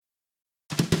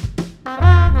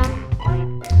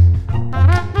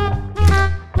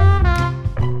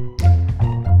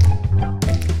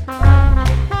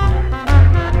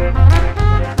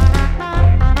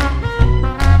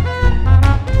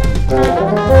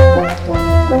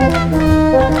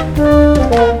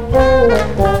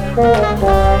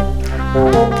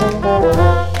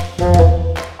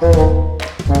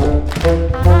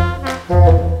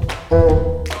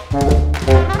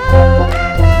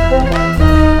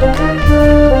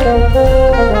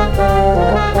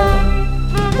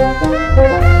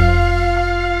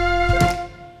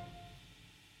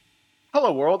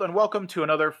and welcome to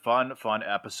another fun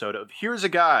episode of Here's a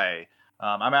Guy.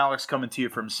 I'm Alex, coming to you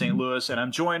from St. Louis, and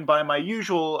I'm joined by my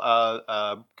usual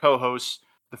co-hosts,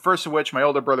 the first of which, my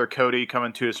older brother Cody,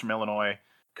 coming to us from Illinois.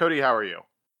 Cody, how are you?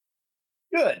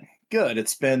 Good.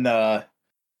 It's been a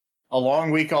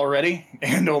long week already,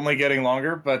 and only getting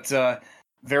longer, but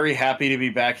very happy to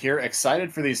be back here.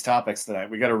 Excited for these topics tonight.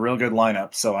 We got a real good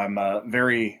lineup, so I'm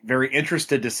very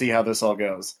interested to see how this all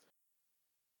goes.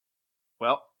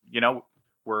 Well,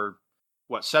 we're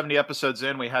 70 episodes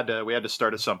in. We had to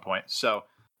start at some point. So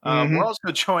we're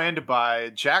also joined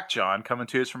by JackJohn, coming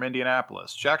to us from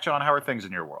Indianapolis. JackJohn, how are things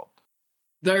in your world?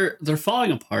 They're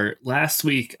falling apart. Last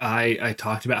week I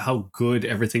talked about how good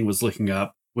everything was looking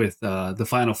up with the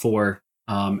Final Four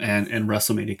and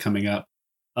Wrestlemania coming up.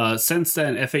 Since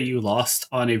then, FAU lost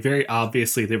on a very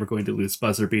obviously they were going to lose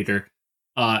buzzer beater.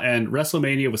 And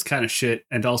Wrestlemania was kind of shit,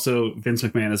 and also Vince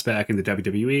McMahon is back in the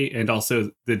WWE, and also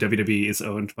the WWE is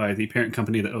owned by the parent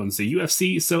company that owns the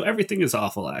UFC, so everything is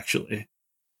awful, actually.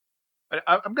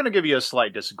 I'm going to give you a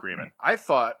slight disagreement. I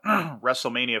thought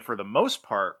WrestleMania, for the most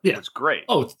part, was great.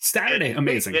 Oh, Saturday,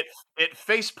 amazing. It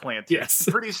face planted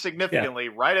pretty significantly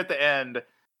right at the end,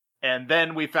 and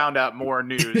then we found out more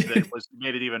news that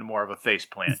made it even more of a face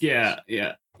plant. Yeah.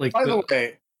 Like, by the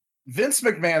way, Vince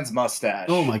McMahon's mustache.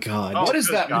 Oh my god! What is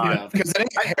that made of? Because it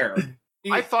ain't hair.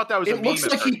 I thought that was. It looks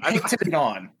like he painted it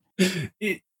on.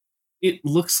 It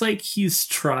looks like he's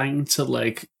trying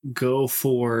to go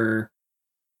for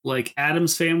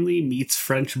Addams Family meets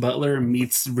French Butler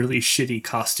meets really shitty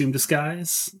costume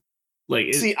disguise.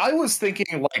 See, I was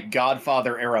thinking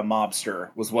Godfather era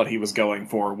mobster was what he was going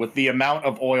for with the amount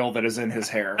of oil that is in his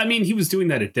hair. I mean, he was doing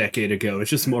that a decade ago. It's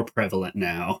just more prevalent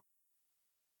now.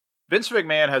 Vince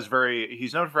McMahon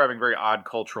he's known for having very odd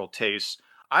cultural tastes.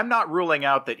 I'm not ruling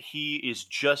out that he is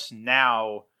just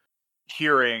now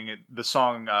hearing the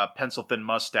song Pencil Thin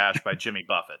Mustache by Jimmy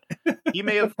Buffett. He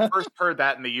may have first heard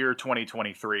that in the year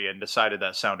 2023 and decided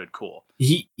that sounded cool.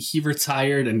 He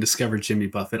retired and discovered Jimmy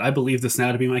Buffett. I believe this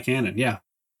now to be my canon, yeah.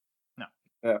 No.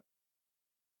 Yeah.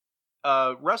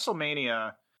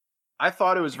 WrestleMania, I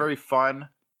thought it was very fun.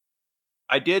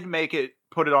 I did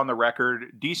put it on the record,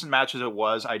 decent match as it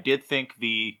was. I did think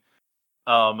the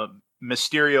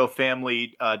Mysterio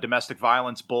family domestic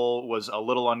violence bull was a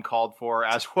little uncalled for,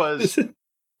 as was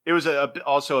it was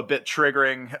also a bit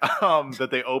triggering that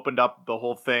they opened up the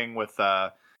whole thing with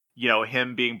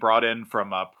him being brought in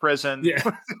from prison. Yeah.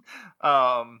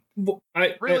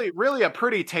 Really a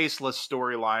pretty tasteless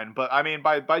storyline, but I mean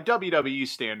by WWE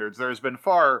standards there's been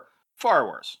far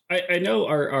worse. I know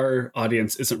our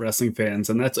audience isn't wrestling fans,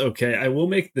 and that's okay. I will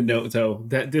make the note, though,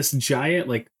 that this giant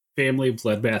family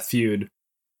bloodbath feud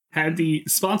had the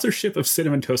sponsorship of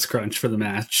Cinnamon Toast Crunch for the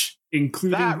match,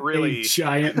 including a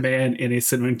giant man in a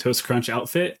Cinnamon Toast Crunch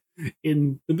outfit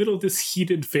in the middle of this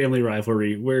heated family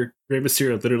rivalry where Rey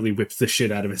Mysterio literally whips the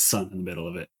shit out of his son in the middle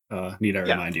of it. Need I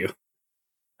remind you?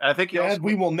 I think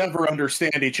we will never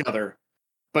understand each other.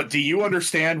 But do you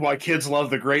understand why kids love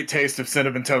the great taste of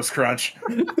Cinnamon Toast Crunch?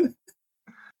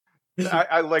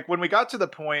 I when we got to the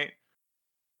point,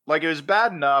 it was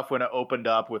bad enough when it opened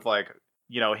up with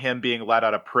him being let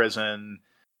out of prison,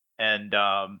 and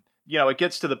it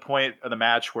gets to the point of the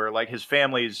match where his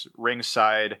family's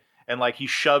ringside and he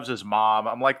shoves his mom.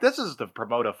 I'm like, this is to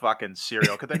promote a fucking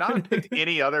serial. Could they not have picked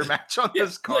any other match on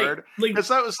this card? Because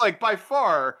that was by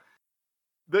far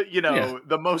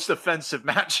the most offensive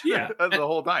match of the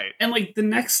whole night. And the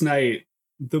next night,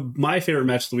 my favorite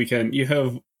match of the weekend, you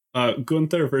have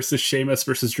Gunther versus Sheamus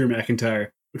versus Drew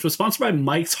McIntyre, which was sponsored by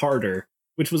Mike's Harder,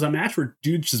 which was a match where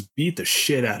dudes just beat the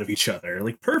shit out of each other.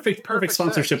 Perfect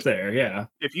sponsorship sense. There, yeah.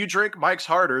 If you drink Mike's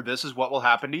Harder, this is what will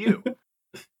happen to you.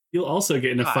 You'll also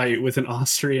get in a fight with an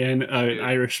Austrian, an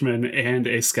Irishman, and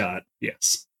a Scot.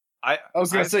 Yes. I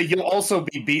was going to say, you'll also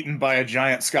be beaten by a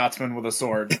giant Scotsman with a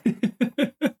sword.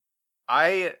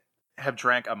 I have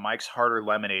drank a Mike's Harder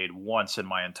lemonade once in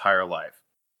my entire life.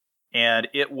 And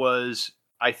it was,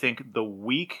 I think,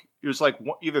 it was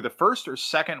either the first or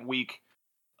second week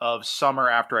of summer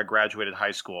after I graduated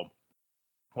high school.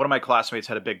 One of my classmates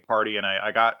had a big party, and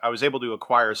I was able to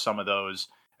acquire some of those.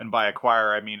 And by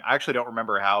acquire, I mean, I actually don't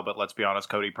remember how, but let's be honest,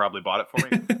 Cody probably bought it for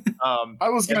me. I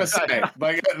was going to say,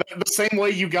 the same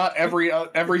way you got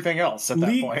everything else at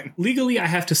that point. Legally, I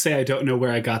have to say I don't know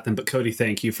where I got them, but Cody,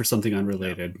 thank you for something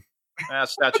unrelated.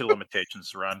 Statute of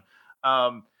limitations run.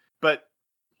 But,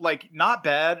 not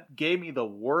bad. Gave me the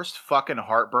worst fucking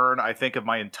heartburn, I think, of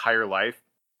my entire life.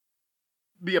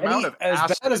 the amount of as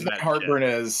acid bad as in my that heartburn shit.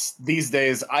 is these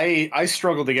days, I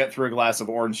struggle to get through a glass of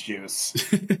orange juice.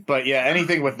 But yeah,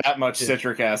 anything with that much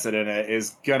citric acid in it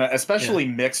is gonna, especially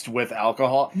mixed with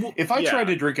alcohol. If I tried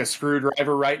to drink a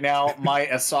screwdriver right now, my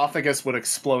esophagus would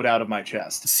explode out of my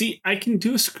chest. See, I can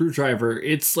do a screwdriver.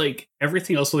 It's like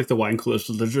everything else, like the wine coolers,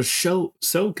 they're just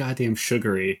so goddamn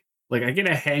sugary. Like I get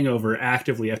a hangover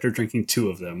actively after drinking 2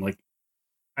 of them. Like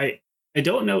I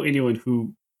don't know anyone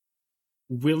who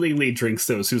willingly drinks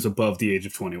those who's above the age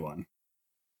of 21.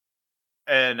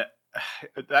 And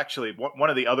actually, one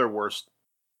of the other worst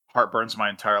heartburns my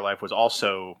entire life was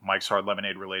also Mike's Hard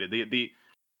Lemonade related. The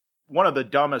one of the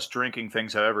dumbest drinking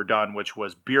things I've ever done, which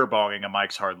was beer bonging a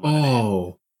Mike's Hard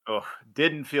Lemonade. Oh,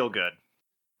 didn't feel good.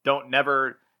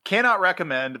 Cannot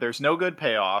recommend. There's no good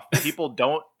payoff.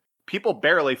 People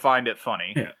barely find it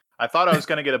funny. Yeah. I thought I was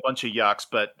going to get a bunch of yucks,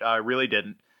 but I really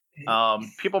didn't.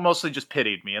 People mostly just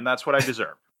pitied me, and that's what I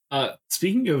deserve.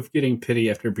 Speaking of getting pity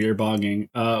after beer bonging,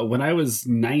 when I was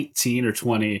 19 or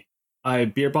 20, I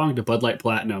beer bonged a Bud Light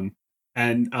Platinum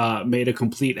and made a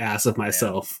complete ass of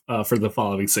myself for the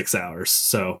following 6 hours.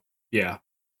 So, yeah.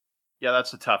 Yeah,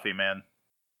 that's a toughie, man.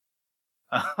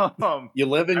 You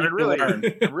live and you learn.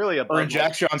 Really or in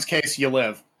JackJohn's case, you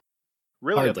live.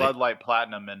 Really, hardly. A Bud Light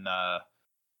Platinum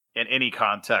in any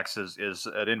context is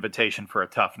an invitation for a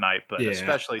tough night, but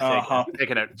especially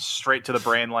taking it straight to the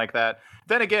brain like that.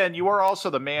 Then again, you are also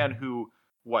the man who,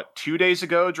 2 days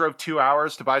ago drove 2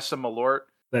 hours to buy some Malort?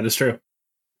 That is true.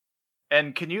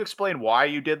 And can you explain why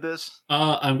you did this?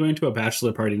 I'm going to a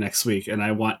bachelor party next week, and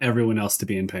I want everyone else to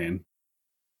be in pain.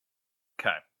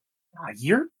 Okay.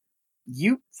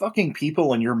 You fucking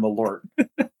people and your Malort.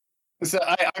 So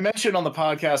I mentioned on the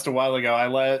podcast a while ago, I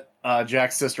let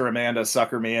Jack's sister Amanda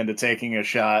sucker me into taking a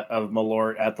shot of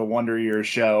Malort at the Wonder Years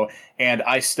show, and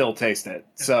I still taste it.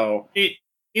 So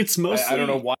it's mostly... I don't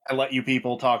know why I let you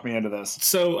people talk me into this.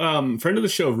 So, friend of the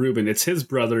show, Ruben, it's his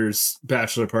brother's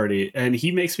bachelor party, and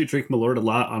he makes me drink Malort a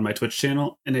lot on my Twitch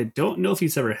channel, and I don't know if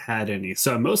he's ever had any,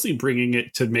 so I'm mostly bringing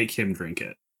it to make him drink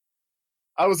it.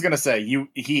 I was going to say,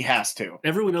 he has to.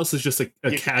 Everyone else is just a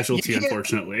casualty,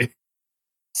 unfortunately.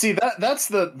 See, that's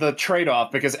the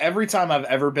trade-off, because every time I've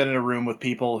ever been in a room with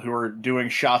people who are doing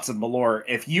shots of Malort,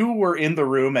 if you were in the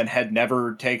room and had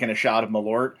never taken a shot of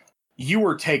Malort, you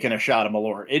were taking a shot of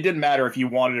Malort. It didn't matter if you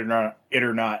wanted it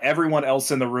or not. Everyone else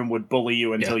in the room would bully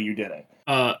you until you did it.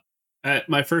 At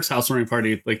my first housewarming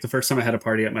party, like the first time I had a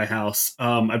party at my house,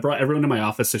 I brought everyone to my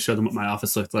office to show them what my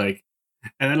office looked like.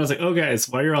 And then I was like, oh, guys,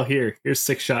 while you're all here, here's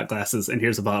 6 shot glasses, and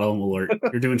here's a bottle of Malort.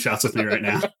 You're doing shots with me right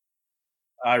now.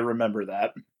 I remember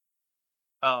that.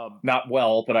 Not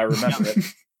well, but I remember it.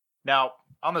 Now,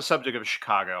 on the subject of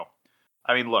Chicago,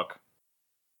 I mean, look,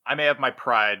 I may have my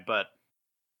pride, but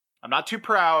I'm not too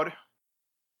proud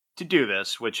to do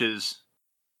this, which is,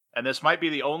 and this might be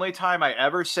the only time I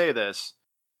ever say this,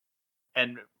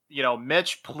 and,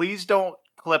 Mitch, please don't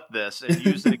clip this and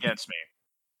use it against me.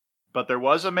 But there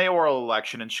was a mayoral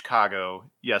election in Chicago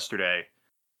yesterday,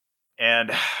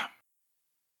 and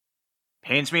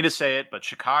pains me to say it, but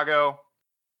Chicago,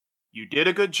 you did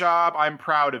a good job. I'm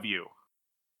proud of you.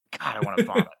 God, I want to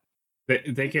vomit.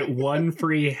 They get 1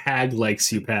 free Hag likes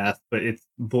you path, but it's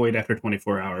void after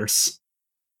 24 hours.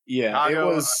 Yeah,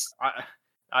 Chicago, it was.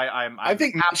 I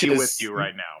think happy with you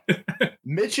right now.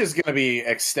 Mitch is going to be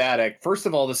ecstatic. First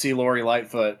of all, to see Lori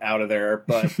Lightfoot out of there,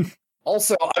 but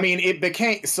also, I mean, it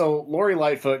became so. Lori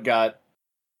Lightfoot got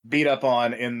beat up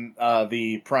on in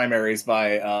the primaries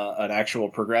by an actual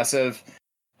progressive,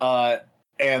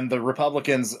 and the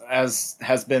Republicans, as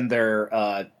has been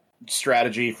their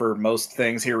strategy for most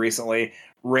things here recently,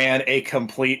 ran a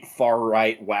complete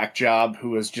far-right whack job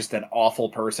who was just an awful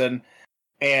person,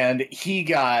 and he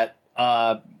got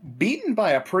beaten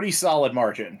by a pretty solid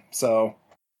margin. So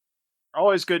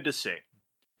always good to see.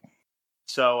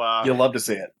 So you'll love to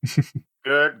see it.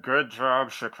 Good job,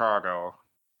 Chicago.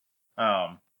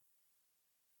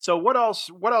 So what else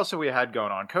have we had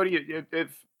going on, Cody?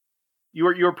 If you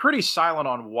were pretty silent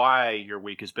on why your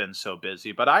week has been so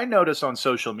busy, but I noticed on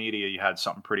social media you had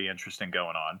something pretty interesting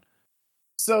going on.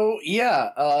 So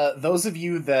yeah, those of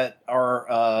you that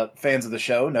are fans of the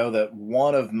show know that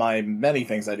one of my many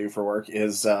things I do for work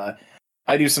is I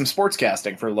do some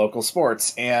sportscasting for local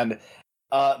sports, and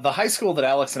the high school that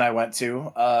Alex and I went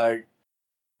to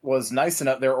was nice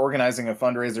enough. They're organizing a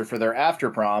fundraiser for their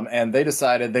after-prom, and they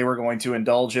decided they were going to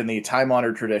indulge in the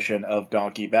time-honored tradition of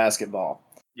donkey basketball.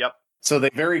 Yep. So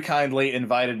they very kindly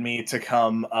invited me to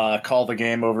come call the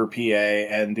game over PA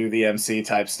and do the MC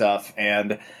type stuff,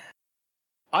 and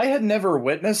I had never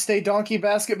witnessed a donkey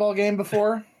basketball game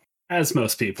before. As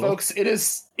most people. Folks, it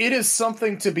is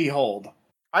something to behold.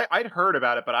 I'd heard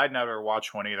about it, but I'd never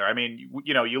watched one either. I mean,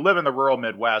 you live in the rural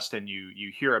Midwest and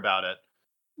you hear about it,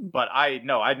 but I'd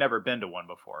never been to one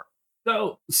before.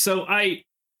 So I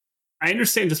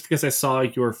understand just because I saw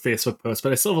your Facebook post,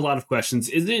 but I still have a lot of questions.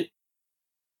 Is it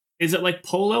like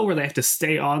polo where they have to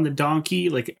stay on the donkey?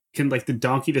 Like, can like the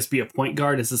donkey just be a point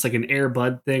guard? Is this like an Air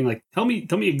Bud thing? Like, tell me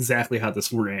exactly how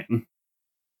this ran.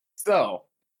 So,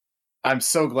 I'm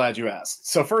so glad you asked.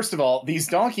 So first of all, these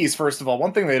donkeys,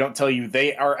 one thing they don't tell you,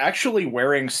 they are actually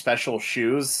wearing special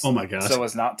shoes. Oh my god. So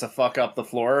as not to fuck up the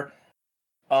floor.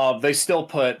 They still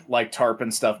put like tarp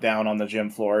and stuff down on the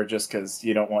gym floor just because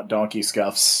you don't want donkey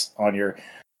scuffs on your...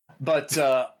 But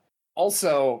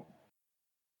also...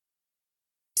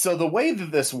 So the way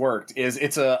that this worked is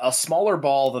it's a smaller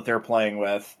ball that they're playing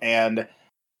with, and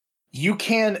you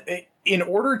can... In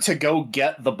order to go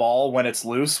get the ball when it's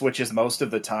loose, which is most of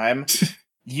the time,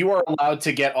 you are allowed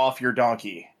to get off your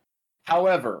donkey.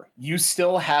 However, you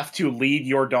still have to lead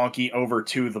your donkey over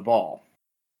to the ball.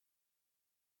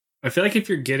 I feel like if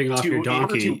you're getting off your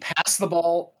donkey... In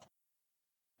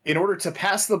order to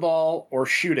pass the ball or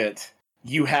shoot it,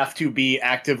 you have to be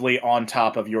actively on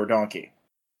top of your donkey.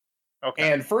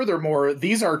 Okay. And furthermore,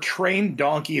 these are trained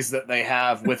donkeys that they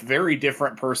have with very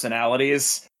different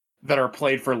personalities that are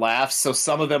played for laughs, so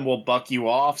some of them will buck you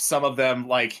off, some of them,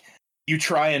 like, you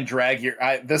try and drag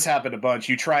this happened a bunch,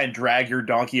 you try and drag your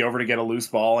donkey over to get a loose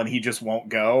ball, and he just won't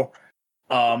go.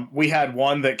 We had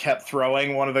one that kept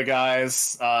throwing one of the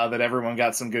guys, that everyone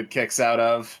got some good kicks out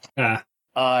of.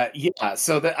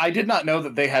 So that I did not know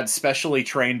that they had specially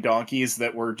trained donkeys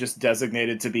that were just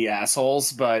designated to be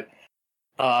assholes, but,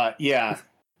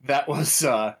 that was,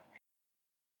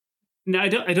 Now I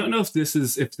don't know if this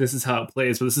is how it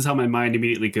plays, but this is how my mind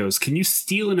immediately goes. Can you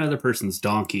steal another person's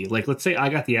donkey? Like, let's say I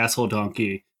got the asshole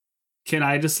donkey. Can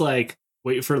I just like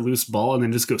wait for a loose ball and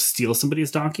then just go steal somebody's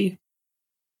donkey?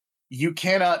 You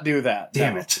cannot do that.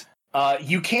 Damn it.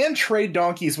 You can trade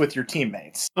donkeys with your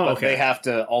teammates, but they have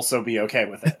to also be okay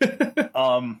with it.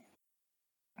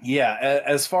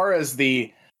 As far as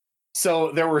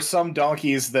so there were some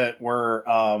donkeys that were,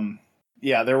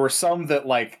 there were some that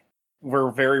like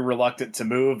were very reluctant to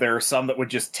move. There are some that would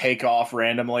just take off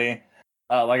randomly.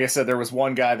 Like I said, there was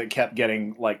one guy that kept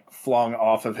getting like flung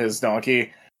off of his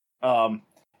donkey.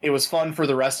 It was fun for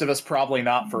the rest of us, probably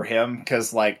not for him,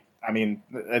 because like, I mean,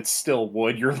 it's still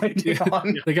wood you're landing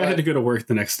on. The guy had to go to work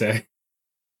the next day.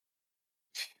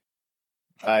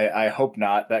 I hope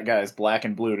not. That guy is black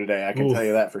and blue today, I can tell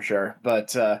you that for sure.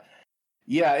 But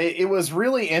it was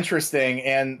really interesting,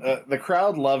 and the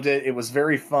crowd loved it. It was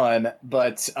very fun,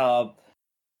 but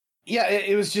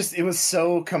it was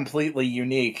so completely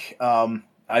unique.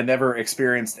 I never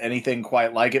experienced anything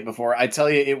quite like it before. I tell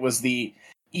you, it was the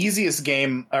easiest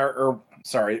game,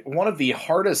 one of the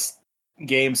hardest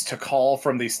games to call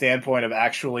from the standpoint of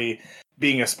actually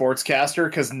being a sportscaster,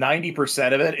 because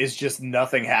 90% of it is just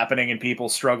nothing happening and people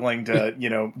struggling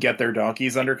to, get their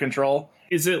donkeys under control.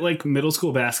 Is it like middle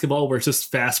school basketball where it's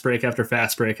just fast break after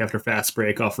fast break after fast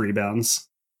break off rebounds?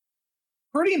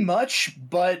 Pretty much,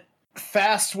 but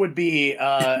fast would be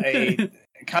a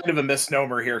kind of a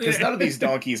misnomer here, because none of these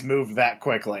donkeys moved that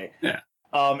quickly. Yeah.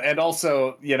 And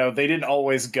also, they didn't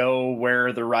always go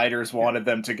where the riders wanted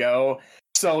them to go.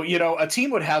 So, a team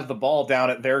would have the ball down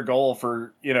at their goal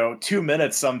for, 2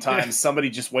 minutes sometimes, somebody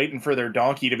just waiting for their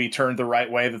donkey to be turned the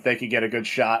right way that they could get a good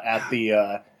shot at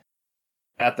the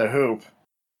hoop.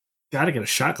 Gotta get a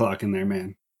shot clock in there,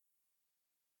 man.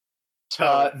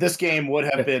 This game would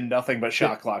have been nothing but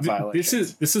shot clock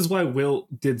violations. This is why Will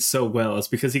did so well. It's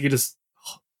because he could just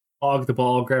hog the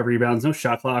ball, grab rebounds, no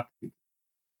shot clock.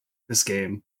 This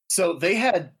game. So they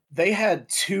had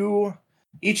two.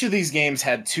 Each of these games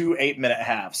had 2 8-minute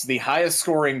halves. The highest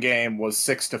scoring game was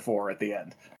 6-4 at the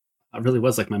end. It really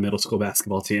was like my middle school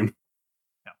basketball team.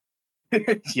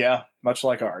 Yeah, much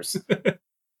like ours.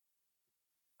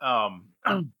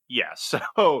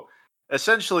 So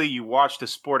essentially you watched a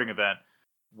sporting event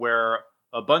where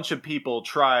a bunch of people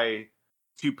try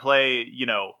to play,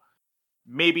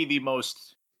 maybe the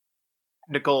most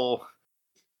technical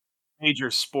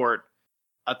major sport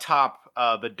atop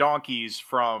the donkeys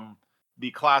from the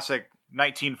classic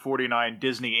 1949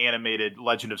 Disney animated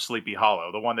Legend of Sleepy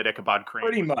Hollow, the one that Ichabod Crane.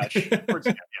 Pretty much.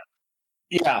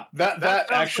 Yeah, that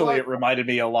actually it reminded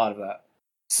me a lot of that.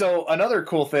 So another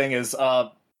cool thing is,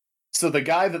 so the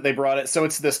guy that they brought it, so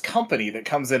it's this company that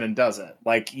comes in and does it.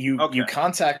 Like you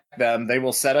contact them, they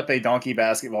will set up a donkey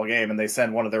basketball game, and they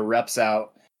send one of their reps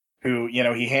out who,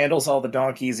 he handles all the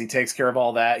donkeys, he takes care of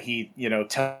all that, he,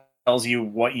 tells you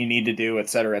what you need to do, et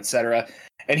cetera, et cetera.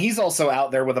 And he's also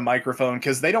out there with a microphone,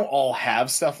 because they don't all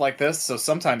have stuff like this, so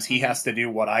sometimes he has to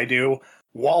do what I do,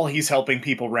 while he's helping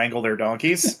people wrangle their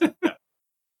donkeys.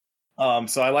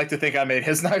 So I like to think I made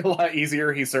his night a lot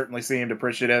easier. He certainly seemed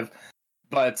appreciative.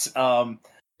 But Got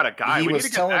a guy. he We was need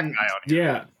to get that telling- guy on here.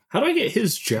 Yeah. How do I get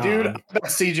his job? dude, I bet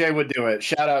CJ would do it.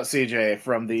 Shout out CJ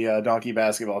from the Donkey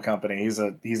Basketball Company. He's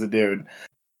a dude.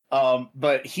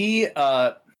 But he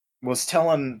was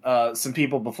telling some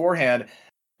people beforehand,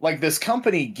 like, this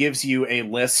company gives you a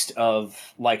list of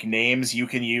like names you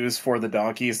can use for the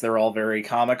donkeys. They're all very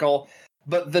comical,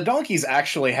 but the donkeys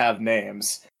actually have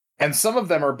names, and some of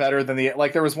them are better than the.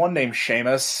 Like, there was one named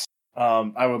Seamus.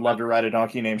 I would love to ride a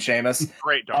donkey named Seamus.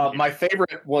 Great donkey. My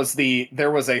favorite was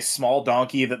there was a small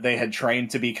donkey that they had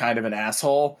trained to be kind of an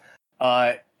asshole.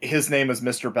 His name is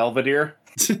Mr. Belvedere.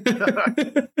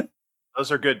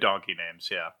 Those are good donkey names.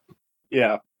 Yeah.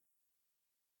 Yeah.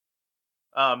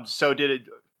 So did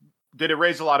it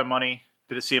raise a lot of money?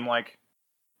 Did it seem like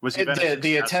was It did.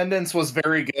 The attendance was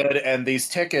very good, and these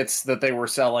tickets that they were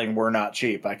selling were not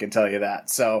cheap, I can tell you that.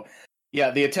 So,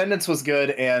 yeah, the attendance was good,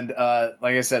 and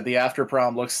like I said, the after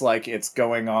prom looks like it's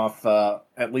going off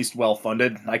at least well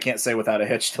funded. I can't say without a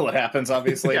hitch till it happens,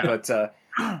 obviously, Yeah. but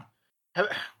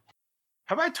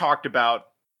have I talked about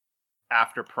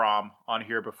after prom on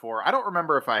here before? I don't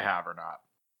remember if I have or not.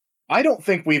 I don't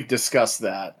think we've discussed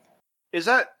that. Is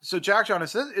that so, JackJohn?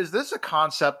 Is this a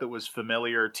concept that was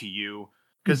familiar to you?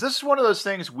 Because this is one of those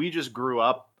things we just grew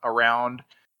up around,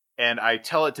 and I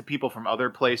tell it to people from other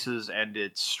places, and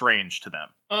it's strange to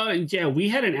them. Yeah, we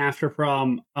had an after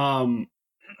prom.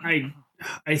 I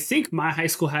think my high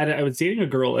school had it. I was dating a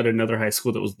girl at another high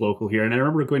school that was local here, and I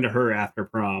remember going to her after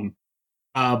prom.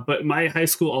 But my high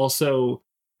school also,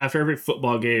 after every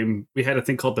football game, we had a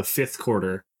thing called the fifth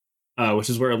quarter, which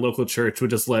is where a local church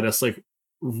would just let us like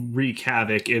wreak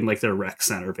havoc in like their rec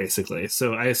center, basically.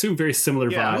 So I assume very similar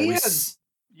Yeah, vibes.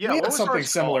 We had something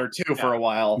similar too for a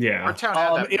while. Yeah, our town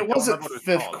had that. It wasn't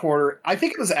fifth quarter. I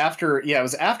think it was after. Yeah, it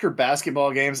was after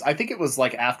basketball games. I think it was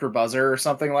like after buzzer or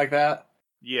something like that.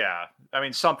 Yeah, I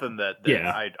mean something that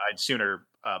Yeah. I'd sooner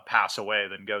pass away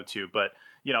than go to, but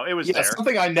you know it was there.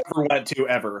 Something I never went to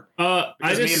ever. I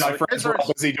Because me and just my friends were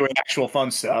all busy doing actual fun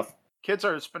stuff. Kids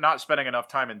are not spending enough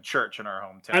time in church in our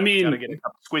hometown. I mean- got to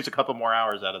squeeze a couple more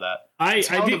hours out of that. I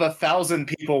Town do. of 1,000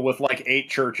 people with like 8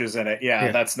 churches in it. Yeah,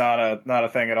 Yeah. that's not a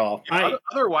thing at all.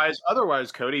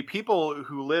 Otherwise, Cody, people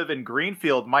who live in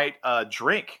Greenfield might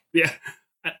drink. Yeah,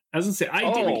 I was gonna say I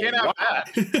Oh, didn't. We can't have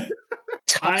that.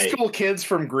 High school kids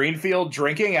from Greenfield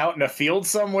drinking out in a field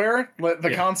somewhere.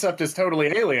 The concept is totally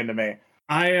alien to me.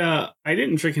 I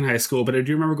didn't drink in high school, but I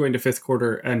do remember going to fifth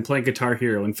quarter and playing Guitar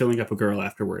Hero and filling up a girl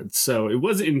afterwards. So it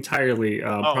wasn't entirely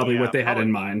probably what they had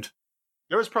in mind.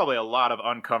 There was probably a lot of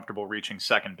uncomfortable reaching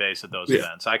second base at those Yeah.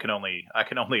 events. I can only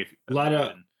A lot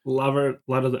of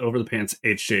the over the pants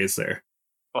HJs there.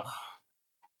 Oh,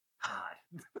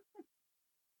 God.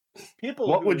 People.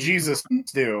 What who- would Jesus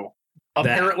do?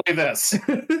 Apparently this.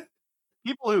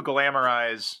 People who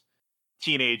glamorize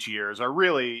teenage years are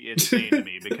really insane to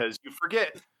me because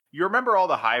you remember all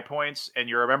the high points and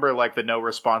you remember like the no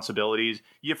responsibilities.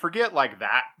 You forget like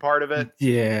that part of it.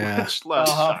 Yeah. Which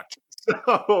sucked.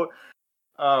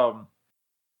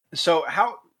 So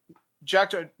how,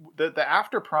 Jack, the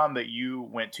after prom that you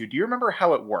went to, do you remember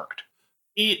how it worked?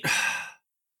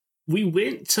 We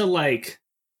went to like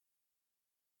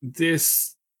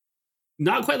this,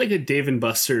 not quite like a Dave and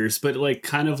Buster's, but like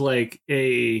kind of like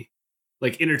a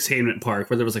like entertainment park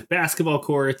where there was like basketball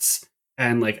courts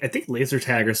and like I think laser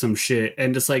tag or some shit,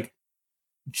 and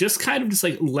just kind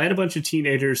of let a bunch of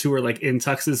teenagers who were like in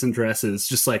tuxes and dresses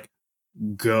just like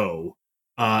go.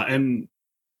 And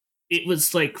it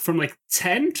was like from like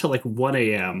 10 to like 1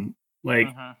 a.m. Like,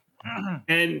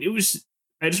 and it was,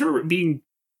 I just remember it being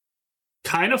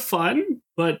kind of fun,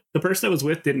 but the person I was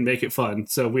with didn't make it fun.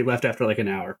 So we left after like an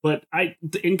hour, but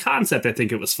in concept, I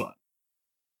think it was fun.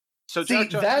 So See,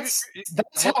 that's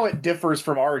how it differs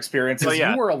from our experiences. Well,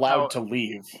 yeah. You were allowed to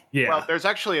leave. Yeah. Well, there's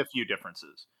actually a few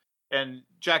differences. And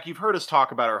Jack, you've heard us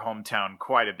talk about our hometown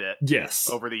quite a bit Yes.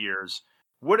 over the years.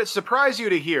 Would it surprise you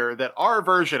to hear that our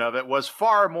version of it was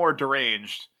far more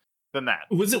deranged than that?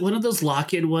 Was it one of those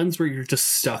lock-in ones where you're just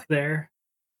stuck there?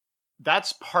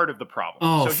 That's part of the problem.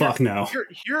 Oh, fuck no.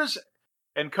 Here's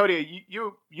and Cody,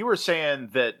 you were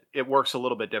saying that it works a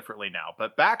little bit differently now,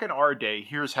 but back in our day,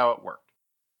 here's how it worked.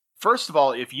 First of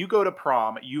all, if you go to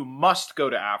prom, you must go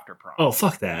to after prom. Oh,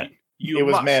 fuck that. It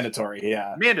was mandatory,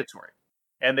 yeah. Mandatory.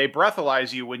 And they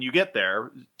breathalyze you when you get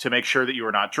there to make sure that you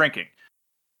are not drinking.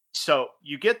 So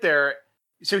you get there.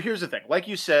 So here's the thing. Like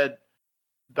you said,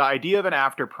 the idea of an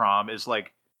after prom is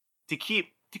like to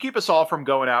keep to keep us all from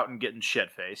going out and getting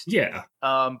shit-faced. Yeah.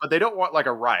 But they don't want like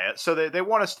a riot, so they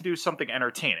want us to do something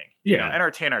entertaining. Yeah.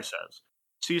 Entertain ourselves.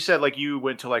 So you said like you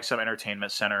went to like some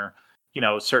entertainment center,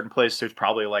 certain place. There's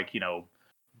probably like,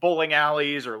 bowling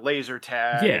alleys or laser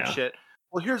tag and shit.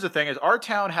 Well, here's the thing is our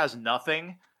town has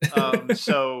nothing.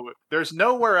 So there's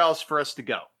nowhere else for us to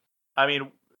go. I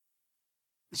mean,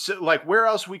 so like where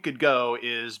else we could go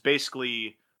is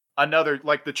basically another,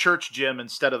 like the church gym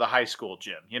instead of the high school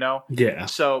gym, Yeah.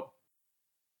 So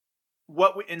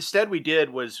what instead we did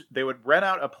was they would rent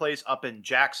out a place up in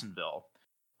Jacksonville,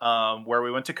 where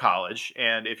we went to college.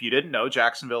 And if you didn't know,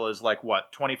 Jacksonville is like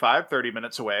what, 25, 30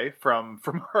 minutes away from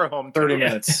our home. 30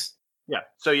 minutes. Yeah.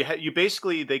 So you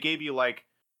basically, they gave you like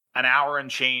an hour and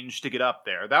change to get up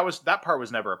there. That part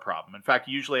was never a problem. In fact,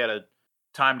 you usually had a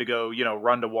time to go,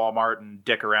 run to Walmart and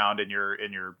dick around in your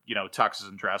tuxes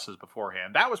and dresses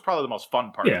beforehand. That was probably the most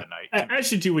fun part of the night. I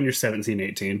should do when you're 17,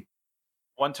 18.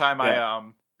 One time I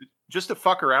just to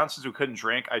fuck around since we couldn't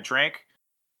drink, I drank.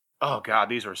 Oh God,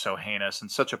 these were so heinous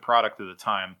and such a product of the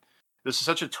time. This is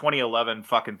such a 2011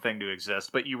 fucking thing to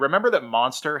exist. But you remember that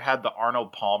Monster had the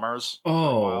Arnold Palmers?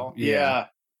 Oh, yeah.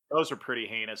 Those are pretty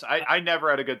heinous. I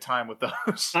never had a good time with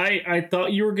those. I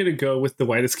thought you were going to go with the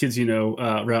whitest kids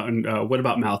route. And what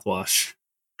about mouthwash?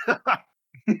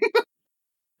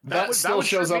 that still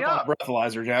shows up on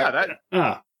breathalyzer, Jack.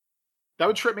 Yeah, that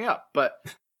would trip me up. But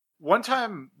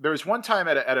there was one time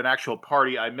at an actual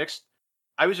party,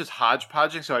 I was just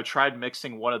hodgepodging, so I tried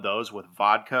mixing one of those with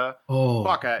vodka. Oh,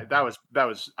 fuck! I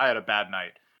had a bad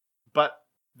night. But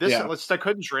I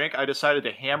couldn't drink. I decided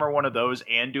to hammer one of those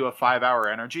and do a 5-hour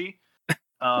energy,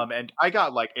 and I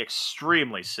got like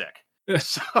extremely sick.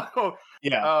 So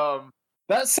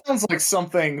that sounds like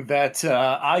something that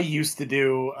I used to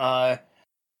do. I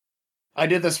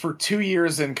did this for 2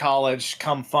 years in college.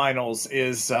 Come finals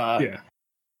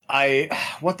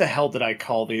what the hell did I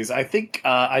call these? I think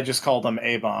I just called them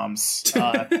A-bombs.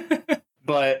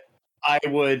 But I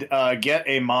would get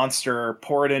a Monster,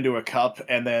 pour it into a cup,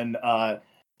 and then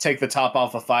take the top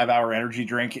off a 5-hour energy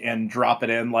drink and drop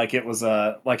it in like it was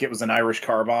an Irish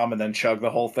car bomb, and then chug the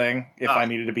whole thing if I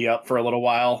needed to be up for a little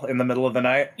while in the middle of the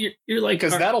night. You're like,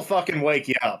 because that'll fucking wake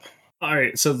you up. All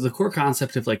right, so the core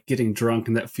concept of like getting drunk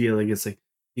and that feeling is like,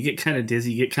 you get kind of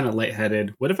dizzy, you get kind of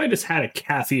lightheaded. What if I just had a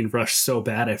caffeine rush so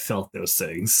bad I felt those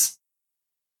things?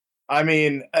 I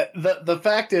mean, the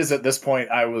fact is, at this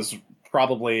point, I was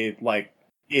probably like,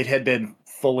 it had been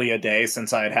fully a day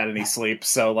since I had had any sleep.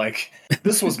 So like,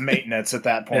 this was maintenance at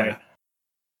that point. Yeah.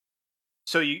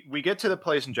 So we get to the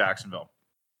place in Jacksonville.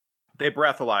 They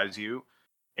breathalyze you,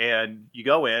 and you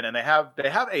go in, and they have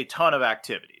a ton of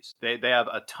activities. They have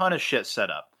a ton of shit set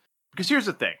up. Because here's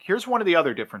the thing. Here's one of the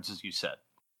other differences you said.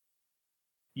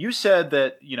 You said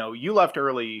that, you left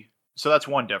early, so that's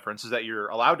one difference, is that you're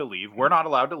allowed to leave. We're not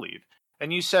allowed to leave.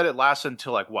 And you said it lasts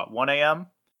until, like, what, 1 a.m.?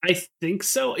 I think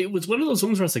so. It was one of those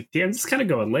ones where I was like, damn, this is kind of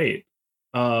going late.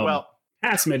 Well,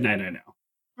 past midnight, I know.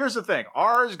 Here's the thing.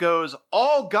 Ours goes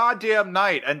all goddamn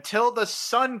night until the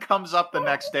sun comes up the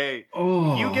next day.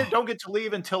 Oh. You don't get to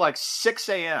leave until, like, 6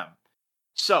 a.m.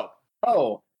 So.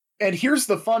 Oh, and here's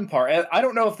the fun part. I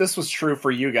don't know if this was true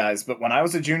for you guys, but when I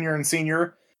was a junior and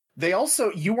senior,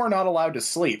 you were not allowed to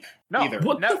sleep either.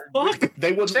 What the fuck?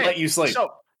 They wouldn't let you sleep.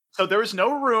 So there was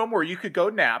no room where you could go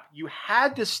nap. You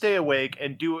had to stay awake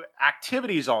and do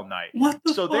activities all night. What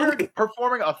the fuck? They're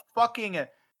performing a fucking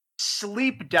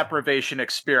sleep deprivation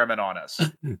experiment on us.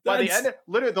 By the end,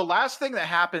 literally the last thing that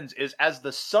happens is as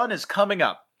the sun is coming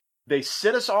up, they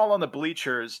sit us all on the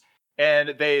bleachers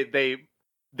and they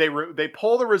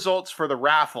pull the results for the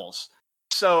raffles.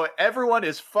 So everyone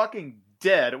is fucking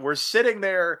dead. We're sitting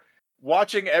there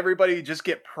watching everybody just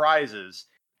get prizes.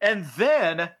 And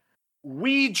then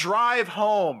we drive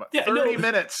home 30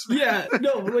 minutes. Yeah,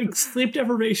 no, like sleep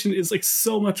deprivation is like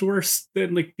so much worse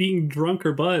than like being drunk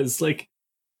or buzzed. Like,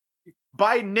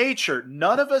 by nature,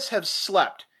 none of us have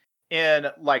slept in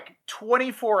like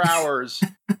 24 hours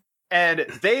and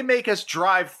they make us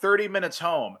drive 30 minutes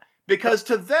home because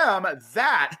to them,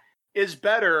 that is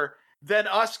better than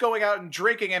us going out and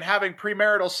drinking and having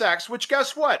premarital sex, which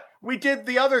guess what? We did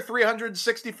the other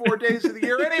 364 days of the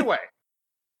year anyway.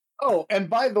 Oh, and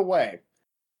by the way,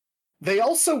 they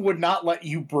also would not let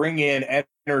you bring in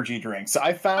energy drinks.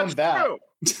 I found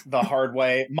the hard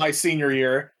way my senior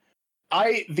year.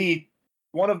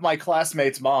 One of my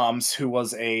classmates' moms, who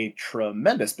was a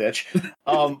tremendous bitch,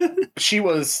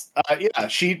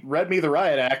 she read me the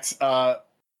riot act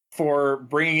for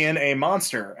bringing in a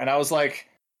Monster. And I was like,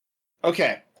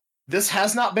 okay, this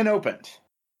has not been opened.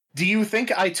 Do you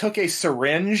think I took a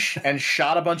syringe and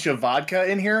shot a bunch of vodka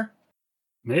in here?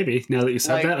 Maybe now that you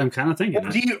said that, I'm kind of thinking.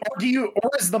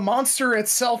 Or is the monster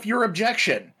itself your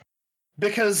objection?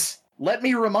 Because let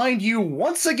me remind you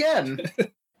once again,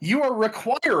 you are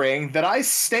requiring that I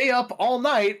stay up all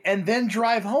night and then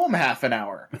drive home half an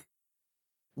hour.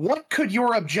 What could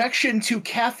your objection to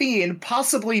caffeine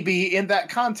possibly be in that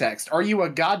context? Are you a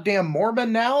goddamn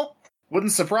Mormon now?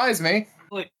 Wouldn't surprise me.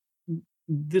 Like,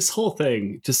 this whole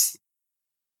thing, just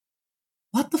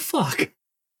what the fuck?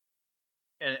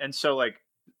 And so like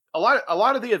a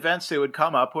lot of the events they would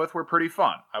come up with were pretty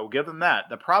fun. I will give them that.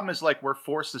 The problem is like we're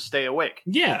forced to stay awake.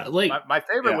 Yeah, like my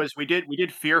favorite was we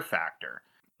did Fear Factor.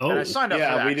 Oh, and I signed up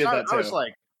for that. We did that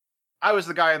too. I was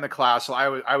the guy in the class, so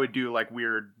I would do like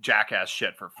weird jackass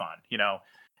shit for fun, you know.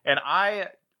 And I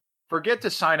forget to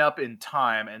sign up in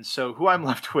time, and so who I'm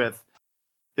left with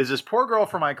is this poor girl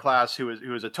from my class who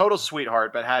was a total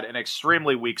sweetheart but had an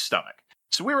extremely weak stomach.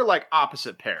 So we were like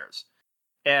opposite pairs.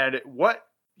 And what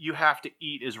you have to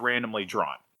eat is randomly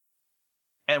drawn.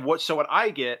 And what I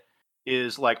get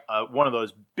is like one of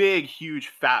those big, huge,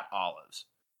 fat olives.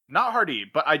 Not hard to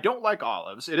eat, but I don't like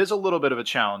olives. It is a little bit of a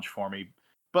challenge for me,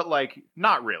 but like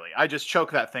not really. I just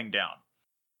choke that thing down.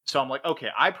 So I'm like, okay,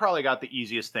 I probably got the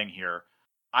easiest thing here.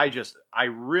 I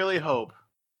really hope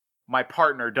my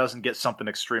partner doesn't get something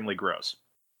extremely gross.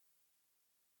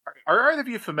 Are either of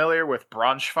you familiar with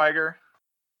Braunschweiger?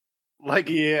 Like,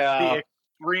 the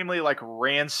extremely like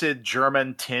rancid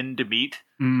German tinned meat.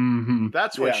 Mm-hmm.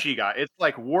 That's what she got. It's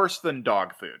like worse than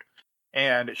dog food.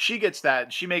 And she gets that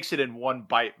and she makes it in one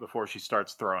bite before she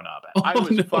starts throwing up. I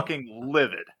was fucking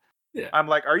livid. Yeah. I'm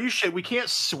like, are you shit? We can't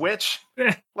switch.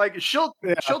 Like she'll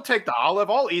take the olive.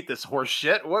 I'll eat this horse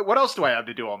shit. What else do I have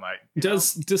to do all night?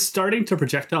 Does starting to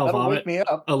projectile vomit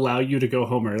allow you to go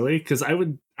home early? Because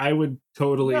I would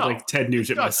totally like Ted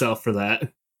Nugent myself for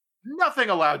that. Nothing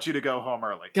allowed you to go home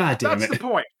early. God damn That's the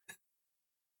point.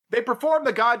 They perform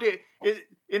the goddamn...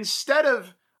 Instead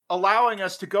of allowing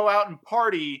us to go out and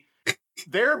party,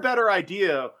 their better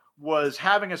idea was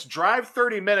having us drive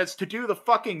 30 minutes to do the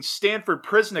fucking Stanford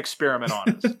prison experiment on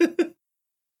us.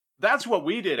 That's what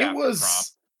we did after prom.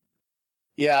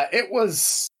 Yeah, it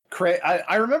was crazy.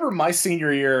 I remember my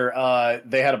senior year,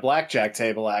 they had a blackjack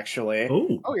table, actually.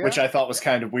 Which I thought was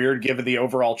kind of weird, given the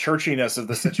overall churchiness of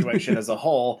the situation as a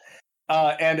whole.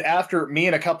 And after me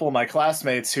and a couple of my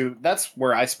classmates, that's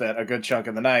where I spent a good chunk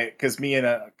of the night, because me and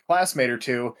a classmate or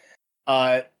two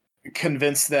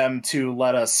convinced them to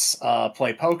let us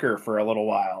play poker for a little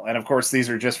while. And of course, these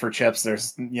are just for chips.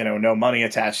 There's, no money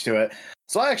attached to it.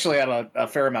 So I actually had a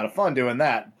fair amount of fun doing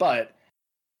that. But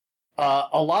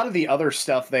a lot of the other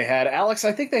stuff they had, Alex,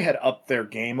 I think they had upped their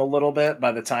game a little bit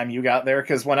by the time you got there.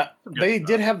 Because they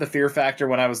did have the Fear Factor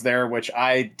when I was there, which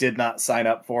I did not sign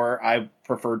up for. I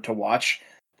preferred to watch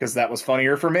because that was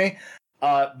funnier for me.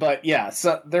 But yeah,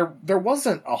 so there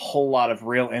wasn't a whole lot of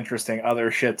real interesting other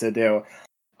shit to do.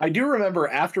 I do remember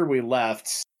after we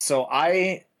left, so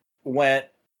I went,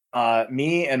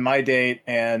 me and my date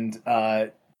and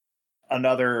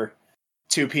another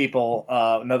two people,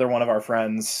 another one of our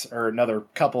friends, or another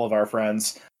couple of our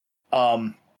friends,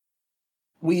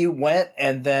 we went,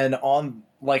 and then on,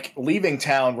 like, leaving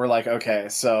town, we're like, okay,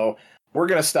 so we're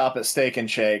going to stop at Steak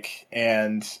and Shake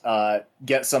and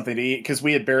get something to eat, because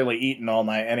we had barely eaten all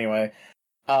night anyway.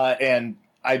 And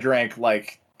I drank,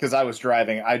 like, because I was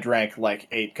driving, I drank like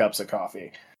 8 cups of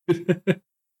coffee.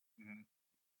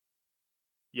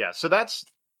 Yeah, so that's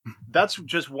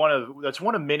just one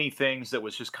of many things that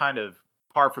was just kind of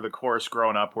par for the course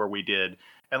growing up where we did.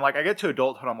 And like I get to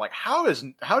adulthood, I'm like, how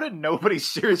did nobody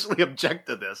seriously object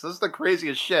to this? This is the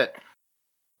craziest shit.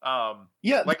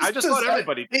 Yeah, like I just thought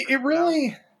everybody did it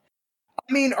really.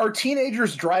 I mean, are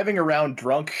teenagers driving around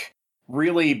drunk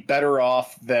really better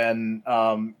off than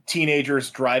teenagers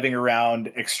driving around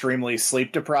extremely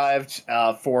sleep deprived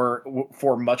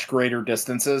for much greater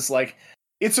distances? Like,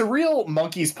 it's a real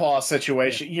monkey's paw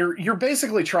situation. Yeah. You're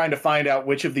basically trying to find out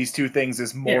which of these two things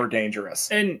is more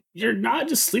dangerous. And you're not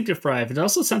just sleep deprived. It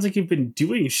also sounds like you've been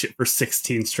doing shit for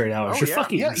 16 straight hours. You're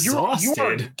fucking exhausted. You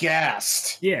are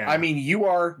gassed. Yeah. I mean, you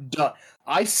are done.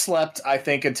 I slept, I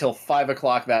think, until 5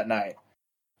 o'clock that night.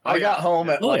 I got home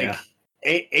at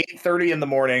 8:30 in the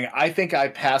morning. I think I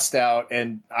passed out,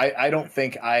 and I don't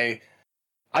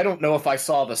know if I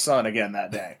saw the sun again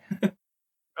that day.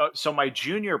 So my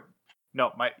junior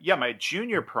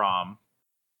prom,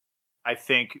 I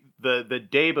think the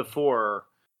day before,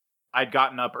 I'd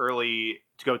gotten up early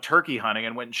to go turkey hunting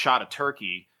and went and shot a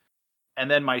turkey. And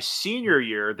then my senior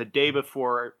year, the day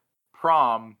before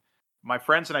prom, my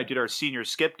friends and I did our senior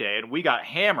skip day, and we got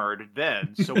hammered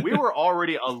then. So we were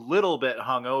already a little bit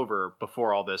hungover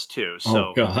before all this too.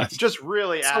 So just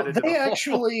really added.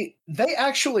 They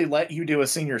actually let you do a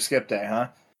senior skip day, huh?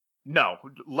 No,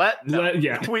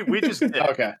 yeah. We just did.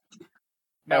 Okay.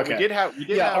 Now we did get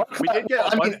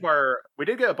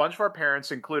a bunch of our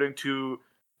parents, including to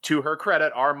her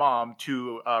credit, our mom,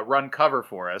 to run cover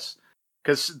for us,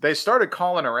 because they started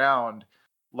calling around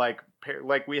like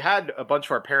we had a bunch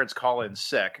of our parents call in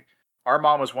sick. Our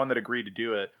mom was one that agreed to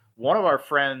do it. One of our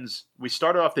friends, we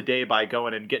started off the day by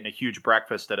going and getting a huge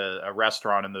breakfast at a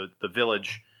restaurant in the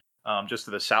village, just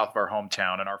to the south of our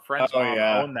hometown. And our friend's mom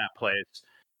owned that place.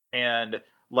 And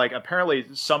like apparently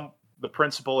the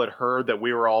principal had heard that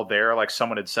we were all there. Like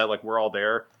someone had said, like, we're all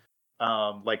there,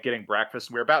 like getting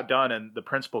breakfast. We were about done, and the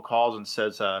principal calls and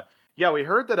says, yeah, we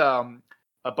heard that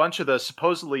a bunch of the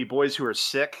supposedly boys who are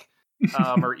sick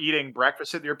are eating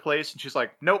breakfast at your place. And she's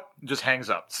like, nope, just hangs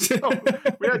up. So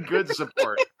we had good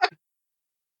support.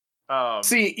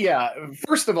 See, yeah,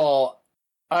 first of all,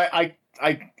 I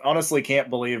honestly can't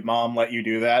believe Mom let you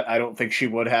do that. I don't think she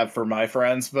would have for my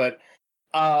friends, but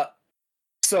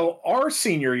so our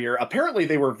senior year, apparently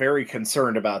they were very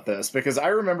concerned about this, because I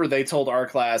remember they told our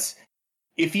class,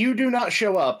 if you do not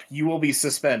show up, you will be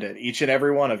suspended, each and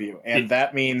every one of you. And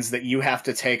that means that you have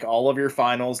to take all of your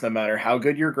finals, no matter how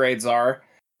good your grades are,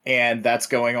 and that's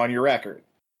going on your record.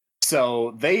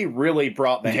 So they really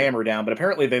brought the hammer down, but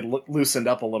apparently they loosened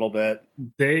up a little bit.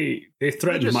 They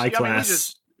threatened my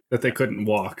class that they couldn't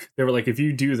walk. They were like, if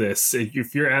you do this,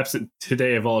 if you're absent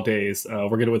today of all days, we're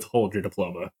going to withhold your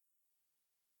diploma.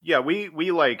 Yeah, we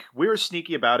were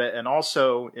sneaky about it, and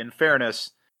also, in fairness,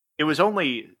 it was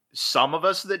only some of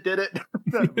us that did it.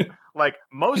 Like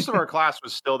most of our class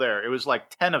was still there. It was like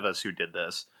 10 of us who did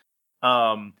this.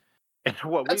 And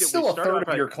that's still a third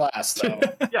of your class, though.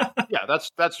 yeah,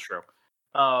 that's true.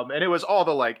 And it was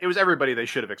all it was everybody they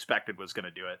should have expected was going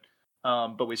to do it.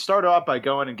 But we started off by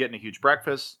going and getting a huge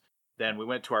breakfast. Then we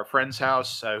went to our friend's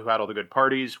house who had all the good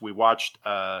parties. We watched.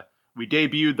 We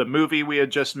debuted the movie we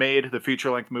had just made, the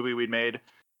feature-length movie we'd made.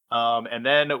 And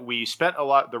then we spent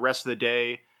the rest of the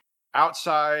day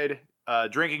outside,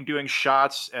 drinking, doing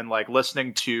shots, and like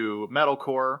listening to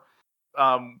metalcore,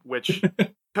 which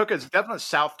took a definite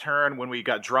south turn when we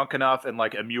got drunk enough and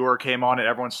like Amur came on and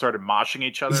everyone started moshing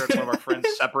each other. And one of our friends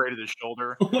separated his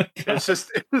shoulder.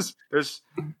 It was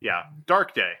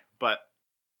dark day. But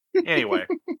anyway,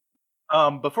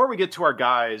 before we get to our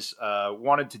guys,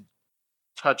 wanted to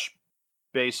touch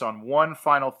base on one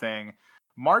final thing.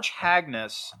 March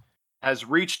HaGness has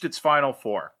reached its final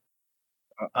four.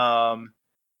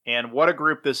 And what a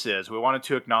group this is. We wanted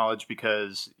to acknowledge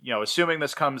because, assuming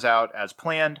this comes out as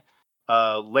planned,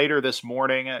 later this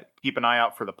morning, keep an eye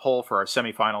out for the poll for our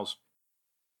semifinals.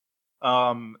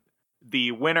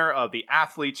 The winner of the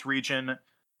athletes region,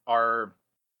 our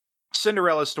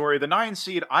Cinderella story, the 9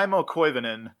 seed Imo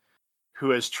Koivunen, who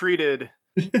has treated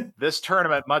this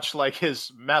tournament much like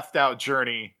his methed out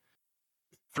journey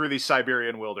through the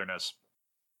Siberian wilderness.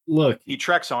 Look, he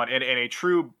treks on in a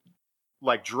true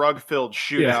like drug-filled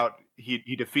shootout. Yeah.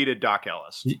 He defeated Doc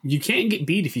Ellis. You can't get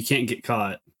beat if you can't get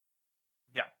caught.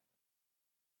 Yeah.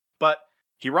 But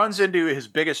he runs into his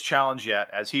biggest challenge yet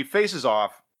as he faces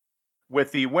off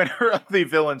with the winner of the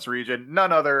villains region,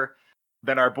 none other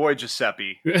than our boy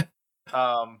Giuseppe.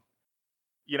 I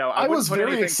was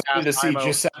very excited to see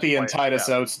Giuseppe and Titus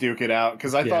Oates duke it out,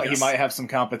 because I thought he might have some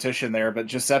competition there, but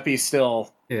Giuseppe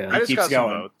still keeps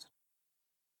going.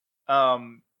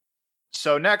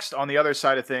 So next, on the other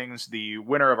side of things, the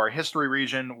winner of our history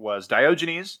region was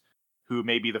Diogenes, who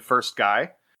may be the first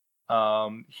guy.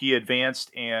 He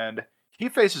advanced, and he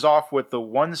faces off with the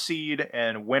 1 seed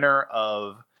and winner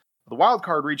of the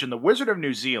wildcard region, the Wizard of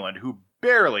New Zealand, who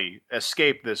barely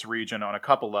escaped this region on a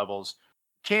couple levels.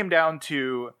 Came down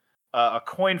to a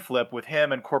coin flip with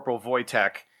him and Corporal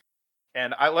Wojtek.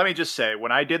 And let me just say,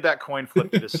 when I did that coin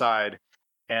flip to decide,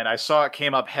 and I saw it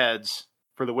came up heads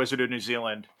for the Wizard of New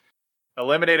Zealand,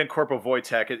 eliminating Corporal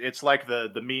Wojtek, it's like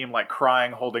the meme, like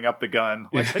crying, holding up the gun.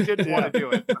 Like I didn't want to do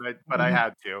it, but I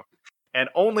had to. And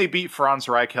only beat Franz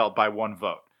Reichelt by 1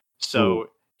 vote. So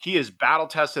he is battle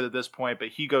tested at this point, but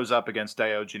he goes up against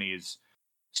Diogenes.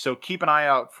 So keep an eye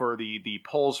out for the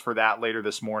polls for that later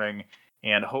this morning.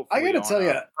 And hopefully I gotta tell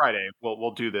you, Friday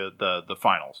we'll do the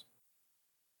finals.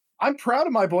 I'm proud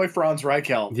of my boy Franz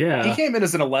Reichelt. Yeah. He came in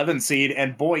as an 11 seed,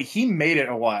 and boy, he made it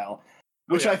a while.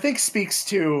 Which I think speaks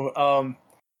to,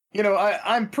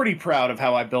 I'm pretty proud of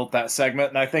how I built that segment,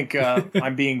 and I think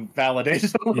I'm being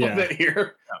validated a little bit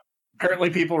here. Yeah.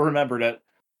 Apparently people remembered it.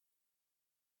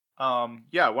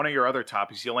 Yeah, one of your other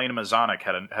topics, Yelena Mazanik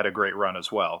had a great run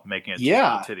as well, making it to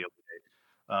the Elite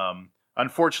Eight.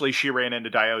 Unfortunately, she ran into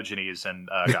Diogenes and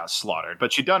got slaughtered,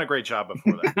 but she'd done a great job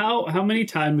before that. How many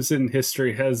times in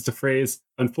history has the phrase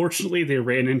 "unfortunately they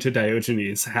ran into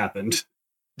Diogenes" happened?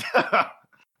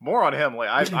 More on him. Like,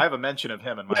 I have a mention of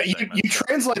him in my segment. You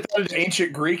translate that into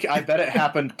ancient Greek. I bet it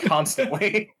happened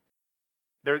constantly.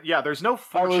 There's no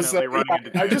fortunately running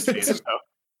into Diogenes.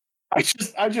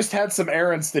 I just had some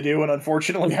errands to do, and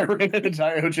unfortunately, I ran into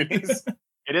Diogenes.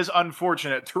 It is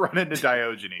unfortunate to run into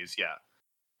Diogenes, yeah.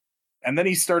 And then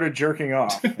he started jerking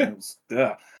off.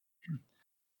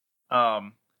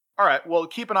 All right, well,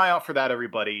 keep an eye out for that,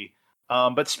 everybody.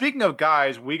 But speaking of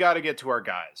guys, we got to get to our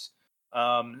guys.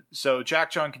 So,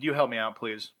 JackJohn, could you help me out,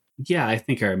 please? Yeah, I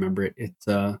think I remember it. It's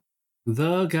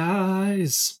the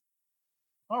guys.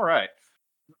 All right.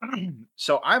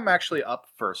 So I'm actually up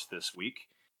first this week,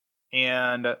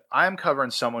 and I'm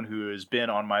covering someone who has been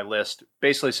on my list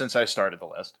basically since I started the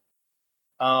list.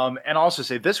 And also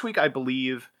say this week, I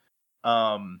believe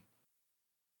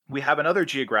we have another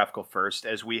geographical first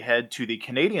as we head to the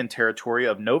Canadian territory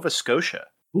of Nova Scotia.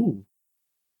 Ooh.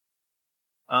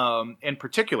 In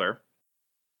particular,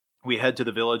 we head to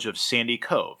the village of Sandy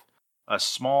Cove, a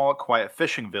small, quiet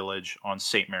fishing village on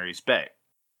St. Mary's Bay.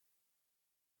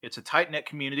 It's a tight-knit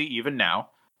community even now,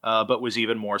 but was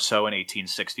even more so in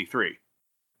 1863.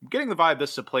 I'm getting the vibe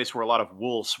this is a place where a lot of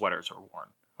wool sweaters are worn.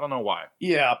 I don't know why.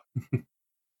 Yeah.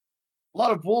 A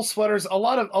lot of wool sweaters, a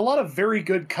lot of very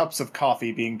good cups of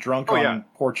coffee being drunk on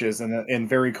porches in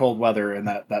very cold weather in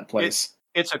that place.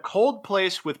 It's a cold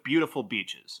place with beautiful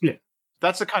beaches. Yeah.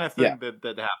 That's the kind of thing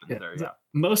that happens there, yeah.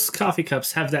 Most coffee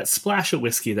cups have that splash of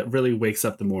whiskey that really wakes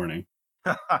up the morning.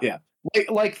 Yeah.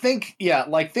 Think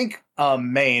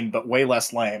Maine, but way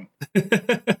less lame.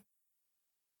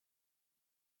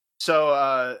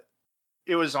 So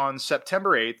it was on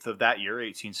September 8th of that year,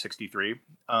 1863,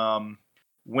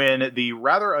 when the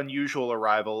rather unusual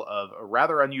arrival of a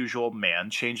rather unusual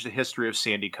man changed the history of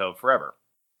Sandy Cove forever.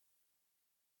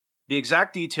 The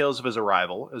exact details of his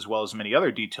arrival, as well as many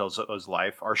other details of his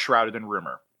life, are shrouded in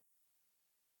rumor.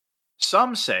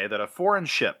 Some say that a foreign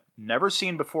ship, never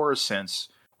seen before or since,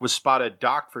 was spotted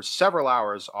docked for several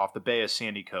hours off the bay of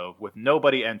Sandy Cove with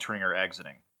nobody entering or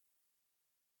exiting.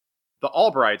 The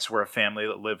Albrights were a family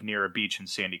that lived near a beach in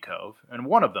Sandy Cove, and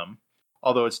one of them,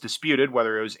 although it's disputed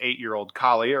whether it was 8-year-old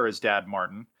Collie or his dad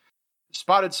Martin,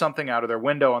 spotted something out of their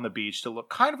window on the beach to look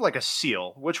kind of like a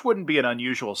seal, which wouldn't be an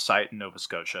unusual sight in Nova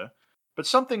Scotia, but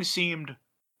something seemed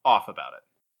off about it.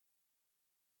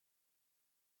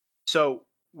 So,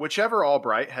 whichever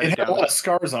Albright headed down... It had a lot of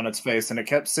scars on its face, and it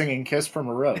kept singing Kiss from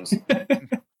a Rose.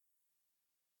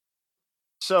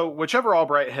 So, whichever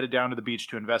Albright headed down to the beach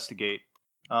to investigate,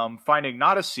 finding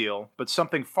not a seal, but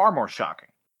something far more shocking.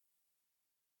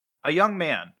 A young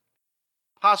man,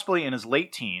 possibly in his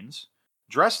late teens,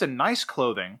 dressed in nice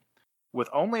clothing, with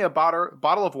only a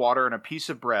bottle of water and a piece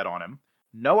of bread on him,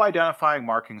 no identifying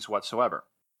markings whatsoever.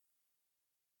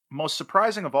 Most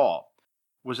surprising of all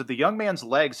was that the young man's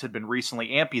legs had been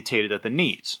recently amputated at the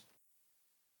knees.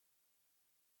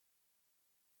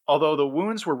 Although the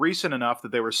wounds were recent enough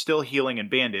that they were still healing and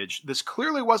bandaged, this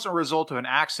clearly wasn't a result of an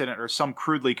accident or some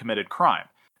crudely committed crime.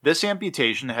 This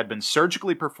amputation had been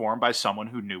surgically performed by someone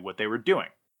who knew what they were doing.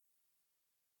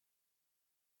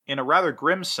 In a rather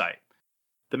grim sight,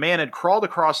 the man had crawled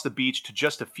across the beach to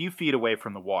just a few feet away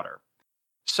from the water.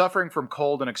 Suffering from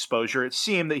cold and exposure, it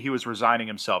seemed that he was resigning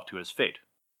himself to his fate.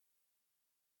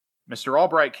 Mr.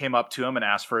 Albright came up to him and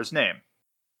asked for his name.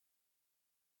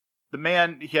 The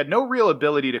man, he had no real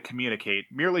ability to communicate,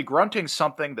 merely grunting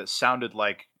something that sounded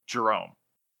like Jerome.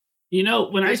 You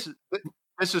know,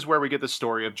 This is where we get the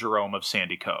story of Jerome of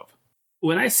Sandy Cove.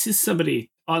 When I see somebody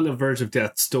on the verge of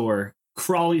death's door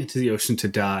crawling into the ocean to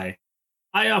die,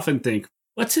 I often think,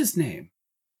 what's his name?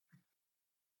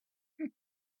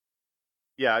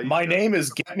 Yeah, my name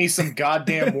is get me some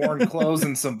goddamn worn clothes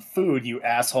and some food, you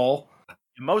asshole.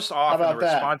 Most often the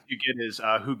response you get is,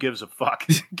 who gives a fuck?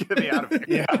 Get me out of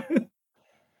here. Yeah.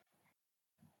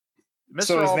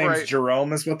 So his name's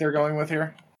Jerome is what they're going with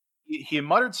here? He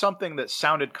muttered something that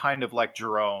sounded kind of like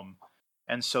Jerome,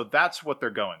 and so that's what they're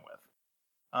going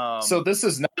with. So this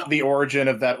is not the origin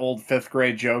of that old 5th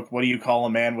grade joke, what do you call a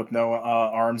man with no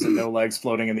arms and no legs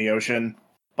floating in the ocean?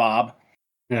 Bob?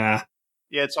 Yeah.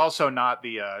 Yeah, it's also not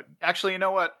the... Actually, you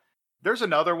know what? There's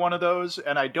another one of those,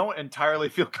 and I don't entirely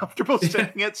feel comfortable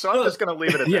saying it, so I'm just going to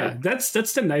leave it at that. Yeah, that's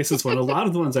the nicest one. A lot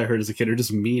of the ones I heard as a kid are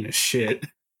just mean as shit.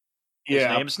 His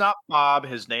name's not Bob.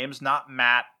 His name's not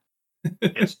Matt.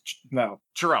 It's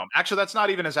Jerome. Actually, that's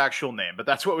not even his actual name, but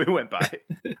that's what we went by.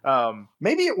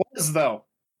 Maybe it was, though.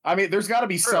 I mean, there's got to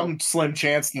be some slim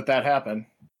chance that happened.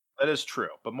 That is true,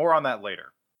 but more on that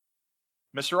later.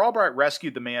 Mr. Albright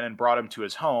rescued the man and brought him to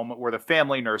his home, where the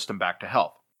family nursed him back to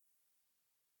health.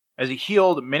 As he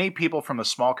healed, many people from the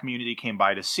small community came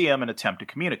by to see him and attempt to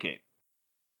communicate.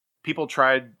 People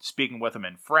tried speaking with him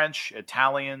in French,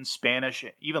 Italian, Spanish,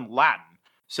 even Latin,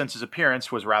 since his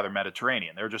appearance was rather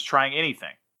Mediterranean. They were just trying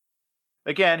anything.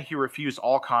 Again, he refused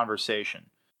all conversation.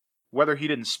 Whether he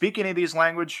didn't speak any of these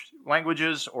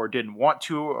languages or didn't want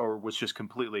to or was just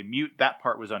completely mute, that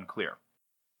part was unclear.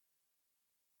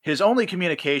 His only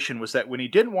communication was that when he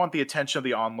didn't want the attention of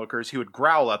the onlookers, he would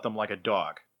growl at them like a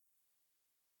dog.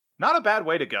 Not a bad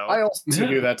way to go. I also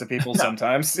do that to people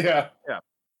sometimes. Yeah.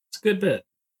 It's a good bit.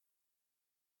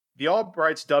 The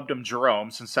Albrights dubbed him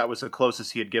Jerome, since that was the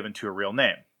closest he had given to a real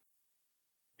name.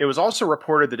 It was also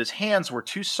reported that his hands were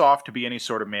too soft to be any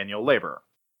sort of manual labor.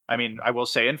 I mean, I will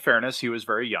say, in fairness, he was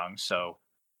very young, so,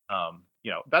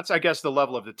 that's, I guess, the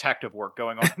level of detective work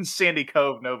going on in Sandy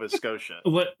Cove, Nova Scotia.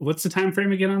 What's the time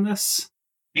frame again on this?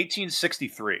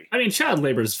 1863. I mean, child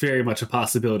labor is very much a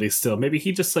possibility still. Maybe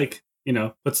he just,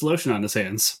 puts lotion on his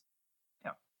hands.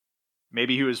 Yeah.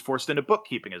 Maybe he was forced into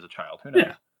bookkeeping as a child. Who knows?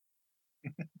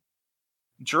 Yeah.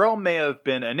 Jerome may have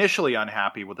been initially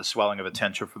unhappy with the swelling of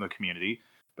attention from the community,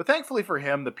 but thankfully for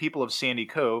him, the people of Sandy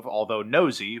Cove, although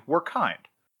nosy, were kind.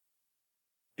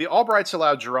 The Albrights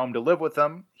allowed Jerome to live with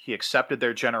them. He accepted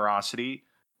their generosity,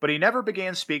 but he never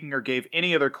began speaking or gave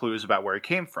any other clues about where he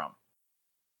came from.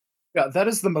 Yeah, that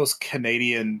is the most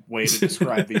Canadian way to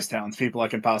describe these townspeople I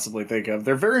can possibly think of.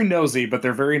 They're very nosy, but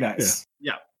they're very nice.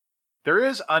 Yeah. There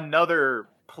is another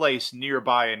place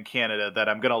nearby in Canada that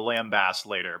I'm going to lambaste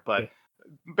later, but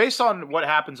based on what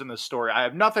happens in this story, I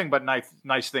have nothing but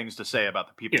nice things to say about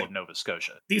the people of Nova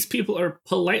Scotia. These people are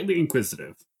politely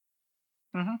inquisitive.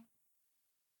 Mm-hmm.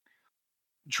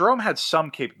 Jerome had some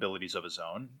capabilities of his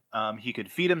own. He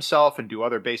could feed himself and do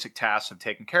other basic tasks of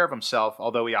taking care of himself,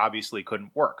 although he obviously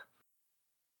couldn't work.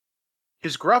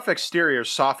 His gruff exterior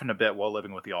softened a bit while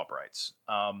living with the Albrights.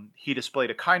 He displayed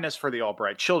a kindness for the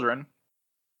Albright children,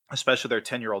 especially their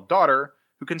 10-year-old daughter,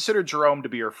 who considered Jerome to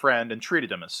be her friend and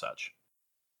treated him as such.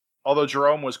 Although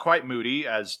Jerome was quite moody,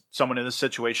 as someone in this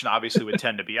situation obviously would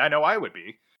tend to be. I know I would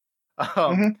be.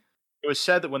 It was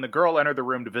said that when the girl entered the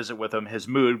room to visit with him, his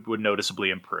mood would noticeably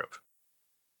improve.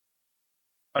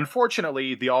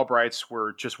 Unfortunately, the Albrights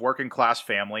were just working-class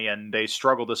family, and they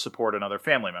struggled to support another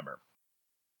family member.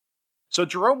 So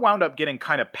Jerome wound up getting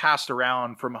kind of passed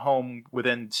around from home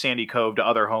within Sandy Cove to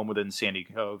other home within Sandy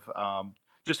Cove.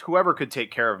 Just whoever could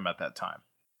take care of him at that time.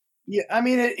 Yeah, I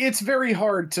mean, it's very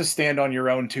hard to stand on your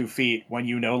own 2 feet when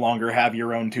you no longer have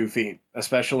your own 2 feet,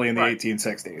 especially in the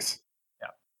 1860s.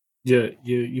 Yeah.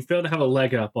 You fail to have a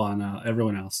leg up on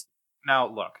everyone else. Now,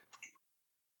 look.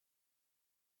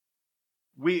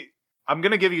 I'm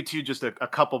going to give you two just a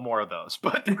couple more of those,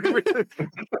 but...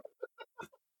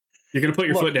 You're going to put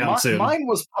your foot down soon. Mine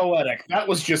was poetic. That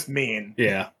was just mean.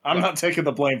 Yeah. I'm not taking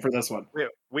the blame for this one.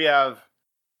 We have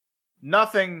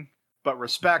nothing but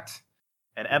respect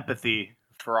and empathy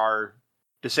for our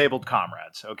disabled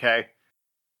comrades, okay?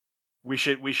 We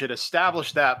should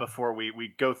establish that before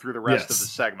we go through the rest of the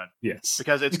segment. Yes.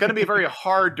 Because it's going to be very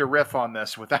hard to riff on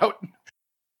this without,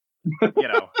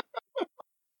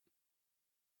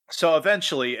 So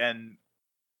eventually, and,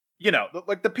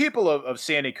 like the people of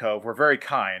Sandy Cove were very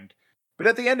kind, but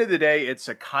at the end of the day, it's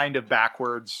a kind of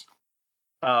backwards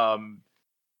rural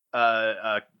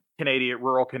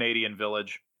Canadian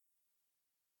village.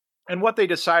 And what they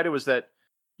decided was that,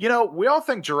 we all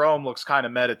think Jerome looks kind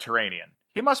of Mediterranean.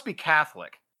 He must be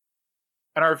Catholic.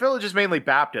 And our village is mainly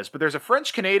Baptist, but there's a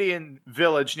French-Canadian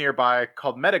village nearby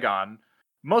called Medigon.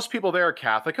 Most people there are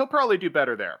Catholic. He'll probably do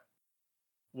better there.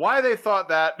 Why they thought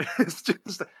that is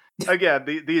just, again,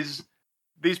 these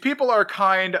people are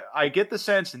kind. I get the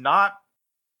sense not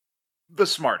the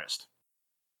smartest.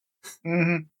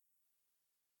 Mm-hmm.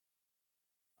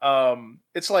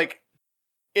 It's like,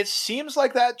 it seems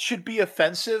like that should be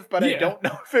offensive, but I don't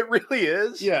know if it really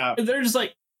is. Yeah. They're just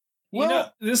like,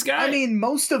 this guy. I mean,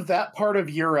 most of that part of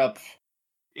Europe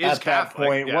is at Catholic,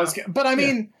 that point was, but I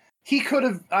mean, he could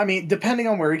have, depending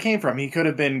on where he came from, he could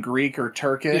have been Greek or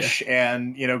Turkish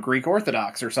and, Greek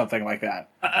Orthodox or something like that.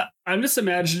 I'm just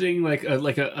imagining like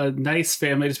a nice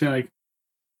family just being like,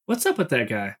 what's up with that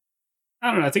guy?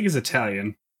 I don't know. I think he's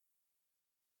Italian.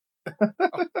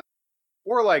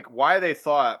 Or like why they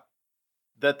thought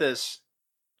that this,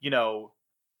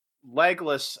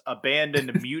 legless,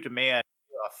 abandoned, mute man,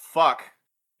 fuck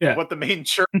what the main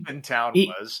church in town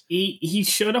was. He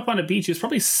showed up on a beach. He was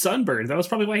probably sunburned. That was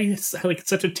probably why he had like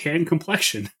such a tan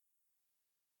complexion.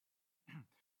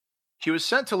 He was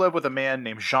sent to live with a man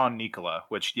named Jean Nicolas,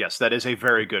 which, yes, that is a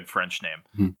very good French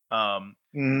name.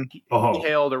 He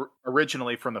hailed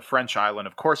originally from the French island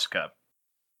of Corsica.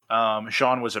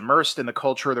 Jean was immersed in the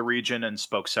culture of the region and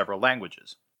spoke several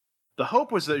languages. The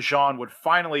hope was that Jean would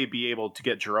finally be able to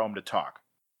get Jerome to talk.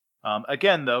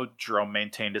 Again, though, Jerome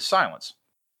maintained his silence.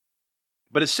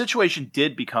 But his situation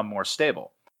did become more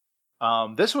stable.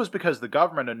 This was because the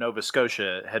government of Nova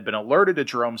Scotia had been alerted to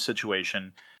Jerome's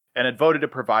situation and had voted to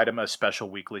provide him a special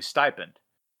weekly stipend.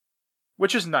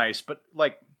 Which is nice, but,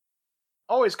 like,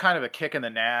 always kind of a kick in the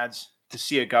nads to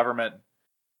see a government,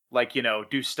 like, you know,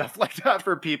 do stuff like that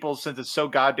for people, since it's so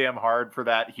goddamn hard for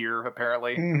that here,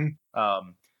 apparently.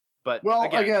 But well,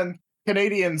 again,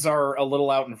 Canadians are a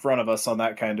little out in front of us on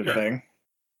that kind of thing.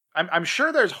 I'm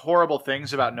sure there's horrible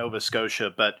things about Nova Scotia,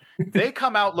 but they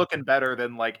come out looking better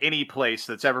than like any place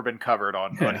that's ever been covered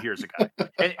on Here's a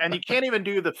Guy. And you can't even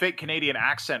do the fake Canadian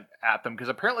accent at them, because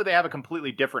apparently they have a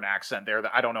completely different accent there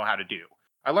that I don't know how to do.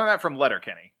 I learned that from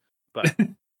Letterkenny. But do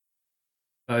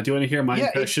you want to hear my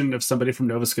impression of somebody from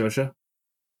Nova Scotia?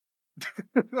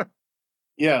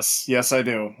 Yes, I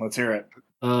do. Let's hear it.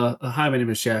 Hi, my name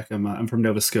is Jack. I'm from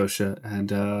Nova Scotia,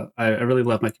 and I really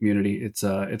love my community. It's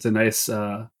a nice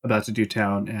about to do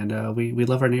town, and we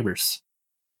love our neighbors.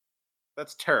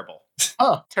 That's terrible.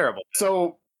 Terrible.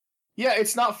 So, yeah,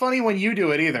 it's not funny when you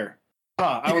do it either.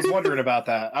 I was wondering about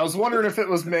that. I was wondering if it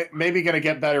was maybe going to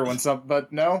get better when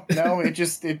but no, it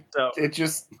just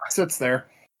sits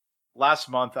there. Last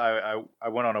month, I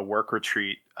went on a work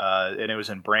retreat, and it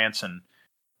was in Branson.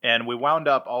 And we wound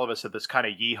up, all of us, at this kind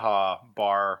of yeehaw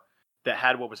bar that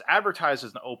had what was advertised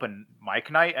as an open mic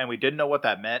night, and we didn't know what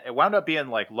that meant. It wound up being,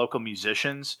 like, local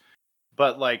musicians.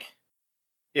 But, like,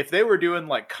 if they were doing,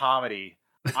 like, comedy,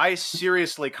 I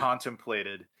seriously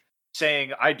contemplated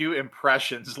saying, I do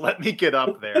impressions, let me get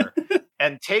up there.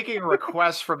 And taking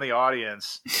requests from the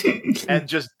audience and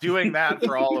just doing that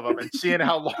for all of them and seeing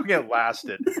how long it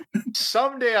lasted.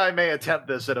 Someday I may attempt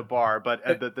this at a bar, but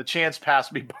the chance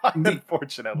passed me by,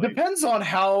 unfortunately. Depends on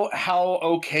how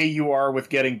okay you are with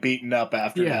getting beaten up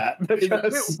after that.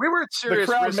 We were at serious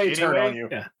the crowd risk may anyway. Turn on you.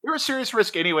 Yeah. We were at serious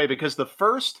risk anyway, because the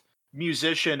first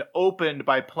musician opened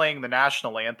by playing the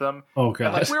national anthem. Oh god!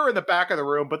 And, like, we were in the back of the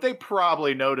room, but they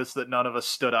probably noticed that none of us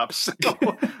stood up. So,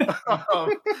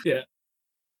 yeah.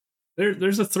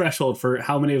 There's a threshold for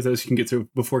how many of those you can get through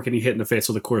before getting hit in the face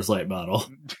with a Coors Light bottle.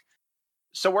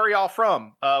 So where are y'all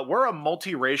from? We're a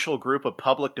multiracial group of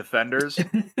public defenders.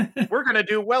 We're going to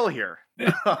do well here.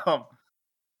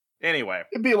 Anyway.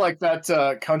 It'd be like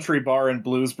that country bar in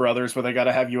Blues Brothers where they got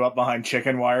to have you up behind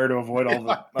chicken wire to avoid all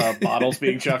the bottles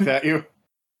being chucked at you.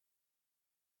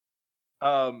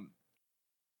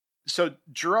 So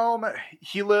Jerome,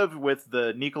 he lived with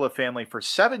the Nicola family for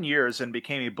 7 years and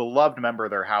became a beloved member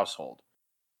of their household.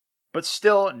 But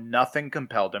still, nothing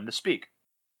compelled him to speak.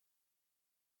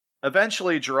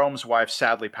 Eventually, Jean's wife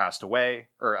sadly passed away,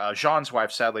 and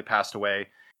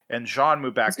Jean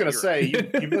moved back to Europe. I was going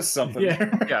to say, you missed something.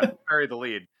 Yeah, bury the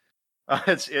lead.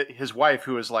 His wife,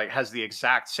 who has the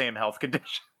exact same health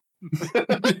condition.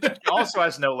 She also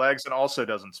has no legs and also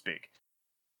doesn't speak.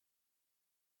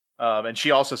 And she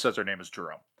also says her name is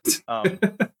Jerome.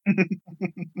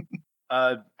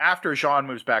 After Jean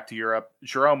moves back to Europe,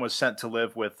 Jerome was sent to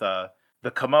live with the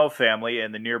Comeau family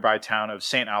in the nearby town of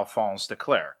Saint Alphonse de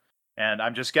Clare. And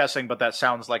I'm just guessing, but that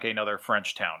sounds like another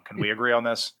French town. Can we agree on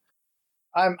this?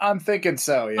 I'm thinking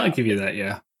so, yeah. I'll give you that,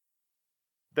 yeah.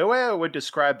 The way I would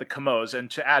describe the Comeaus, and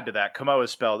to add to that, Comeau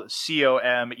is spelled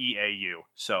Comeau.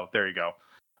 So there you go.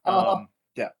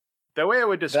 Yeah. The way I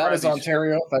would describe that is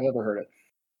Ontario, if I've ever heard it.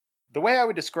 The way I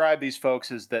would describe these folks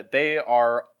is that they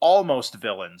are almost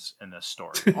villains in this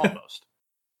story. Almost.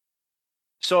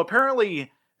 So apparently,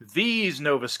 these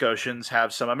Nova Scotians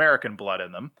have some American blood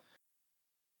in them.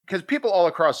 Because people all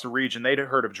across the region, they'd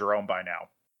heard of Jerome by now.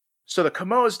 So the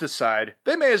Comeaus decide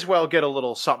they may as well get a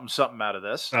little something out of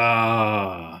this.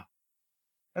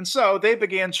 And so they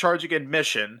began charging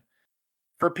admission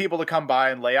for people to come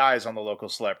by and lay eyes on the local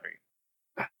celebrity.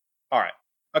 All right,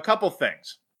 a couple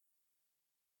things.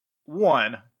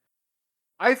 One,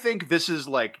 I think this is,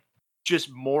 like,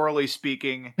 just morally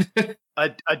speaking,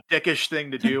 a dickish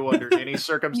thing to do under any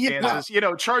circumstances. Yeah. You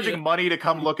know, charging money to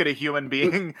come look at a human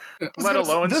being, let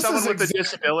alone someone with a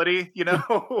disability, you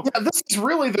know? Yeah, this is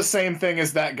really the same thing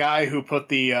as that guy who put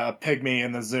the pygmy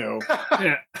in the zoo.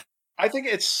 Yeah. I think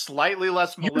it's slightly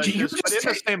less malicious, but in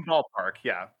the same ballpark,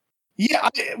 yeah. Yeah,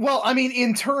 I mean,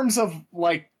 in terms of,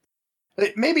 like,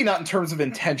 maybe not in terms of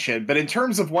intention, but in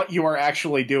terms of what you are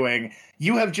actually doing,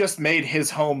 you have just made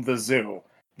his home the zoo.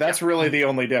 That's really the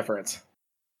only difference.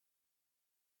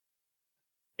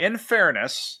 In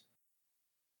fairness,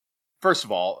 first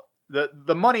of all,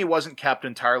 the money wasn't kept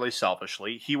entirely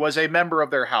selfishly. He was a member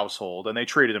of their household, and they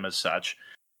treated him as such.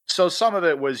 So some of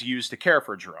it was used to care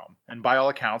for Jerome, and by all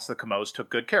accounts, the Comeaus took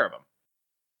good care of him.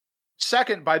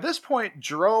 Second, by this point,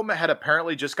 Jerome had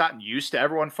apparently just gotten used to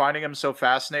everyone finding him so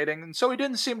fascinating, and so he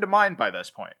didn't seem to mind by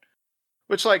this point.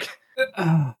 Which, I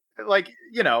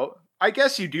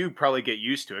guess you do probably get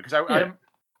used to it, because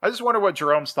I just wonder what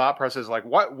Jerome's thought process is like.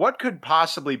 What could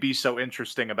possibly be so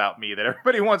interesting about me that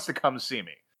everybody wants to come see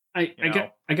me?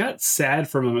 I got sad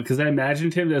for a moment, because I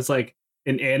imagined him as like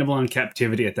an animal in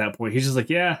captivity at that point. He's just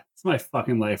like, yeah, it's my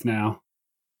fucking life now.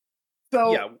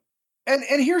 So, yeah.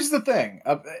 And here's the thing,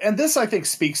 and this I think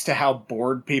speaks to how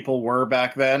bored people were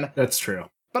back then. That's true.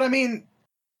 But I mean,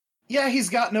 yeah, he's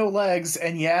got no legs,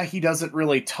 and yeah, he doesn't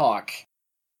really talk.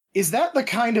 Is that the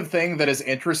kind of thing that is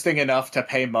interesting enough to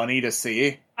pay money to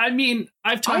see? I mean,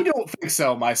 I don't think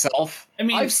so myself. I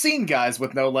mean, I've seen guys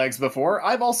with no legs before.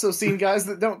 I've also seen guys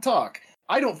that don't talk.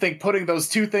 I don't think putting those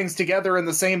two things together in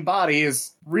the same body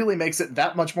really makes it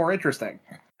that much more interesting.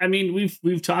 I mean,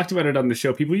 we've talked about it on the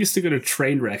show. People used to go to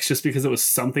train wrecks just because it was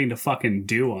something to fucking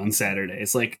do on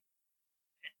Saturdays. Like,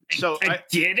 so I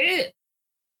get it.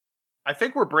 I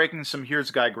think we're breaking some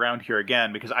Here's Guy ground here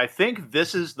again, because I think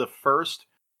this is the first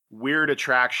weird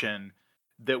attraction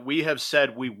that we have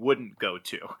said we wouldn't go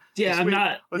to. Yeah,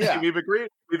 We've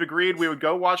agreed we would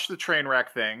go watch the train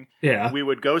wreck thing. Yeah. We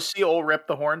would go see old Rip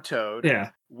the Horned Toad.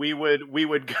 Yeah. We would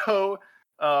go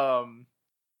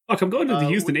look, I'm going to the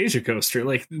euthanasia coaster.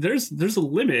 Like, there's a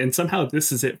limit, and somehow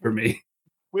this is it for me.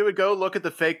 We would go look at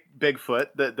the fake Bigfoot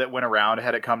that went around,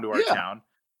 had it come to our town.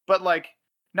 But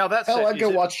now that's hell, I'd go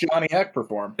watch Johnny Heck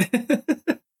perform.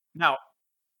 Now,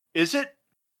 this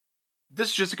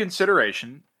is just a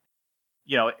consideration.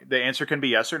 The answer can be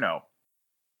yes or no.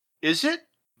 Is it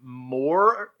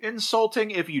more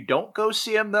insulting if you don't go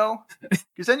see him, though?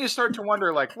 Because then you start to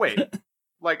wonder, wait,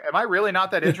 am I really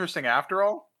not that interesting after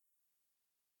all?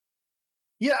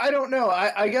 Yeah, I don't know.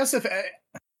 I guess if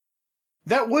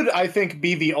that would, I think,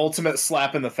 be the ultimate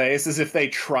slap in the face, is if they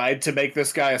tried to make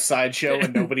this guy a sideshow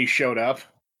and nobody showed up.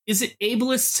 Is it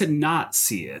ableist to not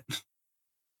see it?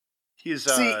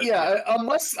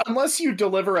 Unless you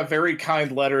deliver a very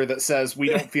kind letter that says we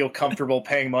don't feel comfortable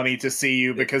paying money to see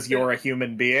you because you're a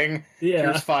human being. Yeah.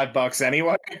 Here's $5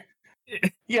 anyway.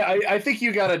 Yeah, I think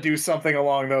you got to do something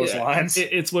along those lines.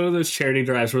 It's one of those charity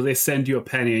drives where they send you a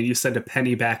penny and you send a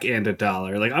penny back and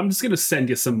 $1. Like, I'm just going to send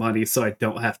you some money so I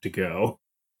don't have to go.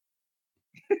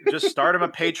 Just start him a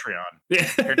Patreon.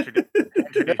 Hint,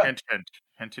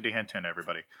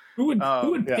 everybody. Who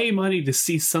would pay money to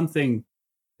see something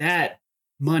that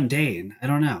mundane? I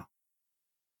don't know.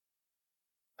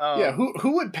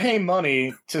 Who would pay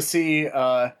money to see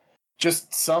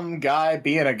just some guy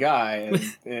being a guy,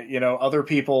 and other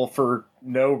people for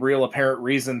no real apparent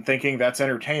reason thinking that's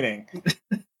entertaining?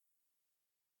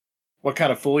 What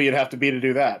kind of fool you'd have to be to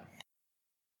do that?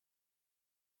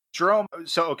 Jerome.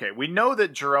 So, okay, we know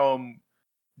that Jerome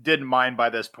didn't mind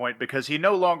by this point because he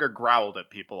no longer growled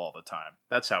at people all the time.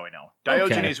 That's how we know.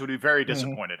 Diogenes would be very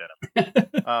disappointed in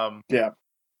him.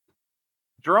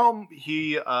 Jerome,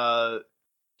 he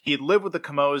lived with the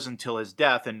Comeaus until his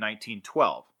death in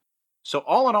 1912. So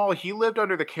all in all, he lived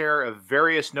under the care of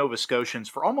various Nova Scotians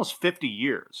for almost 50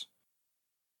 years.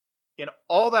 In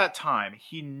all that time,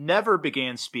 he never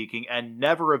began speaking and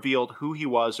never revealed who he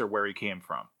was or where he came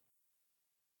from.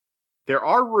 There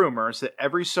are rumors that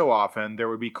every so often there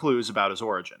would be clues about his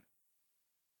origin.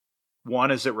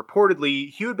 One is that reportedly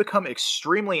he would become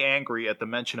extremely angry at the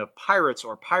mention of pirates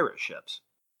or pirate ships.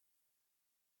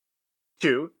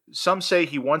 Two, some say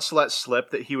he once let slip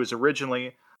that he was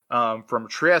originally from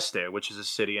Trieste, which is a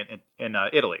city in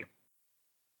Italy.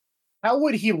 How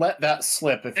would he let that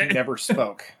slip if he never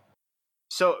spoke?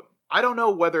 So, I don't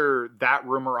know whether that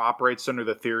rumor operates under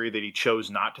the theory that he chose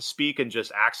not to speak and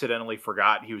just accidentally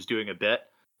forgot he was doing a bit,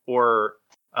 or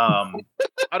I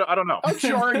don't know. How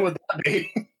jarring would that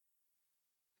be?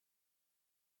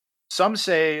 Some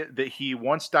say that he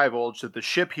once divulged that the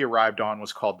ship he arrived on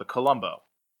was called the Colombo.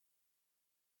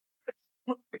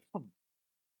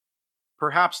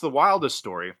 Perhaps the wildest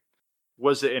story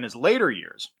was that in his later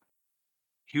years,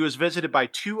 he was visited by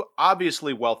two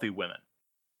obviously wealthy women.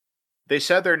 They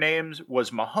said their names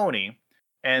was Mahoney,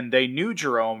 and they knew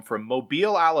Jerome from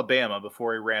Mobile, Alabama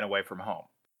before he ran away from home.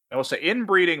 I will say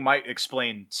inbreeding might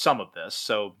explain some of this,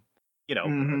 so,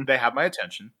 they have my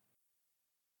attention.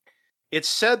 It's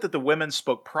said that the women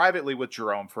spoke privately with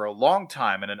Jerome for a long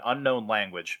time in an unknown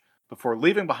language before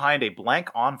leaving behind a blank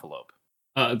envelope.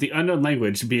 The unknown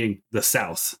language being the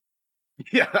South.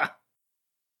 Yeah.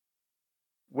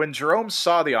 When Jerome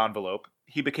saw the envelope,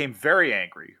 he became very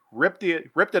angry, ripped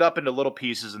it up into little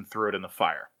pieces, and threw it in the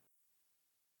fire.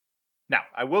 Now,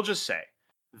 I will just say,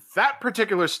 that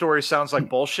particular story sounds like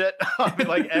bullshit. I mean,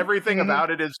 like, everything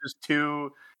about it is just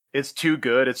it's too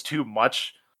good. It's too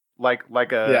much like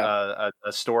a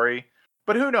story.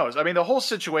 But who knows? I mean, the whole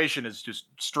situation is just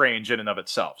strange in and of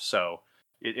itself. So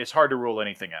it's hard to rule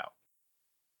anything out.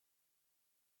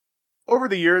 Over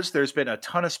the years, there's been a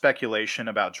ton of speculation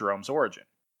about Jerome's origin.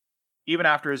 Even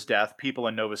after his death, people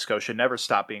in Nova Scotia never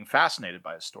stopped being fascinated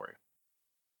by his story.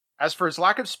 As for his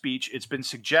lack of speech, it's been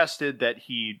suggested that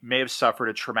he may have suffered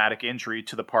a traumatic injury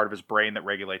to the part of his brain that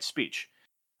regulates speech.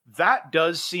 That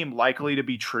does seem likely to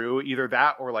be true, either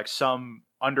that or like some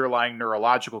underlying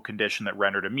neurological condition that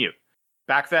rendered him mute.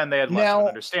 Back then, they had less of an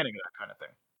understanding of that kind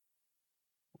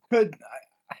of thing.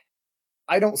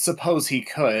 I don't suppose he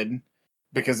could,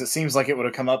 because it seems like it would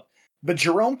have come up. But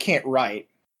Jerome can't write,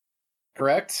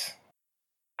 correct?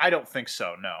 I don't think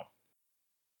so, no.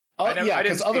 Yeah,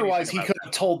 because otherwise he could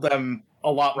have told them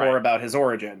a lot more about his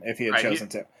origin if he had chosen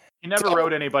to. He never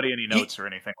wrote anybody any notes or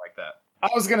anything like that. I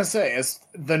was going to say, as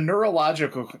the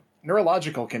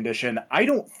neurological condition, I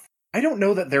don't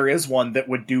know that there is one that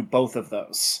would do both of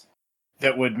those.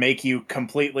 That would make you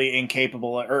completely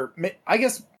incapable, or I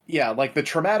guess, yeah, like the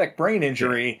traumatic brain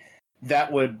injury,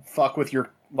 that would fuck with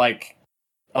your, like,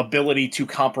 ability to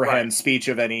comprehend speech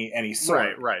of any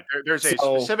sort. Right. There's a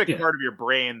specific part of your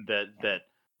brain that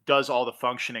does all the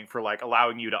functioning for, like,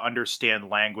 allowing you to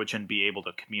understand language and be able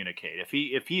to communicate.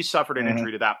 If he suffered an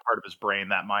injury to that part of his brain,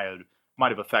 that might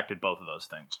have affected both of those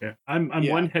things. Yeah, I'm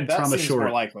one head trauma short.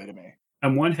 More likely to me.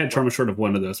 I'm one head trauma short of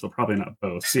one of those, but probably not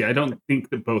both. See, I don't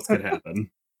think that both could happen.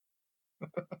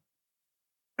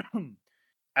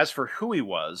 As for who he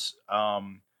was,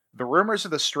 the rumors of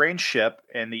the strange ship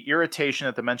and the irritation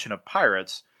at the mention of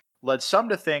pirates led some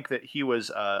to think that he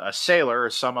was a sailor or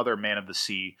some other man of the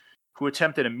sea who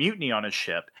attempted a mutiny on his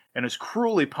ship and was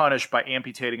cruelly punished by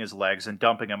amputating his legs and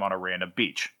dumping him on a random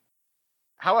beach.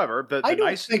 However, I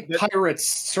don't think pirates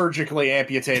surgically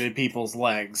amputated people's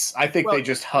legs. I think they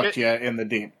just hucked you in the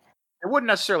deep. It wouldn't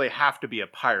necessarily have to be a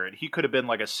pirate. He could have been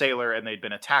like a sailor and they'd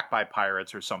been attacked by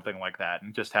pirates or something like that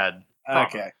and just had trauma.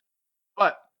 Okay.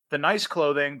 But the nice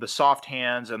clothing, the soft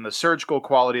hands, and the surgical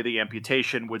quality of the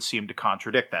amputation would seem to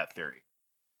contradict that theory.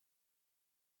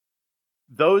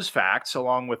 Those facts,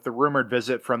 along with the rumored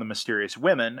visit from the mysterious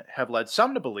women, have led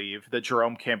some to believe that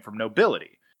Jerome came from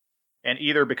nobility, and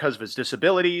either because of his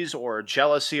disabilities or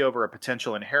jealousy over a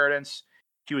potential inheritance,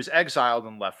 he was exiled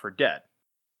and left for dead.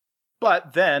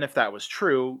 But then, if that was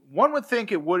true, one would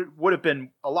think it would have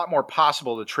been a lot more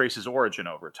possible to trace his origin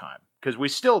over time, because we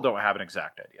still don't have an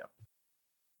exact idea.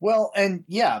 Well, and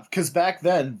yeah, because back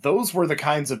then, those were the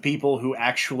kinds of people who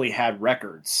actually had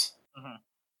records. Mm-hmm.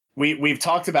 We've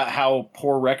talked about how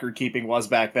poor record keeping was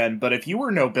back then, but if you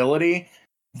were nobility,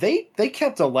 they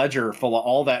kept a ledger full of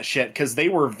all that shit because they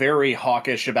were very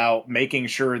hawkish about making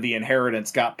sure the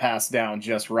inheritance got passed down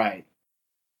just right.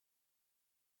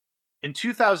 In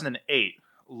 2008,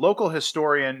 local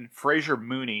historian Fraser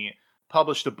Mooney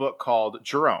published a book called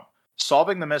Jerome,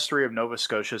 Solving the Mystery of Nova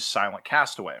Scotia's Silent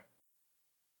Castaway.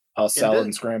 Salad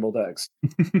and scrambled eggs.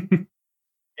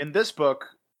 In this book,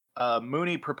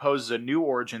 Mooney proposes a new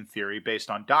origin theory based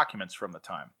on documents from the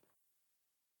time.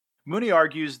 Mooney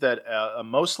argues that a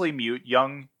mostly mute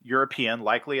young European,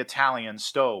 likely Italian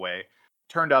stowaway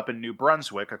turned up in New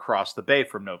Brunswick across the bay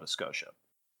from Nova Scotia.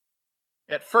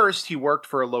 At first, he worked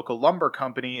for a local lumber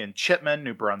company in Chipman,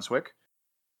 New Brunswick.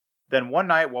 Then one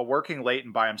night, while working late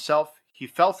and by himself, he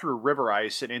fell through river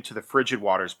ice and into the frigid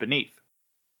waters beneath.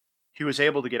 He was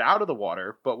able to get out of the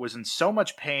water, but was in so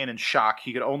much pain and shock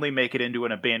he could only make it into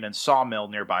an abandoned sawmill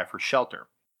nearby for shelter.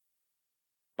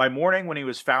 By morning, when he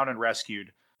was found and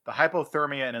rescued, the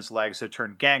hypothermia in his legs had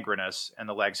turned gangrenous, and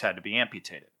the legs had to be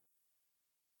amputated.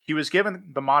 He was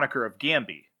given the moniker of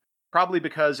Gamby, probably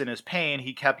because in his pain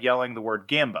he kept yelling the word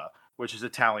gamba, which is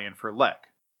Italian for leg.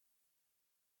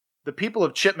 The people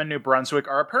of Chipman, New Brunswick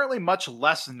are apparently much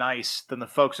less nice than the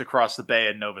folks across the bay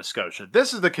in Nova Scotia.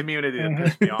 This is the community that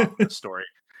pissed me off in this story.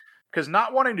 Because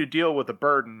not wanting to deal with the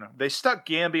burden, they stuck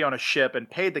Gamby on a ship and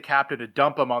paid the captain to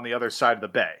dump him on the other side of the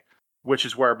bay, which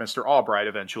is where Mr. Albright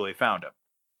eventually found him.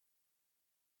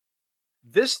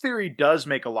 This theory does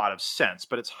make a lot of sense,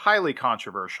 but it's highly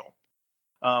controversial,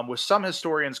 with some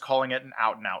historians calling it an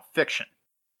out-and-out fiction.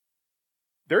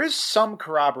 There is some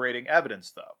corroborating evidence,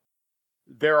 though.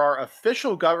 There are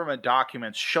official government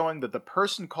documents showing that the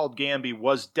person called Gamby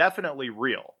was definitely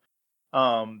real.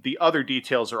 The other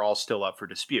details are all still up for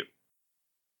dispute.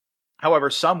 However,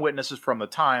 some witnesses from the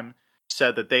time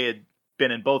said that they had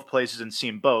been in both places and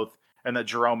seen both, and that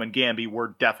Jerome and Gamby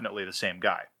were definitely the same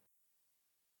guy.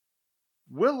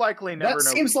 We'll likely never know. That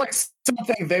seems like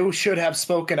something they should have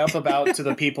spoken up about to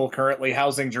the people currently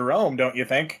housing Jerome, don't you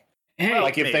think? Hey,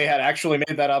 like if they had actually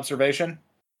made that observation?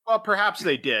 Well, perhaps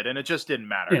they did, and it just didn't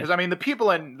matter. Because I mean, the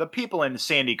people in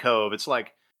Sandy Cove, it's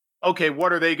like, okay,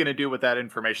 what are they going to do with that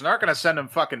information? They're not going to send them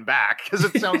fucking back because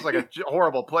it sounds like a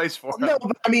horrible place for them. No,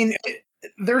 but I mean,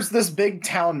 there's this big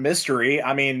town mystery.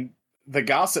 I mean, the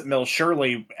gossip mill,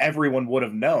 surely everyone would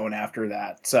have known after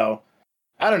that. So,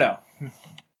 I don't know.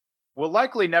 We'll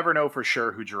likely never know for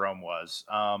sure who Jerome was.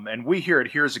 And we here at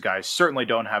Here's a Guy certainly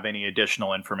don't have any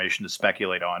additional information to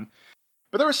speculate on.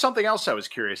 But there was something else I was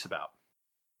curious about.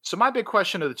 So my big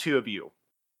question to the two of you,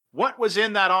 what was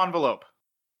in that envelope?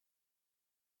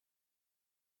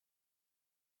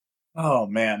 Oh,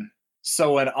 man.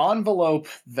 So an envelope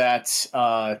that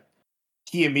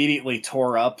he immediately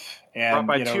tore up and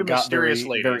brought by two mysterious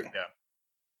ladies.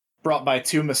 Brought by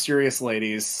two mysterious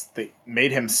ladies that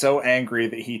made him so angry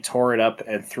that he tore it up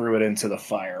and threw it into the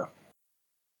fire.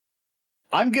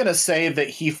 I'm going to say that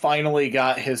he finally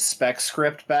got his spec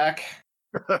script back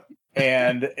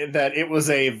and that it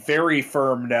was a very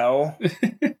firm no.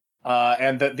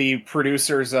 And that the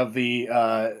producers of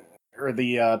the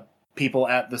people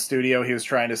at the studio he was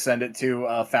trying to send it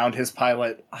to found his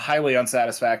pilot highly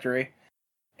unsatisfactory.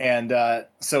 And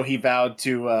so he vowed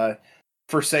to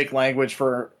forsake language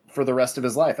for the rest of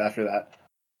his life after that.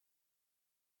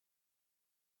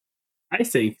 I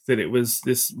think that it was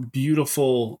this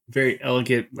beautiful, very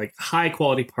elegant, like high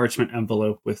quality parchment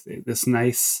envelope with this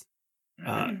nice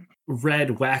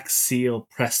red wax seal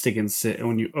pressed against it. And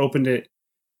when you opened it,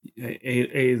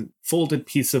 a folded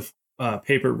piece of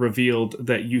paper revealed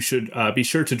that you should be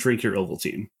sure to drink your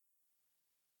Ovaltine.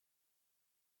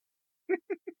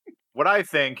 What I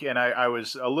think, and I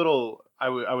was a little, I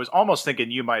was almost thinking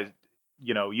you might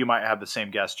have the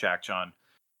same guess, JackJohn,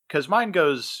 because mine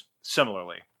goes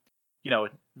similarly.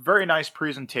 Very nice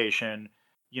presentation,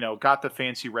 got the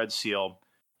fancy red seal.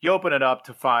 You open it up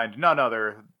to find none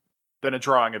other than a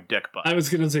drawing of Dick Butt. I was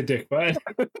going to say Dick Butt.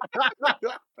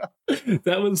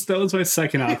 that was my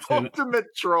second option. Ultimate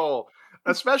troll.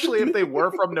 Especially if they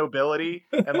were from nobility,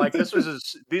 and like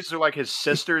these are like his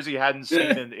sisters he hadn't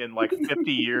seen in like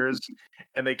 50 years,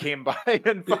 and they came by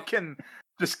and fucking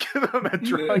just give him a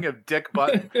drawing of Dick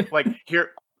Butt. Like,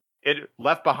 here, it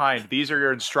left behind. These are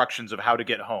your instructions of how to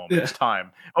get home. Yeah. It's time.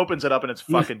 Opens it up and it's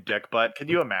fucking Dick Butt. Can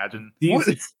you imagine?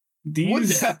 Would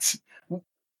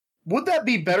that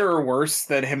be better or worse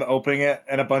than him opening it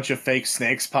and a bunch of fake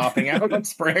snakes popping out in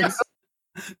springs?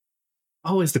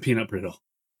 Always the peanut brittle.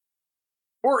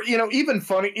 Or, even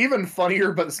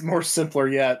funnier, but more simpler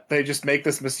yet, they just make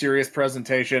this mysterious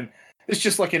presentation. It's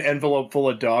just like an envelope full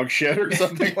of dog shit or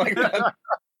something like that.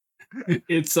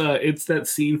 It's that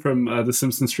scene from The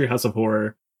Simpsons Treehouse of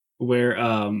Horror where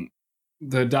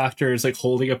the doctor is like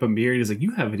holding up a mirror and he's like,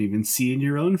 "You haven't even seen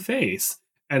your own face."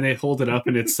 And they hold it up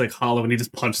and it's like hollow and he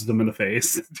just punches them in the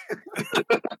face.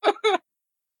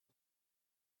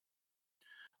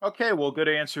 Okay, well, good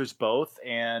answers both.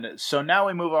 And so now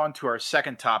we move on to our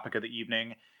second topic of the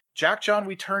evening. JackJohn,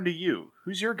 we turn to you.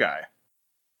 Who's your guy?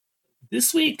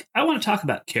 This week, I want to talk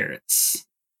about carrots,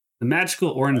 the magical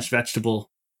orange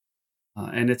vegetable,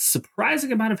 and its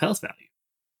surprising amount of health value.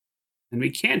 And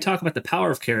we can't talk about the power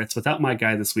of carrots without my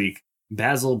guy this week,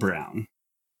 Basil Brown.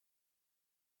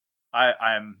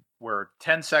 We're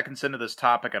 10 seconds into this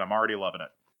topic and I'm already loving it.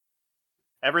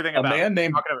 Everything about a man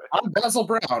named I'm Basil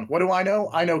Brown. What do I know?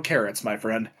 I know carrots, my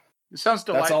friend. It sounds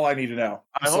delightful. That's all I need to know.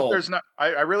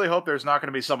 I really hope there's not going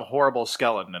to be some horrible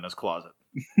skeleton in his closet.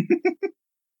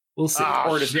 We'll see.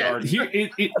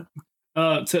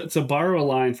 To borrow a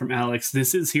line from Alex,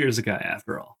 this is Here's a Guy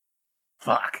after all.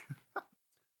 Fuck.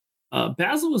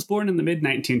 Basil was born in the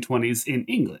mid-1920s in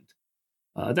England.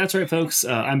 That's right, folks.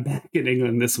 I'm back in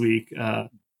England this week.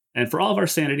 And for all of our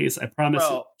sanities, I promise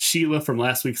Sheila from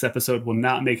last week's episode will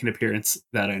not make an appearance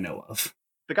that I know of.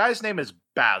 The guy's name is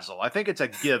Basil. I think it's a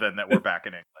given that we're back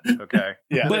in England. Okay.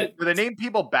 Yeah. But do they name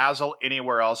people Basil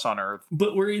anywhere else on Earth?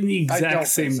 But we're in the exact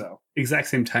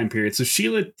same time period. So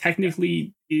Sheila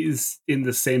technically is in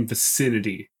the same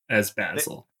vicinity as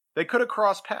Basil. They could have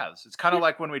crossed paths. It's kind of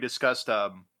like when we discussed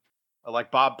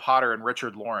like Bob Potter and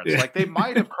Richard Lawrence. Yeah. Like they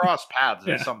might have crossed paths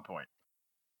at some point.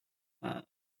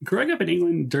 Growing up in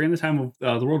England during the time of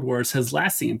the World Wars has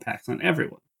lasting impacts on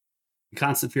everyone. The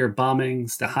constant fear of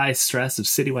bombings, the high stress of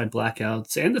citywide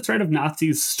blackouts, and the threat of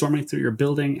Nazis storming through your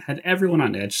building had everyone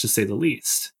on edge, to say the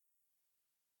least.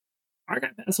 Our guy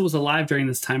Basil was alive during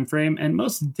this time frame, and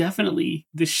most definitely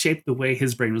this shaped the way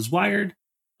his brain was wired,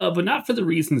 but not for the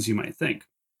reasons you might think.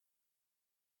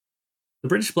 The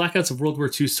British blackouts of World War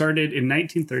II started in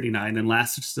 1939 and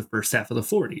lasted to the first half of the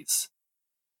 40s.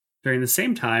 During the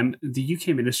same time, the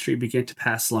UK ministry began to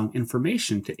pass along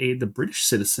information to aid the British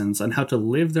citizens on how to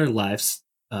live their lives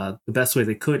the best way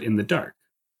they could in the dark.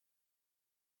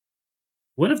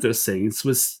 One of those things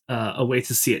was a way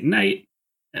to see at night,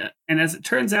 and as it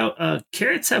turns out,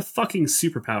 carrots have fucking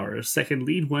superpowers that can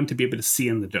lead one to be able to see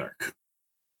in the dark.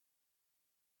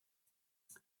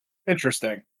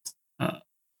 Interesting.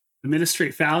 The ministry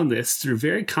found this through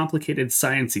very complicated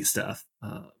sciencey stuff,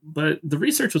 but the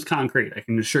research was concrete, I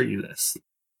can assure you this.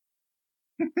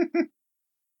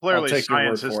 Clearly,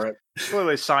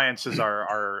 science is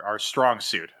our strong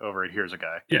suit over at Here's a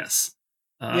Guy. Yes.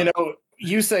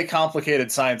 You say complicated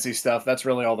sciencey stuff, that's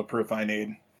really all the proof I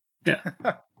need. Yeah.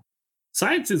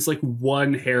 Science is like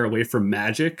one hair away from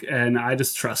magic, and I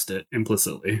just trust it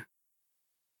implicitly.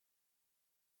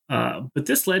 But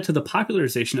this led to the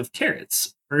popularization of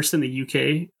carrots, first in the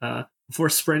UK, before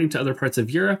spreading to other parts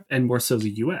of Europe and more so the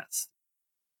US.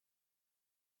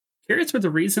 Carrots were the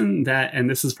reason that, and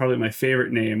this is probably my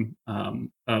favorite name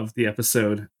of the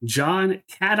episode, John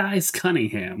Cat Eyes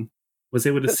Cunningham was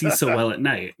able to see so well at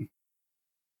night.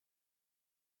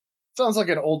 Sounds like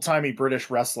an old-timey British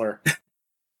wrestler.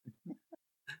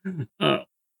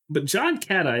 But John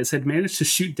Cat Eyes had managed to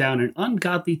shoot down an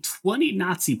ungodly 20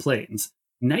 Nazi planes,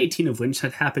 19 of which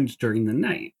had happened during the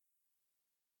night.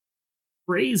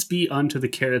 Praise be unto the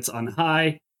carrots on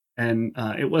high, and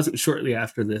it wasn't shortly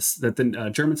after this that the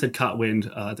Germans had caught wind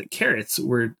that carrots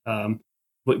were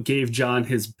what gave John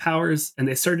his powers, and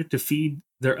they started to feed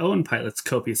their own pilots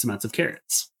copious amounts of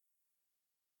carrots.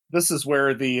 This is where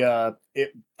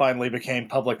it finally became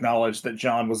public knowledge that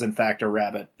John was in fact a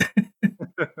rabbit.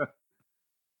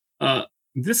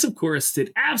 This, of course,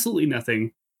 did absolutely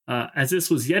nothing, as this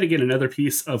was yet again another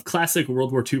piece of classic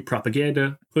World War II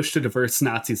propaganda pushed to divert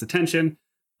Nazis' attention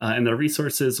and their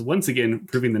resources, once again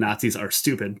proving the Nazis are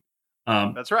stupid.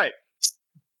 That's right.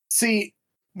 See,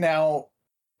 now,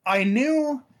 I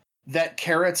knew that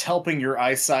carrots helping your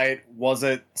eyesight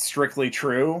wasn't strictly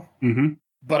true,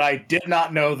 but I did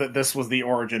not know that this was the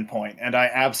origin point, and I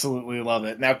absolutely love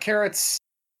it. Now, carrots,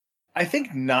 I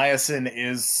think niacin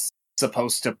is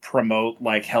supposed to promote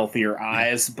like healthier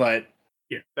eyes, but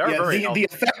the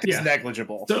effect is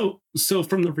negligible. So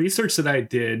from the research that I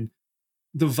did,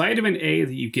 the vitamin A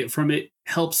that you get from it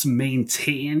helps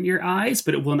maintain your eyes,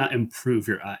 but it will not improve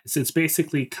your eyes. It's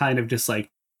basically kind of just like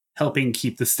helping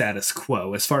keep the status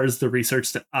quo as far as the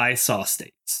research that I saw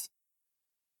states.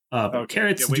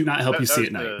 Carrots do not help you see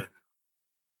at night.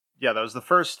 That was the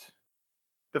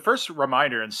first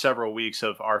reminder in several weeks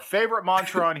of our favorite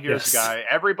mantra on Here's a Guy.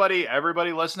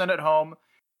 Everybody listening at home,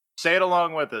 say it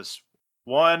along with us.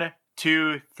 1,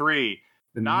 2, 3.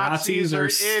 The Nazis are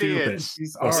idiots. Stupid.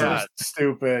 These are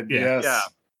stupid. Yeah. Yes.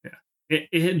 Yeah.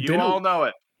 You all know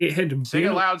it. It had sing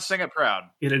it loud, sing it proud.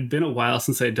 It had been a while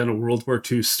since I had done a World War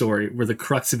II story where the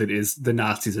crux of it is the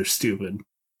Nazis are stupid.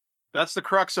 That's the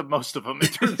crux of most of them,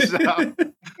 it turns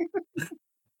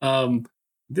out.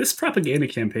 This propaganda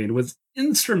campaign was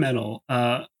instrumental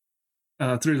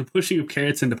through the pushing of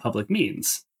carrots into public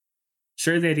means.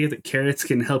 Sure, the idea that carrots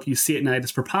can help you see at night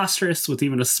is preposterous with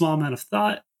even a small amount of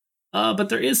thought, but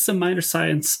there is some minor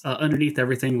science underneath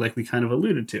everything, like we kind of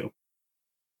alluded to.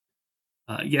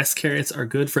 Yes, carrots are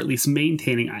good for at least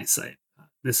maintaining eyesight.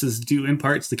 This is due in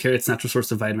part to the carrot's natural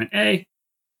source of vitamin A,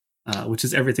 which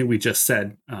is everything we just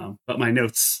said, but my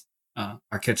notes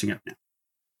are catching up now.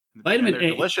 Vitamin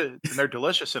A. They're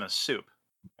delicious in a soup.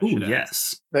 Ooh,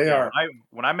 yes. They are.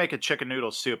 When I make a chicken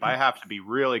noodle soup, I have to be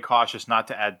really cautious not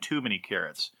to add too many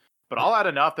carrots. But I'll add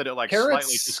enough that it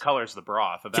slightly discolors the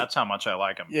broth. That's how much I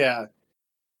like them. Yeah.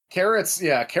 Carrots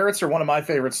are one of my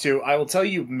favorites too. I will tell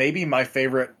you, maybe my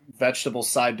favorite vegetable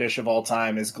side dish of all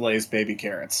time is glazed baby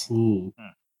carrots. Ooh.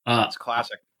 It's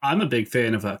classic. I'm a big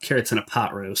fan of carrots in a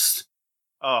pot roast.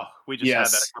 Oh, we just had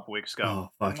that a couple weeks ago. Oh,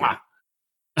 fuck yeah.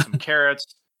 Some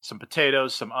carrots, some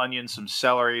potatoes, some onions, some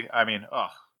celery. I mean,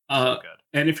 so good.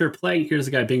 And if you're playing Here's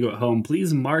a Guy Bingo at home,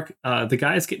 please mark the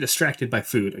guys get distracted by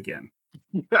food again.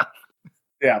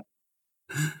 Yeah.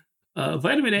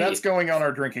 Vitamin A. That's going on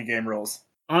our drinking game rules.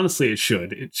 Honestly, it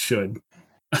should. It should.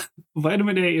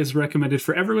 Vitamin A is recommended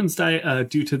for everyone's diet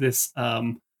due to this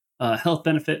health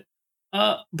benefit.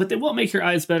 But they won't make your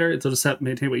eyes better. They'll just have to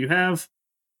maintain what you have.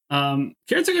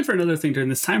 Carrots are good for another thing during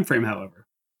this time frame, however.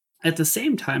 At the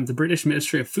same time, the British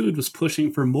Ministry of Food was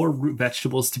pushing for more root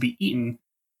vegetables to be eaten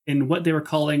in what they were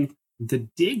calling the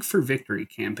Dig for Victory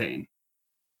campaign.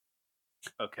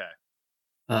 Okay.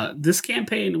 This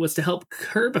campaign was to help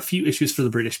curb a few issues for the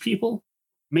British people.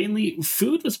 Mainly,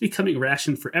 food was becoming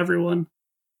rationed for everyone.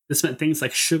 This meant things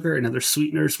like sugar and other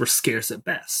sweeteners were scarce at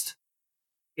best.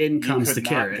 In comes the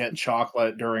carrot. You could not get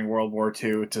chocolate during World War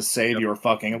II to save your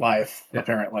fucking life,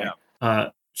 apparently.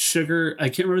 Sugar, I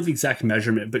can't remember the exact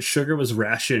measurement, but sugar was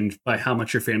rationed by how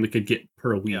much your family could get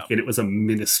per week, and it was a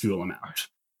minuscule amount.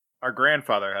 Our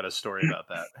grandfather had a story about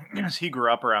that because he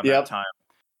grew up around that time.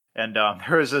 And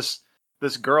there was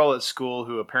this girl at school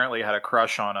who apparently had a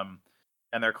crush on him,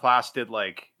 and their class did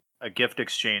like a gift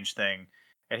exchange thing.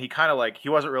 And he kind of like, he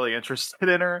wasn't really interested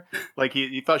in her. Like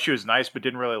he thought she was nice, but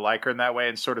didn't really like her in that way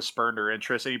and sort of spurned her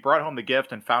interest. And he brought home the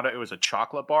gift and found out it was a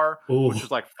chocolate bar, which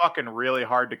was like fucking really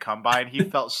hard to come by. And he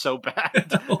felt so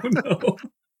bad. Oh no.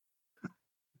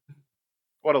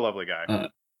 What a lovely guy.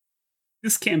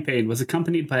 This campaign was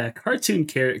accompanied by a cartoon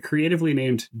carrot creatively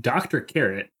named Dr.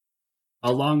 Carrot,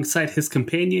 alongside his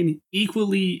companion,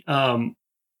 equally, the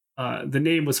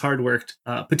name was hard-worked,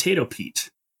 Potato Pete.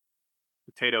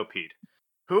 Potato Pete.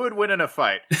 Who would win in a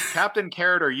fight, Captain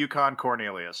Carrot or Yukon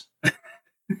Cornelius?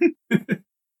 First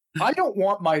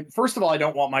of all, I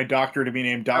don't want my doctor to be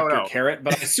named Dr. Carrot,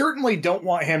 but I certainly don't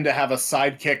want him to have a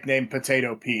sidekick named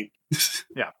Potato Pete.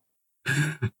 Yeah.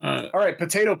 All right,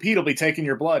 Potato Pete will be taking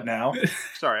your blood now.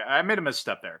 Sorry, I made a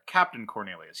misstep there. Captain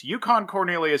Cornelius. Yukon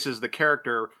Cornelius is the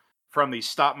character from the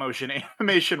stop-motion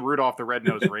animation Rudolph the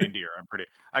Red-Nosed Reindeer.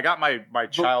 I got my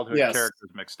childhood characters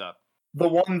mixed up. The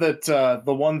one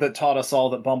that taught us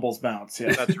all that Bumbles bounce.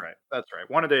 Yeah, that's right.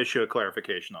 Wanted to issue a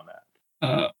clarification on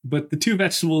that. But the two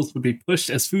vegetables would be pushed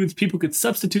as foods people could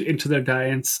substitute into their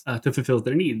diets to fulfill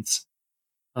their needs.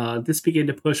 This began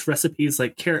to push recipes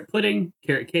like carrot pudding,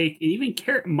 carrot cake, and even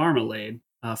carrot marmalade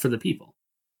for the people.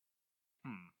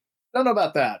 Don't know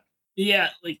about that. Yeah,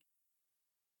 like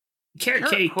carrot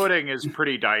cake pudding is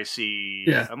pretty dicey,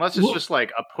 unless it's just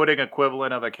like a pudding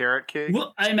equivalent of a carrot cake.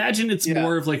 Well, I imagine it's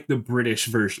more of like the British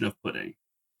version of pudding,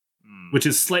 which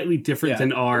is slightly different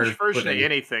than our British version of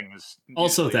anything. Is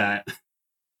also that.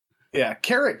 Yeah,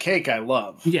 carrot cake I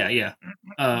love. Yeah.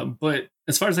 But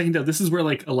as far as I can tell, this is where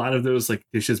like a lot of those like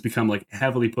dishes become like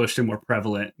heavily pushed and more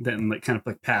prevalent than like kind of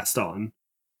like passed on.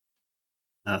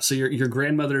 So your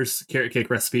grandmother's carrot cake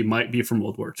recipe might be from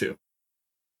World War II.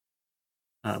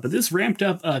 But this ramped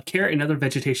up carrot and other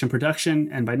vegetation production,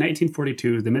 and by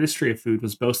 1942, the Ministry of Food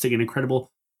was boasting an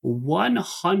incredible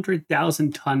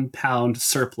 100,000 ton-pound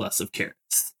surplus of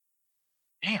carrots.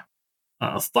 Damn.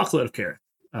 A fuckload of carrots,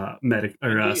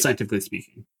 scientifically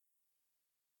speaking.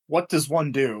 What does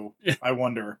one do, I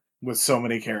wonder, with so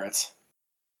many carrots?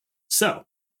 So,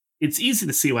 it's easy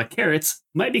to see why carrots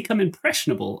might become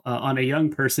impressionable on a young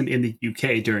person in the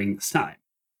UK during this time.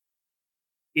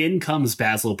 In comes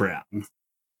Basil Brown.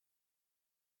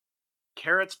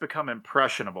 Carrots become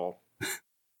impressionable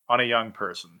on a young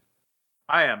person.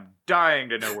 I am dying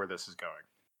to know where this is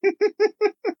going.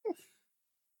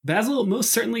 Basil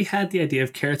most certainly had the idea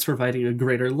of carrots providing a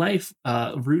greater life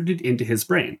rooted into his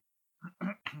brain.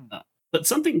 But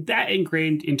something that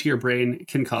ingrained into your brain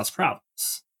can cause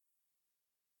problems.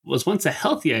 What was once a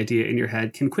healthy idea in your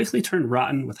head can quickly turn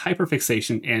rotten with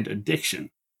hyperfixation and addiction.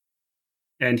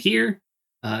 And here,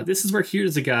 this is where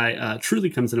Here's a Guy truly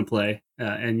comes into play,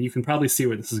 and you can probably see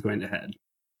where this is going to head.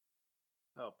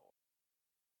 Oh.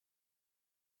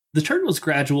 The turn was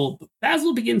gradual, but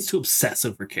Basil begins to obsess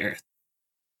over carrots.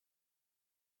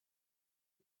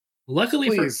 Luckily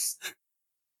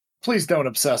Please don't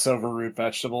obsess over root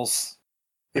vegetables.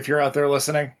 If you're out there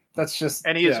listening, that's just...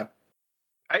 And he is...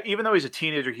 even though he's a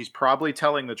teenager, he's probably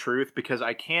telling the truth, because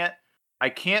I can't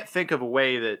think of a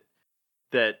way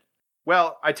that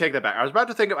well, I take that back. I was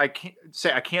about to I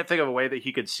can't think of a way that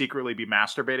he could secretly be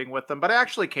masturbating with them, but I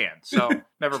actually can. So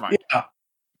never mind.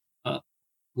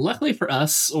 Luckily for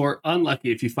us, or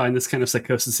unlucky if you find this kind of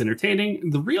psychosis entertaining,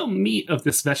 the real meat of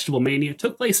this vegetable mania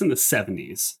took place in the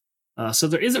 70s. So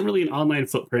there isn't really an online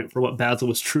footprint for what Basil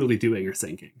was truly doing or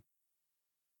thinking.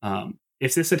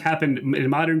 If this had happened in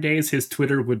modern days, his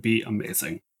Twitter would be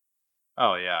amazing.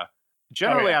 Oh, yeah.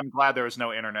 Generally, I'm glad there was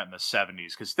no internet in the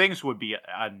 70s, because things would be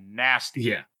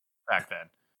nasty back then.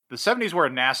 The 70s were a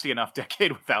nasty enough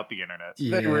decade without the internet.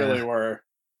 They really were.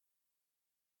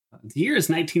 The year is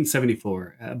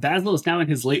 1974. Basil is now in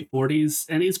his late 40s,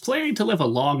 and he's planning to live a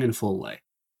long and full life.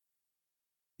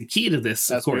 The key to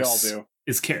this, of course,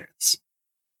 is carrots.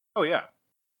 Oh, yeah.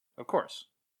 Of course.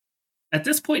 At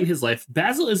this point in his life,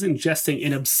 Basil is ingesting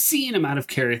an obscene amount of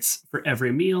carrots for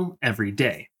every meal, every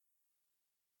day.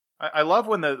 I love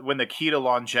when the key to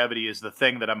longevity is the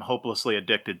thing that I'm hopelessly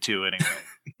addicted to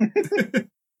anyway.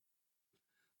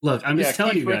 Look, I'm just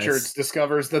telling Keith you guys. Richards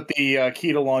discovers that the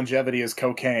key to longevity is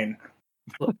cocaine.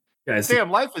 Look, Guys, Damn,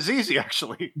 life is easy,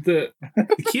 actually. the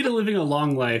key to living a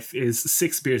long life is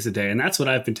 6 beers a day, and that's what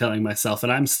I've been telling myself,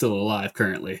 and I'm still alive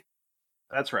currently.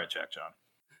 That's right,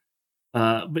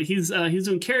 JackJohn. But he's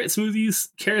doing carrot smoothies,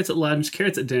 carrots at lunch,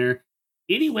 carrots at dinner.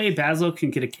 Any way Basil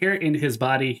can get a carrot into his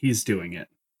body, he's doing it.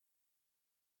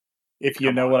 If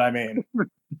you know what I mean.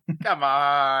 Come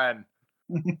on.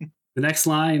 The next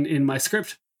line in my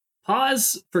script,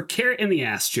 pause for carrot in the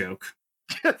ass joke.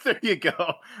 There you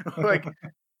go.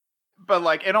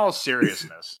 But in all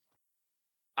seriousness,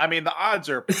 I mean, the odds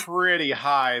are pretty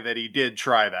high that he did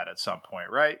try that at some point,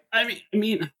 right? I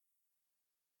mean,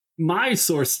 my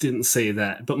source didn't say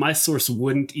that, but my source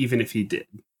wouldn't even if he did.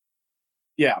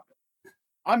 Yeah.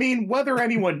 I mean, whether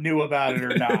anyone knew about it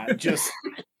or not, just,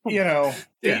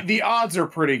 the odds are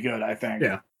pretty good, I think.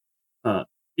 Yeah.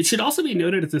 It should also be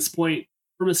noted at this point,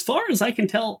 from as far as I can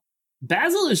tell,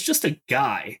 Basil is just a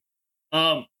guy.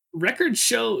 Records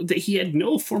show that he had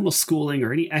no formal schooling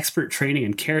or any expert training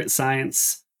in carrot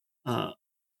science.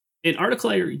 An article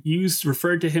I used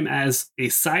referred to him as a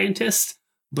scientist,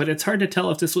 but it's hard to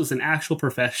tell if this was an actual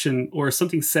profession or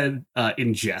something said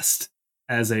in jest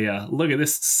as a look at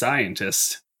this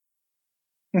scientist.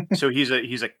 So he's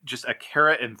just a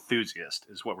carrot enthusiast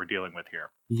is what we're dealing with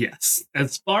here. Yes,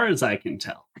 as far as I can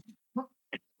tell.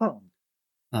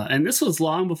 And this was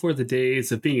long before the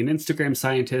days of being an Instagram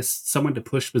scientist, someone to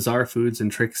push bizarre foods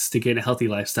and tricks to gain a healthy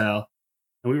lifestyle.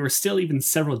 And we were still even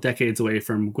several decades away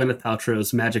from Gwyneth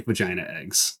Paltrow's magic vagina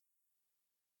eggs.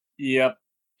 Yep.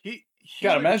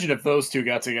 God, imagine if those two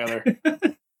got together.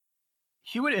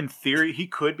 He would, in theory, he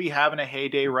could be having a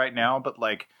heyday right now, but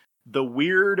the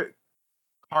weird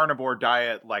carnivore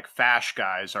diet, fash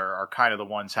guys are kind of the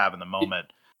ones having the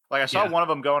moment. I saw one of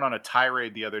them going on a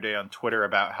tirade the other day on Twitter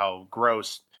about how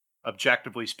gross,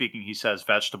 objectively speaking, he says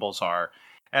vegetables are.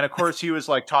 And of course, he was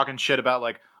talking shit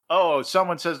about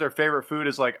someone says their favorite food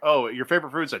is your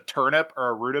favorite food is a turnip or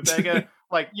a rutabaga.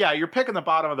 Yeah, you're picking the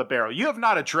bottom of the barrel. You have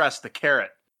not addressed the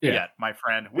carrot yet, my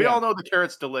friend. We all know the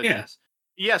carrot's delicious.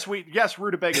 Yeah. Yes,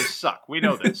 rutabagas suck. We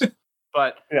know this.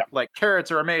 But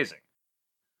carrots are amazing.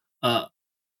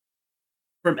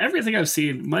 From everything I've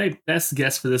seen, my best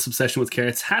guess for this obsession with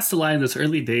carrots has to lie in those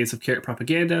early days of carrot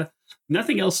propaganda.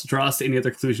 Nothing else draws to any other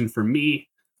conclusion for me.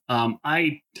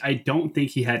 I don't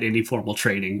think he had any formal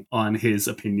training on his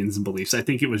opinions and beliefs. I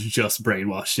think it was just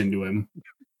brainwashed into him.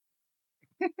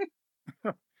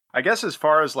 I guess as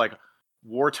far as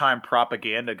wartime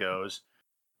propaganda goes,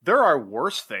 there are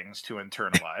worse things to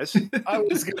internalize. I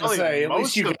was going to say, at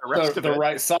least you get the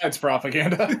right side's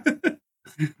propaganda.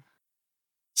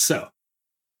 So,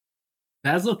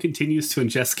 Basil continues to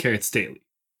ingest carrots daily.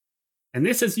 And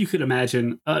this, as you could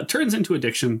imagine, turns into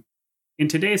addiction. In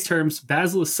today's terms,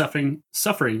 Basil is suffering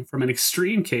from an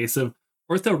extreme case of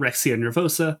orthorexia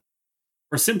nervosa,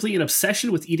 or simply an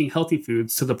obsession with eating healthy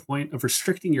foods to the point of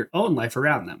restricting your own life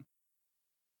around them.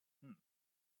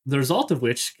 The result of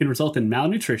which can result in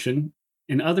malnutrition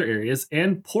in other areas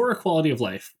and poorer quality of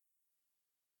life.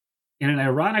 In an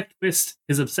ironic twist,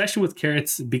 his obsession with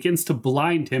carrots begins to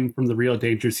blind him from the real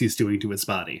dangers he's doing to his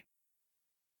body.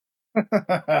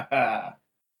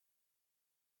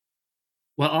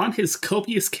 While on his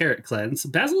copious carrot cleanse,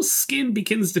 Basil's skin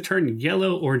begins to turn a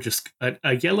yellow-orangish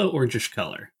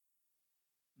color.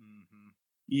 Mm-hmm.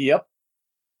 Yep.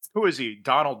 Who is he?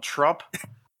 Donald Trump?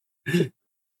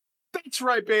 That's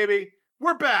right, baby.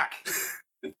 We're back.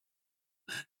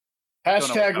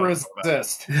 Hashtag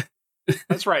resist.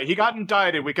 That's right. He got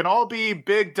indicted. We can all be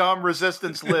big, dumb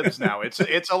resistance libs now.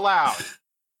 It's allowed.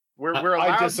 We're allowed.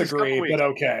 I disagree, but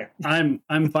okay.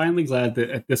 I'm finally glad that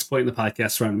at this point in the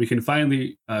podcast run, we can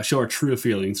finally show our true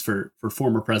feelings for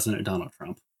former President Donald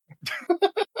Trump.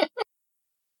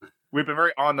 We've been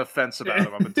very on the fence about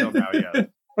him up until now, yeah.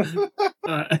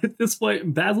 At this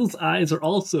point, Basil's eyes are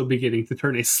also beginning to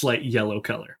turn a slight yellow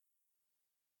color.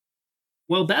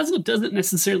 While Basil doesn't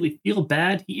necessarily feel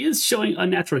bad, he is showing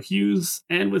unnatural hues,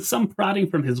 and with some prodding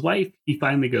from his wife, he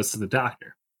finally goes to the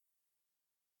doctor.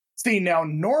 See, now,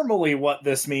 normally what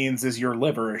this means is your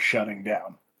liver is shutting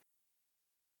down.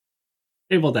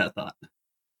 Able that thought.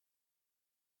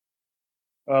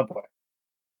 Oh, boy.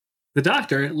 The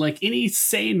doctor, like any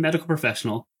sane medical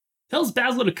professional, tells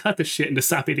Basil to cut the shit and to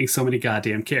stop eating so many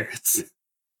goddamn carrots.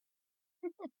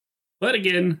 But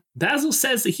again, Basil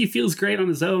says that he feels great on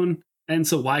his own, and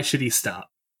so why should he stop?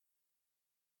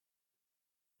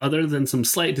 Other than some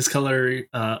slight discoloring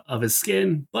of his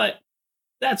skin, but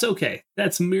that's okay.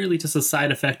 That's merely just a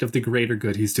side effect of the greater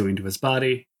good he's doing to his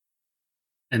body.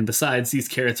 And besides, these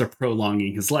carrots are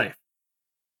prolonging his life.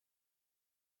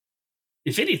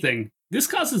 If anything, this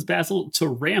causes Basil to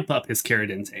ramp up his carrot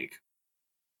intake.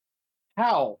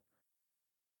 How?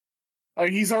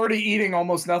 He's already eating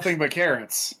almost nothing but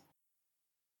carrots.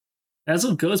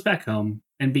 Basil goes back home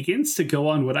and begins to go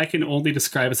on what I can only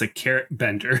describe as a carrot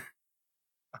bender.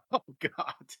 Oh,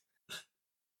 God.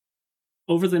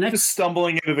 Over the next... Just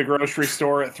stumbling into the grocery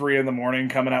store at 3 a.m,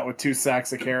 coming out with 2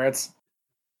 sacks of carrots.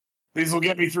 These will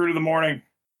get me through to the morning.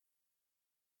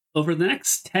 Over the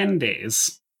next 10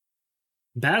 days,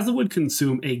 Basil would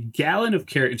consume a gallon of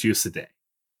carrot juice a day.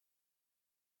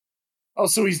 Oh,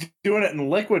 so he's doing it in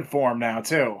liquid form now,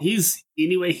 too. He's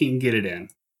any way he can get it in.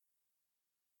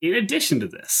 In addition to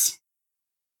this,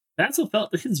 Basil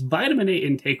felt that his vitamin A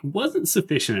intake wasn't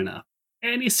sufficient enough,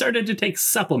 and he started to take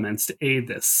supplements to aid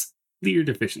this clear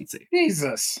deficiency.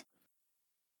 Jesus.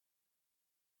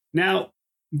 Now,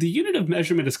 the unit of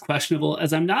measurement is questionable,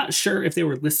 as I'm not sure if they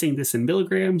were listing this in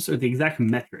milligrams or the exact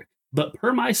metric, but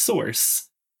per my source,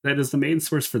 that is the main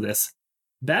source for this,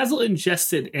 Basil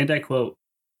ingested, and I quote,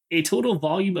 a total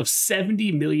volume of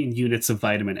 70 million units of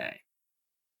vitamin A.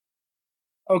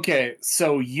 Okay,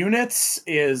 so units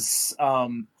is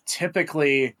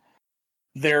typically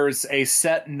there's a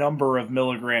set number of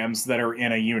milligrams that are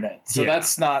in a unit. So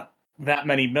that's not that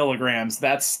many milligrams.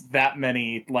 That's that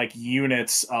many like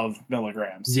units of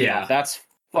milligrams. Yeah, that's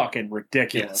fucking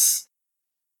ridiculous.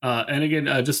 Yes. And again,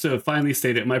 just to finally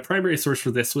state it, my primary source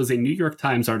for this was a New York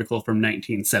Times article from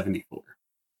 1974.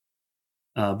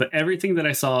 But everything that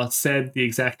I saw said the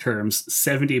exact terms,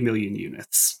 70 million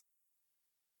units.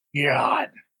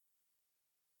 God.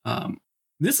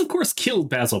 This, of course, killed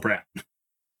Basil Brown.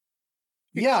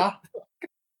 Yeah.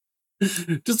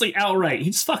 Just like outright.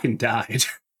 He just fucking died.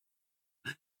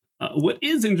 What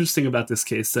is interesting about this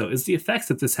case, though, is the effects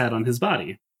that this had on his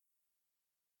body.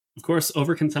 Of course,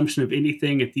 overconsumption of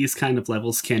anything at these kind of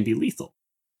levels can be lethal.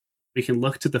 We can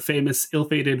look to the famous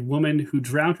ill-fated woman who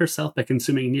drowned herself by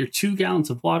consuming near 2 gallons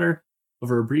of water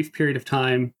over a brief period of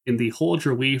time in the Hold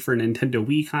Your Wii for Nintendo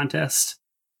Wii contest.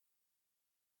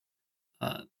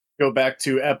 Go back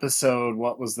to episode,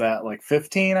 what was that, like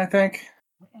 15, I think?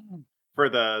 For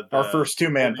the our first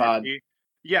 2-man pod.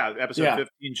 Yeah, episode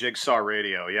 15, Jigsaw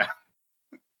Radio, yeah.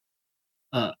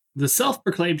 The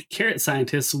self-proclaimed carrot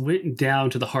scientists went down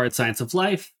to the hard science of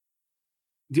life.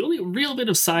 The only real bit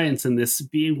of science in this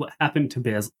being what happened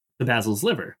to Basil's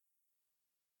liver.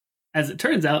 As it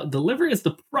turns out, the liver is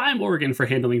the prime organ for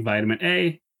handling vitamin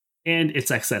A and its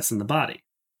excess in the body.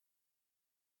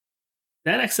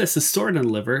 That excess is stored in the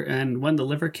liver, and when the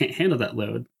liver can't handle that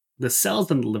load, the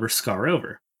cells in the liver scar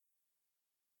over.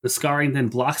 The scarring then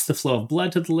blocks the flow of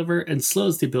blood to the liver and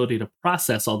slows the ability to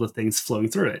process all the things flowing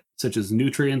through it, such as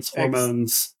nutrients,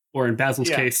 hormones, or in Basil's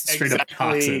case, straight up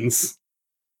toxins.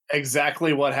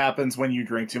 Exactly what happens when you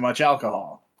drink too much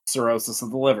alcohol. Cirrhosis of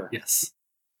the liver. Yes.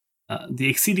 The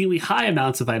exceedingly high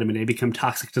amounts of vitamin A become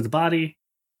toxic to the body.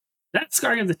 That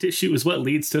scarring of the tissue is what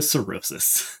leads to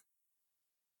cirrhosis.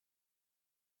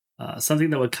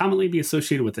 Something that would commonly be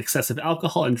associated with excessive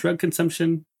alcohol and drug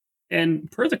consumption.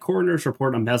 And per the coroner's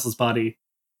report on Basil's body,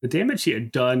 the damage he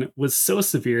had done was so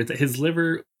severe that his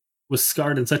liver was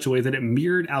scarred in such a way that it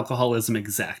mirrored alcoholism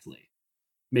exactly,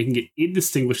 making it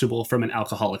indistinguishable from an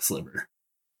alcoholic's liver.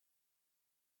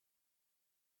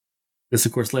 This,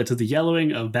 of course, led to the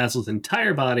yellowing of Basil's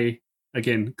entire body.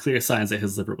 Again, clear signs that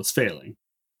his liver was failing.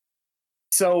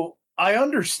 So I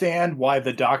understand why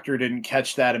the doctor didn't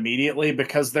catch that immediately,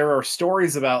 because there are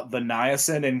stories about the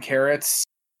niacin in carrots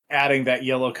adding that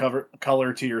yellow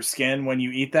color to your skin when you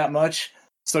eat that much.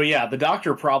 So yeah, the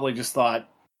doctor probably just thought,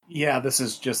 yeah, this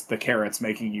is just the carrots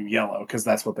making you yellow, because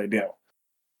that's what they do.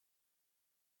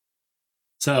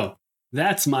 So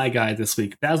that's my guy this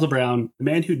week, Basil Brown, the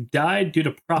man who died due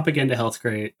to propaganda health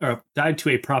craze, or died to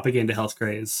a propaganda health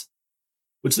craze.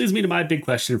 Which leads me to my big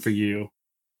question for you: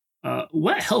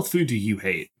 what health food do you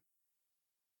hate?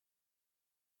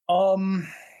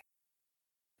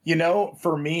 You know,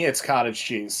 for me, it's cottage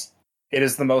cheese. It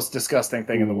is the most disgusting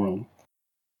thing in the world.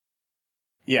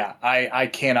 Yeah, I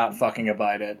cannot fucking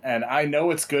abide it. And I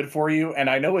know it's good for you, and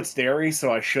I know it's dairy,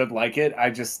 so I should like it.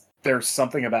 There's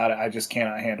something about it I just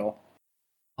cannot handle.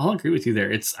 I'll agree with you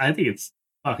there. I think it's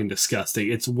fucking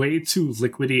disgusting. It's way too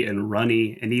liquidy and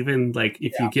runny, and even like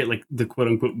if you get like the quote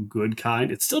unquote good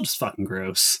kind, it's still just fucking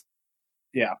gross.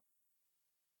 Yeah.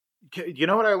 You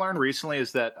know what I learned recently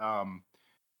is that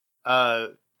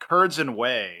curds and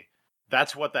whey,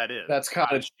 that's what that is. That's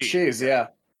cottage cheese, yeah.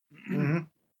 Mm-hmm.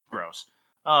 Gross.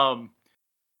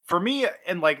 For me,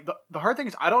 and like the hard thing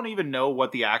is I don't even know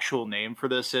what the actual name for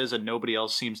this is, and nobody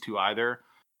else seems to either.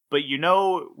 But you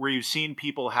know where you've seen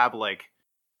people have like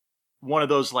one of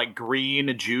those like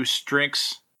green juice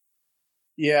drinks?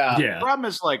 Yeah. The problem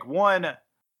is like, one,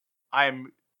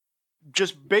 I'm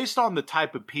just based on the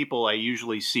type of people I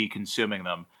usually see consuming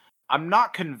them, I'm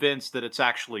not convinced that it's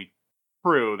actually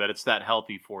true that it's that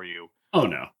healthy for you. Oh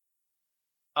no.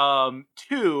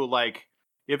 Two, like,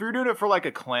 if you're doing it for like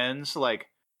a cleanse, like,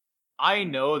 I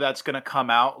know that's gonna come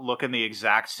out looking the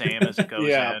exact same as it goes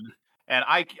Yeah. in, and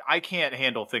I can't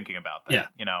handle thinking about that. Yeah.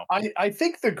 You know, I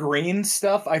think the green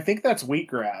stuff, I think that's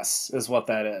wheatgrass is what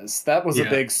that is. That was a Yeah.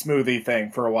 big smoothie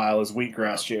thing for a while, is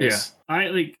wheatgrass Yeah. juice. I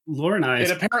like Laura and I.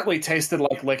 It apparently tasted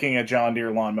like licking a John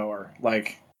Deere lawnmower.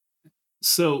 Like,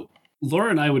 So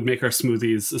Laura and I would make our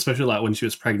smoothies, especially a lot when she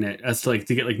was pregnant, as to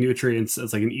get like nutrients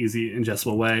as like an easy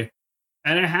ingestible way.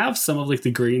 And I have some of like the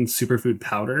green superfood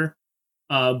powder,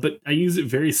 but I use it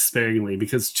very sparingly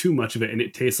because too much of it and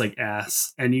it tastes like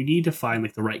ass. And you need to find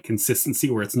like the right consistency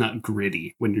where it's not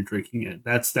gritty when you're drinking it.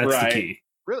 That's Right. the key.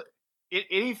 really,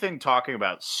 anything talking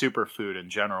about superfood in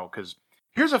general. Because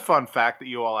here's a fun fact that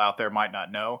you all out there might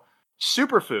not know: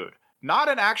 superfood, not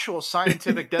an actual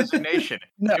scientific designation.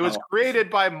 no. It was created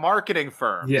by marketing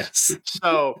firms. Yes.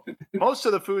 So most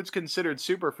of the foods considered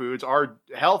superfoods are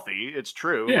healthy. It's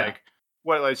true. Yeah. Like,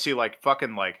 what I see, like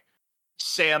fucking like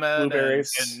salmon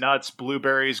Blueberries. and nuts,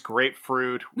 blueberries,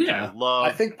 grapefruit, which I Yeah. love.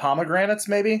 I think pomegranates,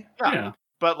 maybe? Yeah.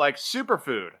 But like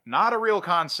superfood, not a real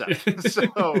concept.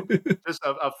 So just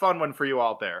a fun one for you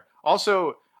out there.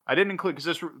 Also, I didn't include, because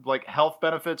this like health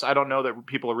benefits. I don't know that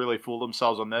people really fool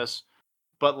themselves on this,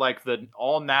 but like the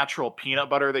all natural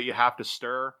peanut butter that you have to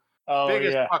stir, Oh,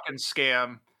 biggest yeah. fucking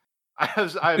scam. I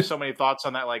have so many thoughts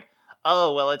on that. Like,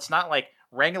 oh well, it's not like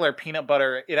regular peanut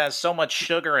butter. It has so much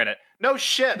sugar in it. No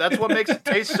shit. That's what makes it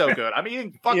taste so good. I'm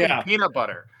eating fucking Yeah. peanut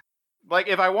butter. Like,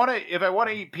 if I want to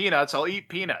eat peanuts, I'll eat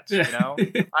peanuts. You know,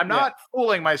 I'm not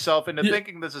fooling myself into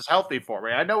thinking this is healthy for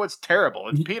me. I know it's terrible.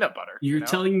 It's peanut butter. You're you know?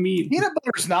 telling me Peanut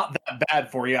butter's not that bad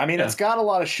for you. I mean, it's got a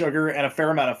lot of sugar and a fair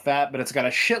amount of fat, but it's got a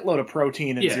shitload of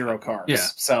protein and 0 carbs. Yeah.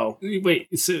 So wait,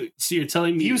 so you're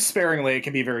telling me use sparingly, it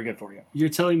can be very good for you. you're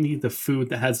telling me the food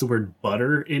that has the word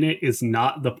butter in it is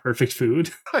not the perfect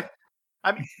food?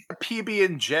 I mean,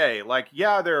 PB&J, like,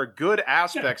 yeah, there are good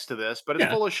aspects to this, but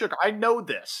it's full of sugar. I know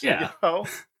this. Yeah. You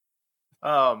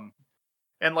know?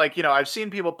 And like, you know, I've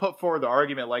seen people put forward the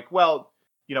argument like, well,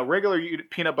 you know, regular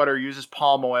peanut butter uses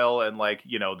palm oil, and like,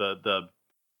 you know, the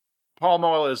palm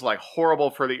oil is like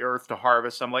horrible for the earth to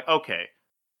harvest. I'm like, okay,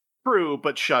 true,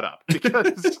 but shut up.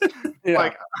 Because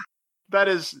like that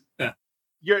is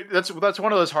that's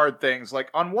one of those hard things. Like,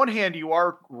 on one hand, you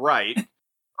are right.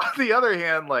 On the other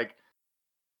hand, like,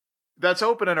 that's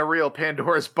opening a real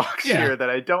Pandora's box here that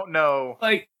I don't know.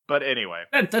 Like, but anyway,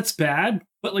 that's bad.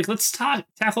 But like, let's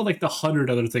tackle like the 100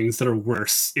 other things that are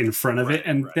worse in front of it,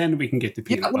 and then we can get to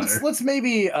peanut butter. Let's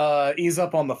maybe ease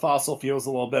up on the fossil fuels a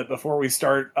little bit before we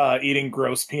start eating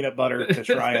gross peanut butter to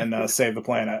try and save the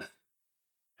planet.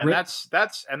 And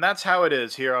that's how it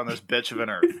is here on this bitch of an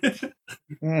earth.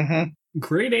 Mm-hmm.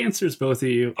 Great answers, both of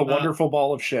you. A wonderful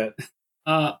ball of shit.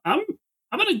 I'm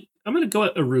gonna go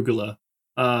at arugula.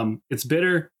 It's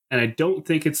bitter, and I don't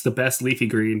think it's the best leafy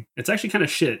green. It's actually kind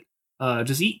of shit.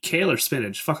 Just eat kale or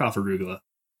spinach. Fuck off arugula.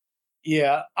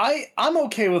 Yeah, I'm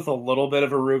okay with a little bit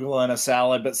of arugula in a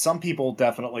salad, but some people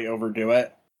definitely overdo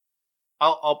it.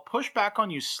 I'll push back on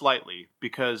you slightly,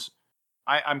 because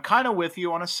I'm kind of with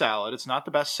you on a salad. It's not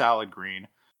the best salad green,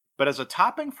 but as a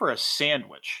topping for a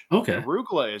sandwich,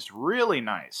 arugula is really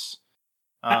nice.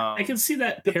 I can see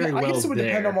that pairing well. I guess it would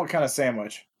depend on what kind of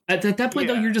sandwich. At that point,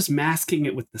 though, you're just masking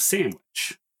it with the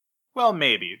sandwich. Well,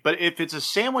 maybe, but if it's a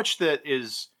sandwich that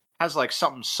has like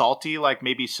something salty, like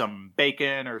maybe some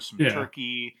bacon or some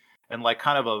turkey, and like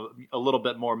kind of a little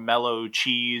bit more mellow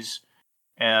cheese,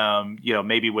 you know,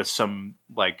 maybe with some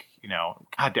like, you know,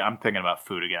 God damn, I'm thinking about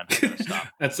food again. Stop.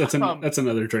 that's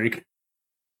another drink.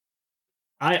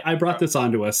 I brought this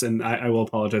onto us, and I will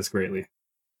apologize greatly.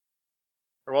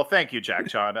 Well, thank you,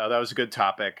 JackJohn. That was a good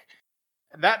topic.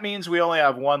 That means we only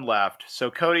have one left.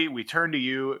 So, Cody, we turn to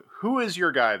you. Who is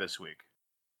your guy this week?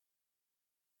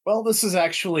 Well, this is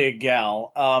actually a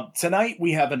gal. Tonight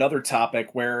we have another topic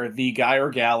where the guy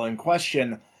or gal in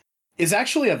question is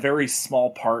actually a very small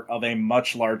part of a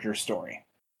much larger story.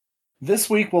 This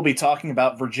week we'll be talking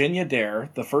about Virginia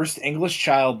Dare, the first English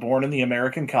child born in the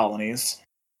American colonies,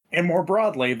 and more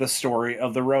broadly, the story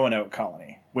of the Roanoke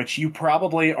colony, which you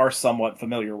probably are somewhat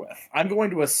familiar with. I'm going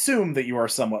to assume that you are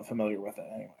somewhat familiar with it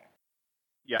anyway.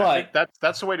 Yeah, but I think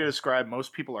that's the way to describe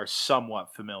most people are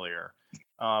somewhat familiar.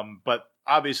 But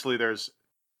obviously there's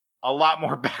a lot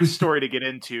more backstory to get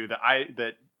into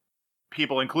that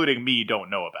people, including me, don't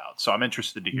know about. So I'm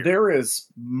interested to hear. There is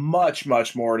much,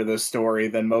 much more to this story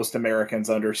than most Americans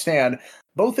understand,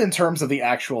 both in terms of the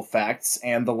actual facts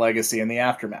and the legacy and the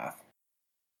aftermath.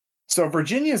 So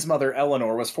Virginia's mother,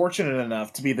 Eleanor, was fortunate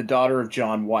enough to be the daughter of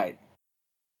John White.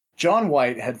 John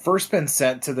White had first been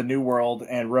sent to the New World,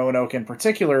 and Roanoke in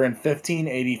particular, in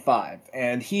 1585,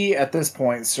 and he, at this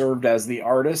point, served as the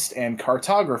artist and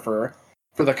cartographer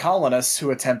for the colonists who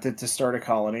attempted to start a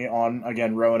colony on,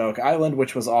 again, Roanoke Island,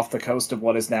 which was off the coast of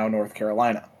what is now North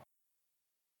Carolina.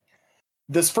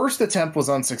 This first attempt was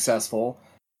unsuccessful,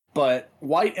 but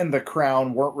White and the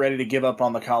Crown weren't ready to give up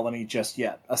on the colony just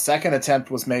yet. A second attempt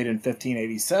was made in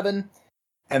 1587,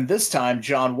 and this time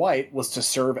John White was to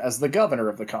serve as the governor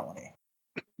of the colony.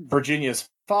 Virginia's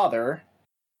father,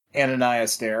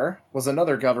 Ananias Dare, was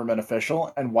another government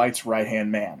official and White's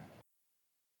right-hand man.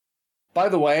 By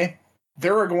the way,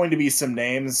 there are going to be some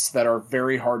names that are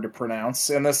very hard to pronounce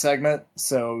in this segment,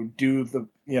 so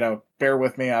bear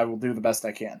with me, I will do the best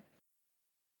I can.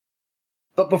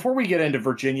 But before we get into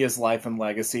Virginia's life and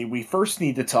legacy, we first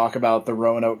need to talk about the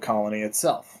Roanoke colony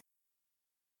itself.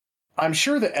 I'm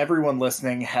sure that everyone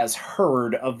listening has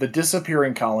heard of the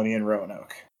disappearing colony in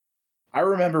Roanoke. I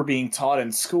remember being taught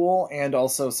in school, and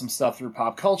also some stuff through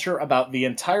pop culture, about the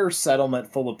entire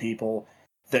settlement full of people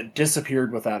that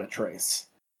disappeared without a trace.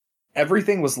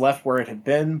 Everything was left where it had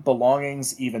been,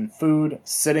 belongings, even food,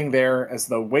 sitting there as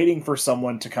though waiting for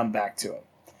someone to come back to it.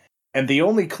 And the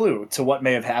only clue to what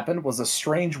may have happened was a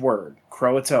strange word,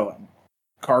 Croatoan,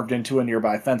 carved into a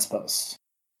nearby fence post.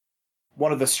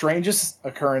 One of the strangest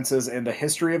occurrences in the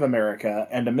history of America,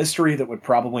 and a mystery that would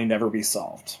probably never be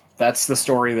solved. That's the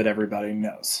story that everybody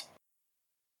knows.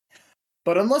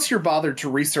 But unless you're bothered to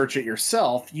research it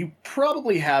yourself, you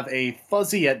probably have a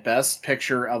fuzzy at best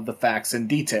picture of the facts and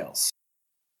details.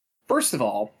 First of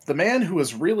all, the man who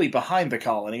was really behind the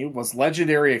colony was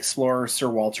legendary explorer Sir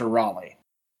Walter Raleigh.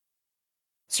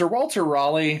 Sir Walter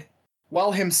Raleigh,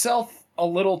 while himself a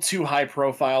little too high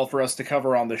profile for us to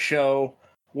cover on the show,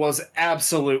 was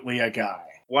absolutely a guy.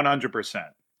 100%. Yeah.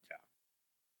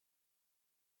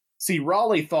 See,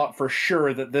 Raleigh thought for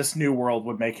sure that this new world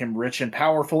would make him rich and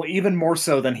powerful, even more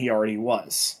so than he already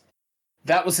was.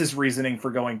 That was his reasoning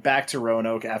for going back to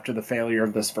Roanoke after the failure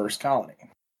of this first colony.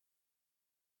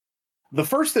 The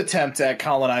first attempt at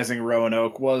colonizing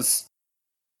Roanoke was,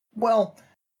 well,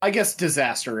 I guess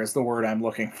disaster is the word I'm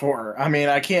looking for. I mean,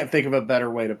 I can't think of a better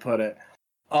way to put it.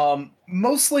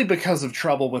 Mostly because of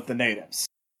trouble with the natives.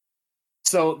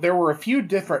 So there were a few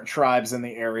different tribes in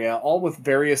the area, all with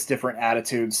various different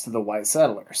attitudes to the white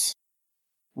settlers.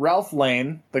 Ralph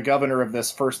Lane, the governor of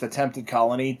this first attempted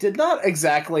colony, did not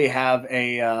exactly have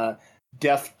a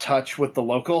deft touch with the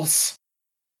locals.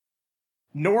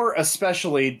 Nor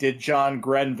especially did John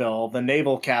Grenville, the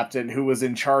naval captain who was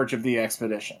in charge of the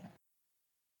expedition.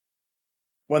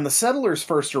 When the settlers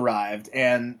first arrived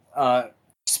and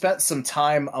spent some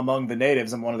time among the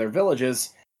natives in one of their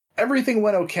villages, everything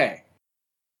went okay.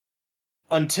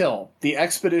 Until the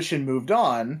expedition moved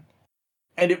on,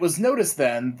 and it was noticed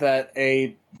then that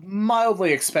a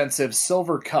mildly expensive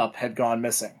silver cup had gone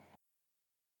missing.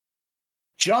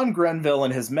 John Grenville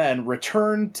and his men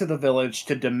returned to the village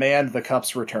to demand the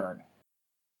cup's return.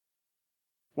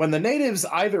 When the natives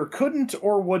either couldn't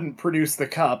or wouldn't produce the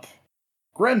cup,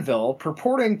 Grenville,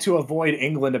 purporting to avoid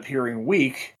England appearing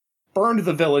weak, burned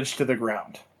the village to the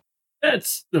ground.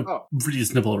 That's a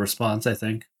reasonable response, I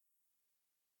think.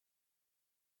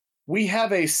 We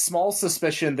have a small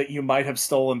suspicion that you might have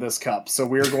stolen this cup, so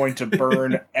we're going to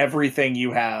burn everything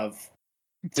you have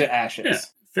to ashes. Yeah,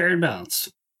 fair and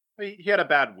balanced. He had a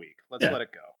bad week. Let's let it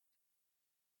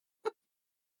go.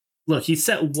 Look, he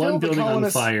set one building on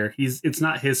fire. It's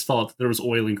not his fault that there was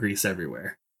oil and grease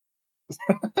everywhere.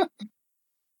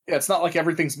 Yeah, it's not like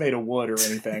everything's made of wood or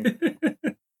anything.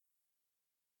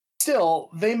 Still,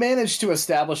 they managed to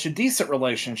establish a decent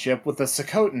relationship with the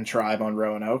Socotan tribe on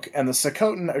Roanoke, and the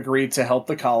Socotan agreed to help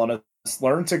the colonists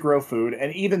learn to grow food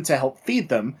and even to help feed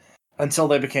them until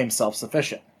they became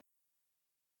self-sufficient.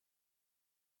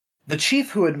 The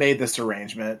chief who had made this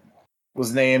arrangement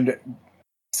was named,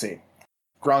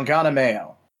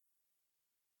 Gronganameo.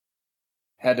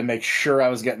 Had to make sure I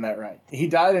was getting that right. He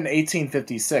died in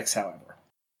 1856, however.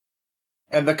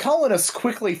 And the colonists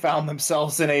quickly found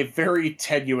themselves in a very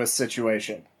tenuous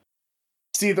situation.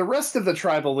 See, the rest of the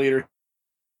tribal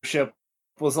leadership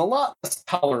was a lot less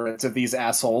tolerant of these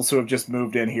assholes who have just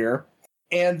moved in here,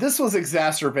 and this was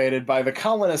exacerbated by the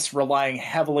colonists relying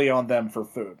heavily on them for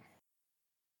food.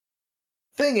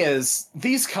 Thing is,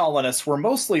 these colonists were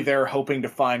mostly there hoping to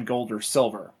find gold or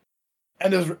silver,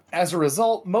 and as a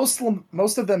result, most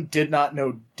of them did not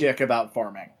know dick about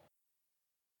farming.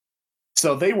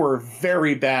 So they were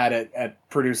very bad at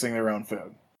producing their own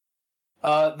food.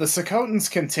 The Secotans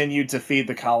continued to feed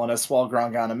the colonists while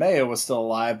Granganamea was still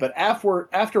alive, but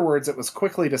afterwards it was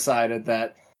quickly decided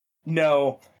that,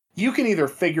 no, you can either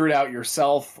figure it out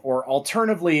yourself, or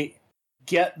alternatively,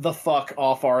 get the fuck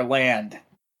off our land.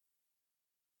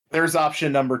 There's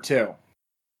option number 2.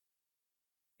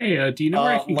 Hey, do you know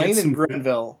where I can Lane get some and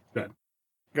Grenville.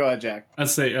 Go ahead, Jack. I'd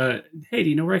say, hey, do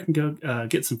you know where I can go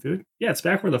get some food? Yeah, it's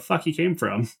back where the fuck you came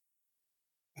from.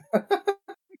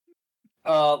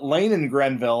 Lane and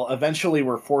Grenville eventually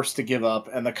were forced to give up,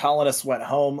 and the colonists went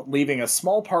home, leaving a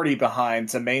small party behind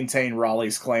to maintain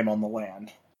Raleigh's claim on the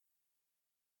land.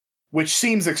 Which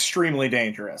seems extremely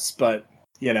dangerous, but,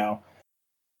 you know.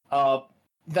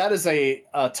 That is a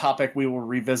topic we will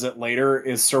revisit later,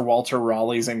 is Sir Walter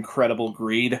Raleigh's incredible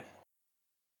greed.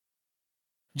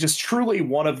 Just truly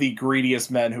one of the greediest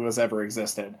men who has ever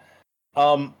existed.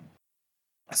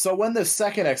 So when this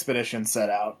second expedition set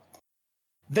out,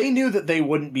 they knew that they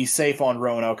wouldn't be safe on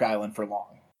Roanoke Island for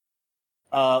long.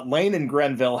 Lane and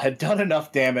Grenville had done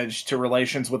enough damage to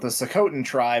relations with the Secotan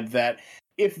tribe that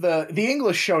if the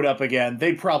English showed up again,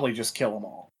 they'd probably just kill them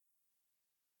all.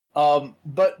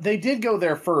 But they did go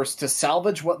there first to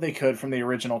salvage what they could from the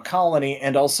original colony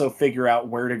and also figure out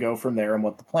where to go from there and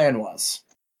what the plan was.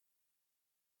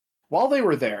 While they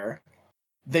were there,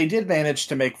 they did manage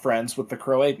to make friends with the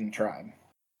Croatan tribe.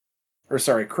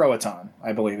 Croatan,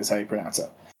 I believe is how you pronounce it.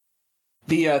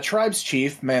 The tribe's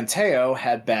chief, Manteo,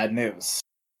 had bad news.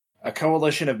 A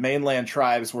coalition of mainland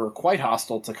tribes were quite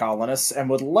hostile to colonists and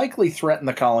would likely threaten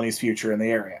the colony's future in the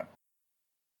area.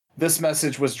 This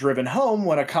message was driven home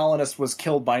when a colonist was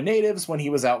killed by natives when he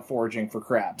was out foraging for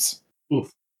crabs.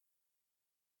 Oof.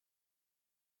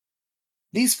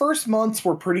 These first months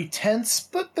were pretty tense,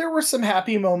 but there were some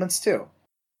happy moments too.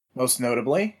 Most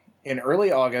notably, in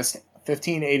early August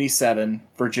 1587,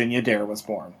 Virginia Dare was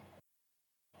born.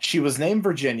 She was named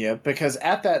Virginia because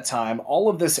at that time, all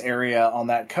of this area on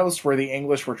that coast where the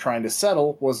English were trying to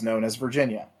settle was known as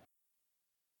Virginia.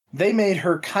 They made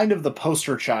her kind of the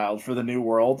poster child for the New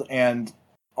World and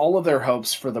all of their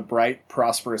hopes for the bright,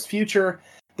 prosperous future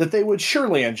that they would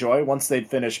surely enjoy once they'd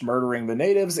finished murdering the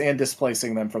natives and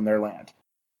displacing them from their land.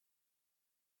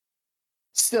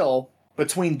 Still,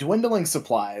 between dwindling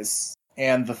supplies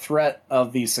and the threat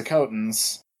of the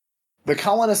Secotans, the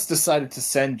colonists decided to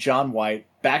send John White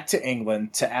back to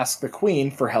England to ask the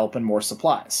Queen for help and more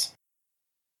supplies.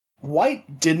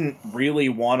 White didn't really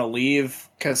want to leave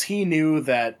because he knew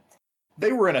that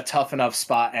they were in a tough enough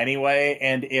spot anyway,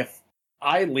 and if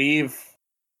I leave,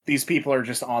 these people are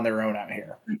just on their own out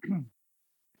here.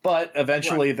 But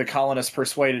eventually the colonists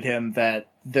persuaded him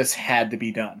that this had to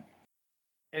be done.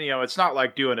 And, it's not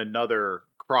like doing another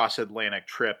cross-Atlantic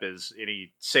trip is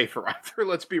any safer either.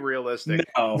 Let's be realistic.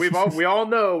 No. We all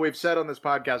know, we've said on this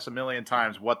podcast a million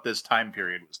times what this time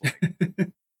period was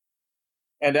like.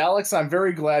 And Alex, I'm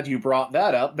very glad you brought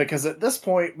that up, because at this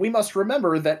point, we must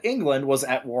remember that England was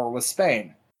at war with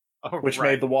Spain, which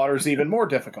made the waters even more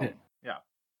difficult. Yeah.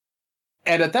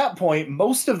 And at that point,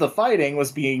 most of the fighting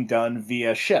was being done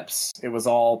via ships. It was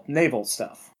all naval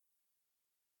stuff.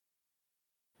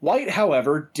 White,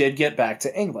 however, did get back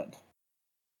to England.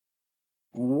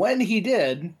 When he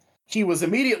did, he was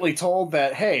immediately told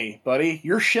that, hey, buddy,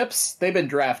 your ships, they've been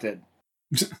drafted.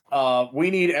 We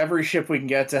need every ship we can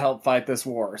get to help fight this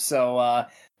war. So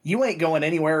you ain't going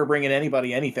anywhere or bringing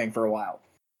anybody anything for a while.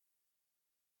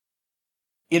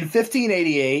 In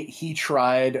 1588, he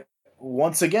tried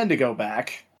once again to go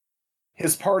back.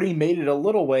 His party made it a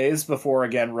little ways before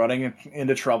again running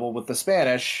into trouble with the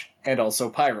Spanish and also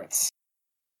pirates.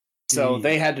 So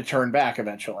they had to turn back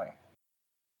eventually.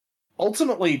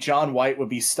 Ultimately, John White would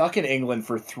be stuck in England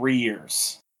for 3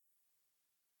 years.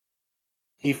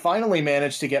 He finally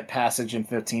managed to get passage in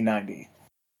 1590.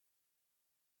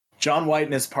 John White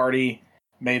and his party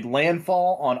made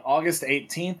landfall on August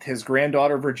 18th, his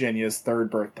granddaughter Virginia's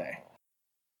third birthday.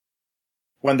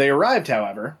 When they arrived,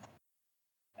 however,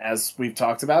 as we've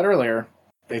talked about earlier,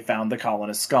 they found the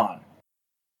colonists gone.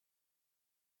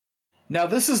 Now,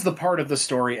 this is the part of the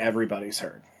story everybody's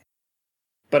heard.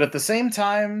 But at the same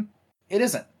time, it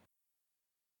isn't.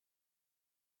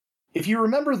 If you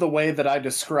remember the way that I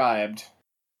described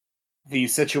the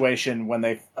situation when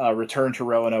they returned to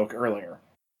Roanoke earlier,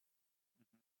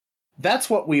 that's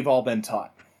what we've all been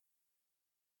taught.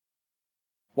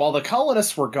 While the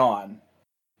colonists were gone,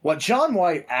 what John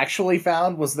White actually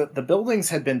found was that the buildings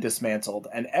had been dismantled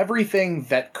and everything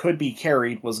that could be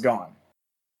carried was gone.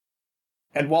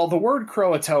 And while the word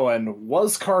Croatoan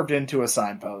was carved into a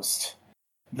signpost,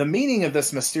 the meaning of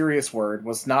this mysterious word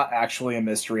was not actually a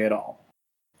mystery at all.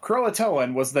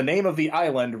 Croatoan was the name of the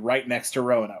island right next to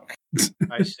Roanoke.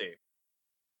 I see.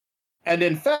 And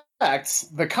in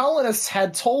fact, the colonists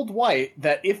had told White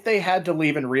that if they had to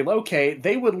leave and relocate,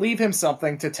 they would leave him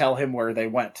something to tell him where they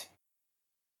went.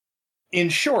 In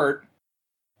short,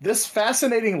 this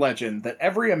fascinating legend that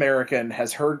every American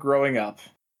has heard growing up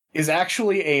is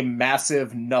actually a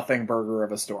massive nothing burger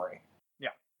of a story. Yeah.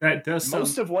 That does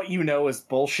Most of what you know is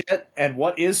bullshit, and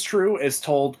what is true is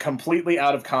told completely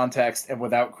out of context and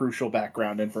without crucial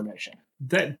background information.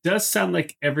 That does sound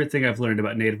like everything I've learned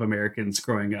about Native Americans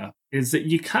growing up, is that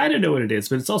you kind of know what it is,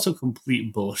 but it's also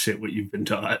complete bullshit what you've been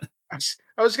taught.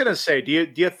 I was going to say, do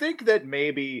you think that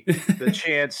maybe the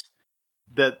chance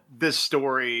that this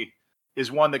story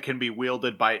is one that can be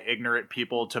wielded by ignorant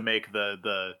people to make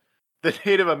the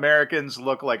Native Americans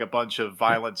look like a bunch of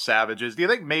violent savages? Do you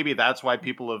think maybe that's why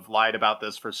people have lied about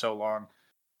this for so long?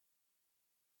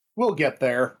 We'll get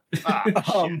there.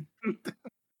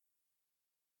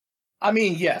 I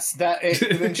mean, yes.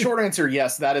 In short answer,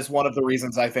 yes, that is one of the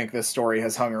reasons I think this story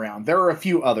has hung around. There are a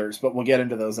few others, but we'll get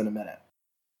into those in a minute.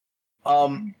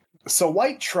 So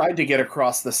White tried to get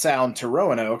across the Sound to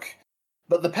Roanoke,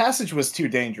 but the passage was too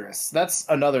dangerous. That's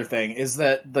another thing, is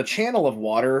that the channel of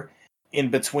water in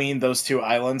between those two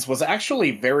islands was actually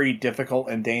very difficult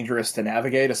and dangerous to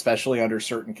navigate, especially under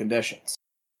certain conditions.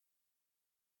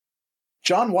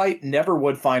 John White never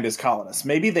would find his colonists.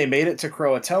 Maybe they made it to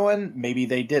Croatoan, maybe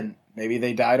they didn't. Maybe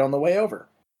they died on the way over.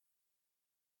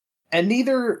 And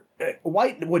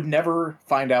White would never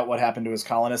find out what happened to his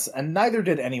colonists, and neither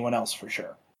did anyone else for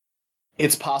sure.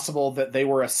 It's possible that they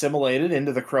were assimilated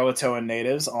into the Croatoan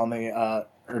natives or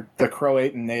the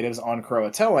Croatan natives on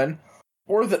Croatoan,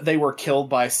 or that they were killed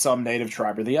by some native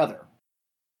tribe or the other.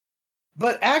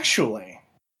 But actually,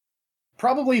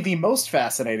 probably the most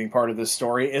fascinating part of this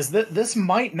story is that this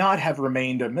might not have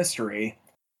remained a mystery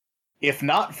if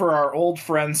not for our old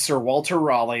friend Sir Walter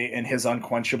Raleigh and his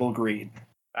unquenchable greed.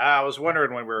 I was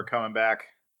wondering when we were coming back.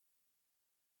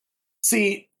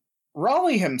 See,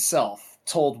 Raleigh himself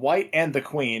told White and the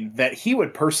Queen that he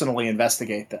would personally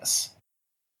investigate this.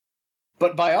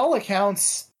 But by all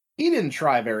accounts, he didn't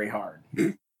try very hard.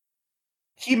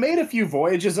 He made a few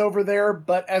voyages over there,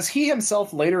 but as he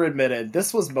himself later admitted,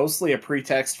 this was mostly a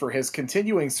pretext for his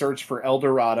continuing search for El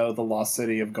Dorado, the lost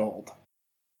city of gold.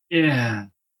 Yeah.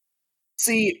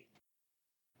 See,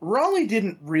 Raleigh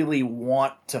didn't really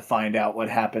want to find out what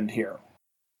happened here,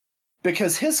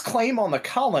 because his claim on the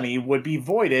colony would be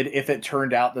voided if it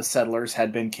turned out the settlers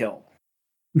had been killed.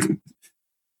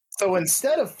 So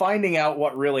instead of finding out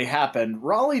what really happened,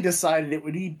 Raleigh decided it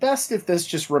would be best if this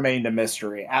just remained a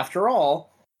mystery. After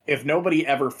all, if nobody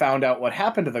ever found out what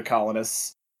happened to the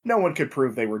colonists, no one could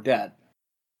prove they were dead.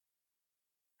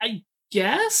 I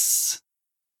guess?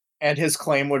 And his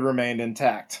claim would remain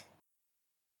intact.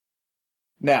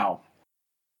 Now,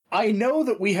 I know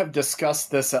that we have discussed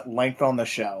this at length on the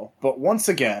show, but once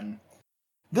again,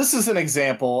 this is an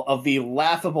example of the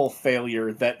laughable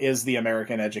failure that is the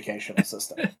American educational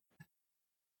system.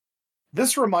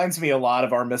 This reminds me a lot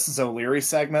of our Mrs. O'Leary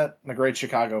segment, The Great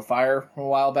Chicago Fire, a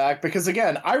while back, because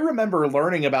again, I remember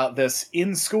learning about this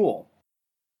in school.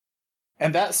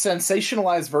 And that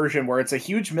sensationalized version where it's a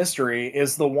huge mystery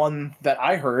is the one that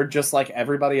I heard just like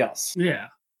everybody else. Yeah.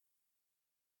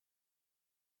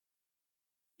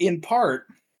 In part,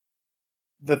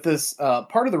 that this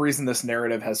part of the reason this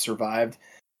narrative has survived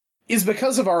is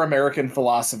because of our American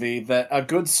philosophy that a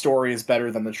good story is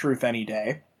better than the truth any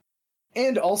day,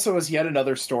 and also as yet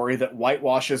another story that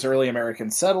whitewashes early American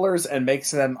settlers and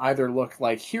makes them either look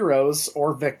like heroes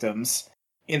or victims,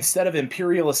 instead of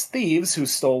imperialist thieves who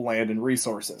stole land and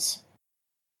resources.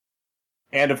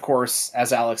 And of course,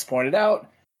 as Alex pointed out,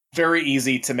 very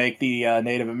easy to make the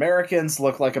Native Americans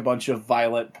look like a bunch of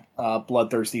violent,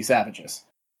 bloodthirsty savages.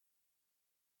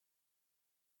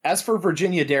 As for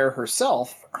Virginia Dare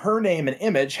herself, her name and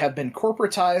image have been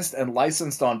corporatized and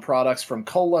licensed on products from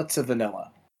cola to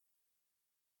vanilla.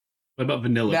 What about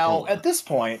vanilla now, cola? At this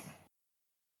point,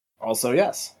 also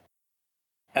yes.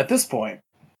 At this point,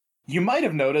 you might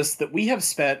have noticed that we have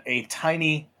spent a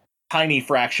tiny, tiny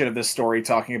fraction of this story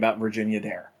talking about Virginia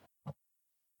Dare.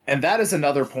 And that is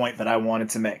another point that I wanted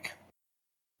to make.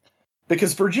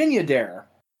 Because Virginia Dare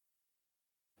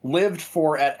lived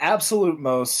for, at absolute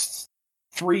most,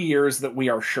 3 years that we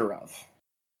are sure of.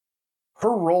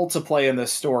 Her role to play in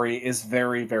this story is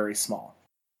very, very small.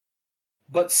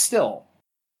 But still,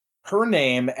 her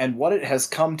name and what it has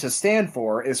come to stand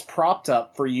for is propped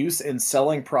up for use in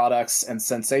selling products and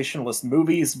sensationalist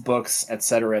movies, books,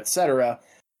 etc.,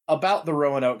 about the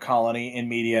Roanoke colony in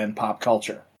media and pop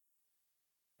culture.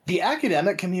 The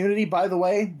academic community, by the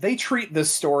way, they treat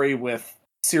this story with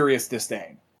serious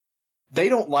disdain. They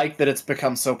don't like that it's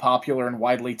become so popular and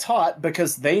widely taught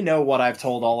because they know what I've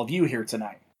told all of you here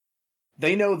tonight.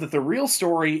 They know that the real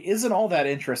story isn't all that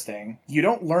interesting. You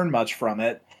don't learn much from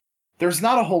it. There's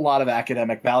not a whole lot of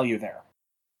academic value there.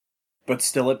 But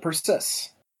still it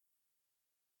persists.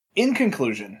 In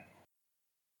conclusion,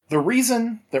 the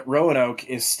reason that Roanoke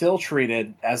is still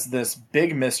treated as this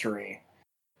big mystery,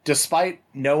 despite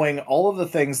knowing all of the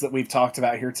things that we've talked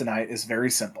about here tonight, is very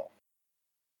simple.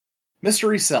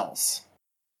 Mystery sells.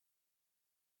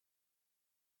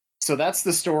 So that's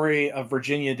the story of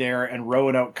Virginia Dare and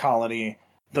Roanoke Colony,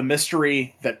 the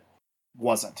mystery that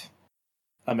wasn't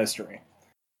a mystery.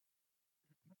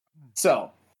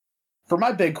 So, for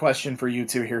my big question for you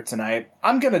two here tonight,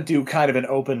 I'm going to do kind of an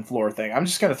open floor thing. I'm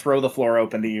just going to throw the floor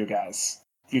open to you guys.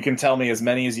 You can tell me as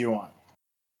many as you want.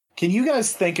 Can you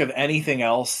guys think of anything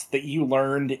else that you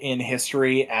learned in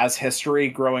history as history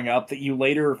growing up that you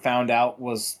later found out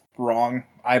was wrong,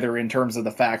 either in terms of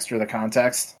the facts or the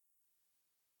context?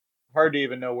 Hard to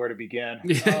even know where to begin.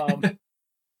 I mean,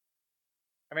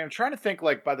 I'm trying to think,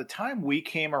 like, by the time we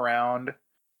came around,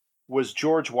 was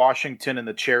George Washington and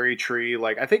the Cherry Tree.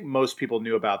 Like, I think most people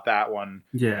knew about that one.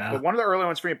 Yeah. But one of the early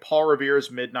ones for me, Paul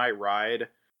Revere's Midnight Ride,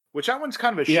 which that one's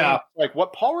kind of a shame. Yeah. Like,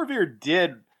 what Paul Revere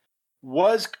did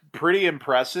was pretty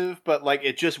impressive, but, like,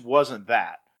 it just wasn't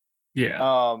that.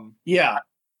 Yeah. Yeah.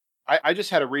 I just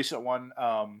had a recent one.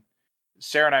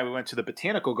 Sarah and I, we went to the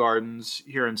Botanical Gardens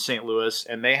here in St. Louis,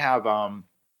 and they have a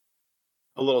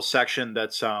little section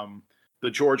that's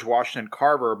the George Washington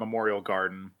Carver Memorial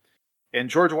Garden. And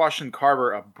George Washington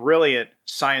Carver, a brilliant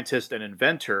scientist and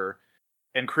inventor,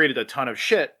 and created a ton of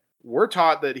shit, we're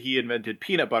taught that he invented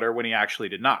peanut butter when he actually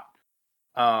did not.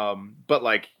 But,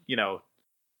 like, you know,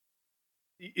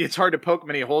 it's hard to poke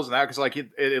many holes in that because, like,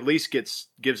 it at least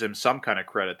gives him some kind of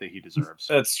credit that he deserves.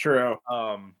 That's true.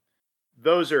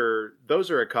 Those are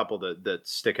a couple that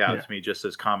stick out to me just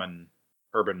as common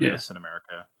urban myths in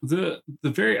America. The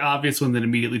very obvious one that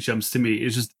immediately jumps to me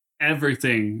is just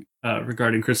everything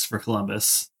regarding Christopher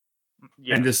Columbus.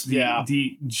 Yes. And just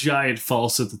the giant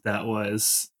falsehood that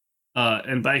was.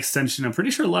 And by extension, I'm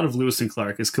pretty sure a lot of Lewis and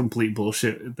Clark is complete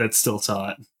bullshit that's still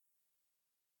taught.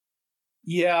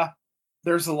 Yeah.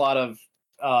 There's a lot of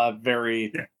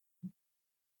very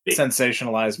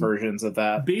sensationalized versions of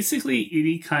that. Basically,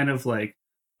 any kind of, like,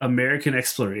 American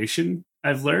exploration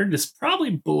I've learned is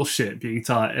probably bullshit being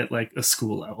taught at, like, a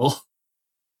school level.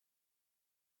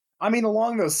 I mean,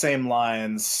 along those same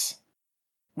lines,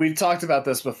 we've talked about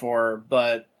this before,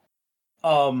 but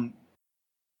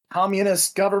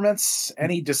communist governments,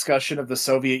 any discussion of the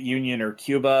Soviet Union or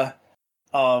Cuba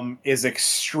is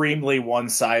extremely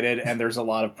one-sided, and there's a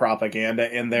lot of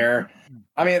propaganda in there.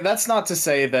 I mean, that's not to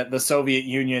say that the Soviet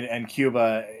Union and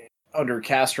Cuba, under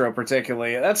Castro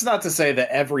particularly, that's not to say that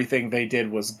everything they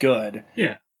did was good.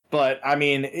 Yeah. But, I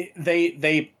mean,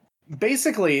 they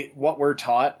basically, what we're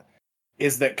taught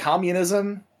is that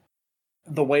communism,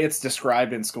 the way it's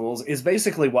described in schools, is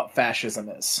basically what fascism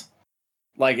is.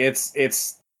 Like,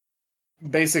 it's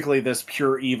basically this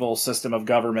pure evil system of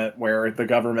government where the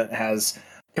government has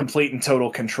complete and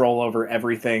total control over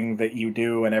everything that you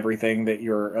do and everything that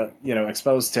you're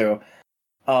exposed to.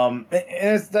 And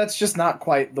that's just not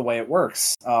quite the way it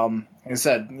works. Like I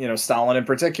said, Stalin in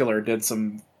particular did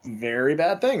some very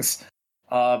bad things.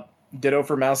 Ditto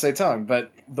for Mao Zedong.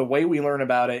 But the way we learn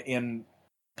about it in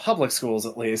public schools,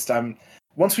 at least,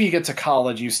 once we get to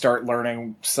college, you start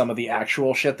learning some of the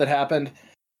actual shit that happened.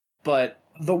 But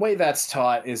the way that's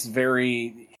taught is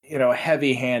very,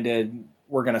 heavy-handed.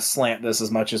 We're going to slant this as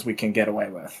much as we can get away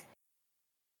with.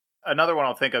 Another one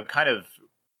I'll think of, kind of,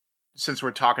 since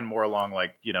we're talking more along,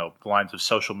 like, the lines of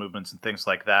social movements and things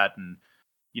like that, and,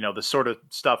 the sort of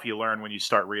stuff you learn when you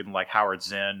start reading, like, Howard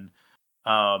Zinn.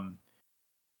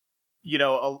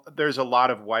 There's a lot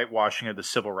of whitewashing of the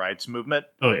civil rights movement.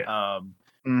 Oh, yeah.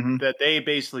 That they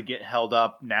basically get held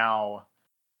up now,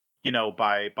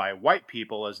 by white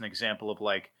people as an example of,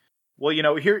 like, well,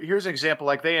 here's an example,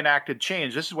 like, they enacted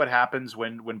change. This is what happens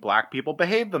when black people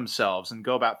behave themselves and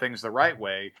go about things the right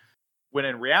way. When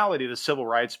in reality, the civil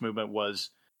rights movement was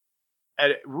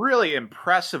a really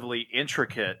impressively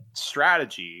intricate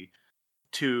strategy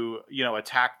to,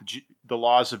 attack the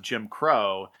laws of Jim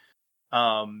Crow.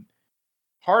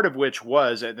 Part of which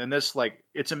was, and this, like,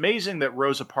 it's amazing that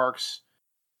Rosa Parks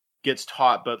gets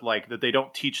taught, but, like, that they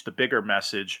don't teach the bigger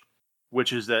message,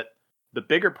 which is that the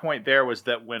bigger point there was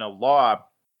that when a law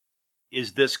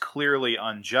is this clearly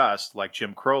unjust, like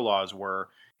Jim Crow laws were,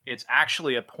 it's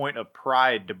actually a point of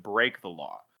pride to break the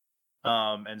law.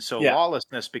 And so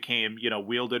lawlessness became,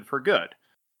 wielded for good.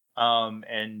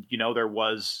 And, there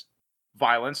was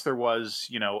violence, there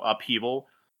was, upheaval.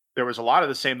 there was a lot of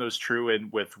the same that was true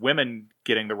with women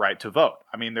getting the right to vote.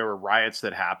 I mean, there were riots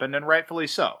that happened, and rightfully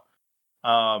so.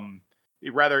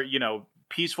 Rather,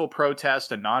 peaceful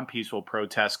protest and non-peaceful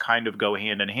protest kind of go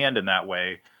hand in hand in that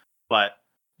way. But,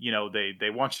 they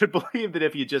want you to believe that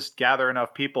if you just gather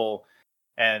enough people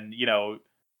and,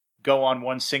 go on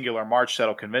one singular march,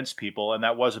 that'll convince people. And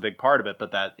that was a big part of it,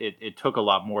 but that it took a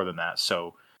lot more than that.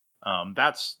 So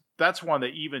that's one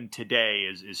that even today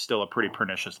is still a pretty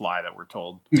pernicious lie that we're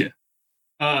told. Yeah.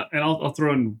 And I'll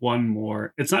throw in one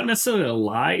more. It's not necessarily a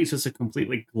lie. It's just a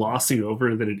completely glossing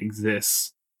over that it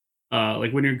exists.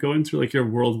 Like when you're going through like your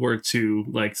World War II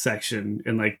like section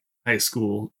in like high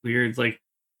school, you're like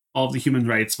all the human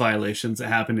rights violations that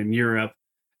happened in Europe.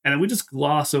 And then we just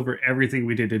gloss over everything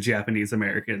we did to Japanese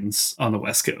Americans on the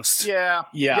West Coast. Yeah.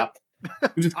 Yep.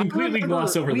 We just completely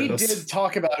gloss over those. We did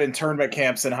talk about internment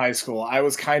camps in high school. I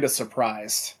was kind of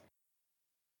surprised.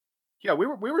 Yeah, we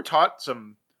were taught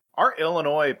our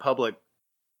Illinois public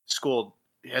school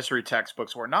history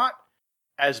textbooks were not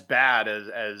as bad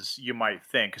as you might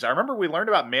think. Because I remember we learned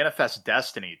about manifest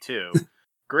destiny too.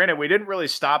 Granted, we didn't really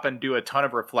stop and do a ton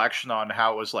of reflection on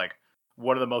how it was like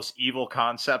one of the most evil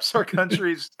concepts our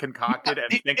country's concocted.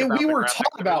 And we were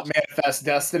taught about manifest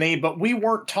destiny, but we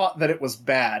weren't taught that it was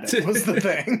bad. It was the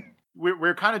thing.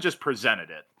 We're kind of just presented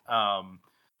it.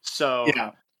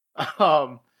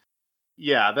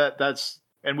 That's,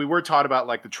 and we were taught about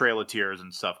like the Trail of Tears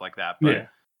and stuff like that. But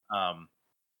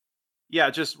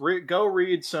just go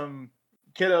read some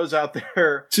kiddos out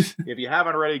there. If you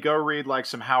haven't already, go read like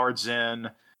some Howard Zinn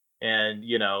and,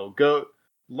 go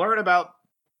learn about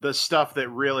the stuff that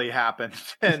really happened,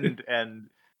 and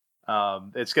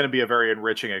it's going to be a very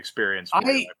enriching experience.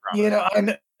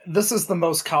 This is the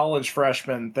most college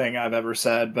freshman thing I've ever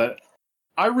said, but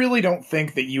I really don't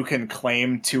think that you can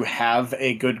claim to have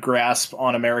a good grasp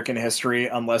on American history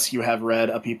unless you have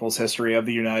read A People's History of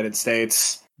the United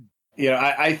States.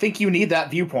 I think you need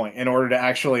that viewpoint in order to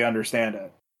actually understand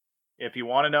it. If you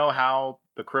want to know how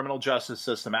the criminal justice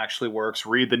system actually works,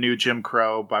 read The New Jim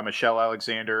Crow by Michelle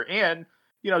Alexander, and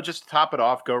just to top it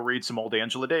off, go read some old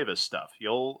Angela Davis stuff.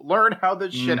 You'll learn how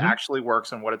this shit actually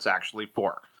works and what it's actually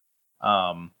for.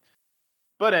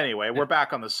 But anyway, we're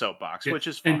back on the soapbox, which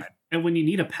is fine. And when you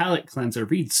need a palate cleanser,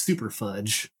 read Super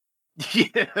Fudge.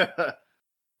 Yeah.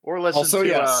 Or listen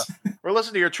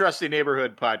to your trusty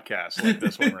neighborhood podcast like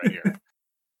this one right here.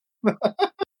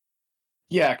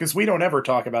 Yeah, because we don't ever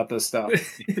talk about this stuff.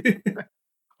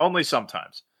 Only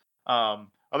sometimes.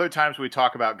 Other times we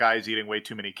talk about guys eating way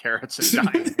too many carrots and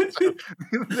dying. So,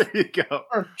 there you go.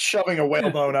 Or shoving a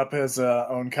whalebone up his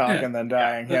own cock and then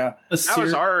dying. Yeah. That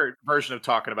was our version of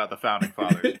talking about the founding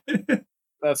fathers.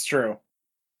 That's true.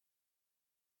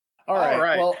 All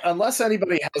right. Well, unless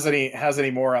anybody has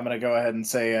any more, I'm going to go ahead and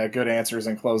say good answers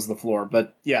and close the floor.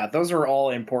 But yeah, those are all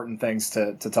important things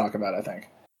to talk about, I think.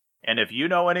 And if you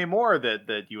know any more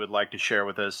that you would like to share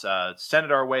with us, send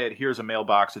it our way at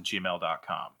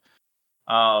here'samailbox@gmail.com.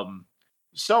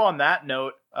 So on that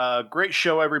note, great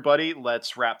show, everybody.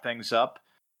 Let's wrap things up.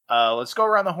 Let's go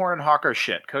around the horn and hawk our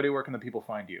shit. Cody, where can the people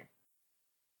find you?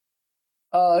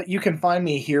 You can find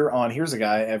me here on Here's a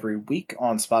Guy every week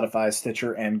on Spotify,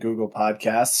 Stitcher, and Google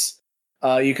Podcasts.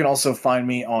 You can also find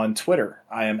me on Twitter.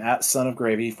 I am at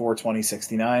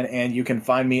sonofgravy42069, and you can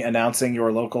find me announcing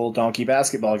your local donkey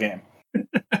basketball game.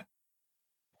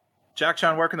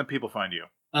 JackJohn, where can the people find you?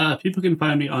 People can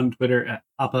find me on Twitter at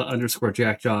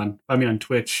Papa_JackJohn. Find me on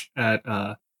Twitch at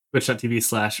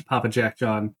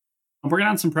twitch.tv/PapaJackJohn. I'm working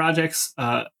on some projects.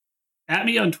 At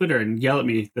me on Twitter and yell at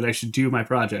me that I should do my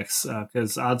projects,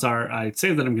 because odds are I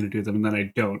say that I'm going to do them and then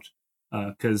I don't,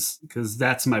 because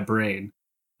that's my brain.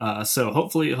 So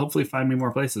hopefully find me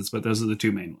more places, but those are the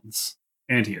two main ones.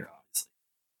 And here, obviously.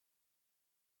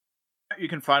 You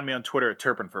can find me on Twitter at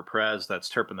Turpin for Prez. That's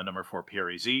Turpin, the number 4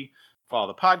 PREZ. Follow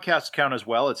the podcast account as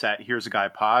well. It's at Here's a Guy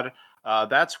Pod.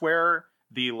 That's where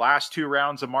the last 2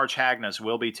 rounds of March HaGness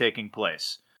will be taking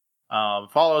place.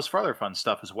 Follow us for other fun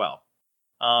stuff as well.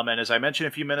 And as I mentioned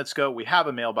a few minutes ago, we have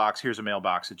a mailbox. Here's a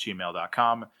mailbox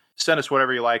 @gmail.com. Send us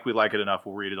whatever you like. We like it enough.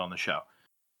 We'll read it on the show.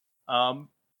 All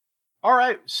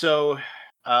right. So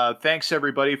thanks,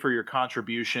 everybody, for your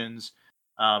contributions.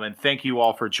 And thank you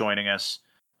all for joining us.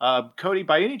 Cody,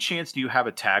 by any chance, do you have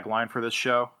a tagline for this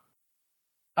show?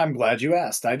 I'm glad you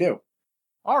asked. I do.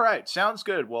 All right. Sounds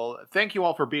good. Well, thank you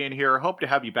all for being here. Hope to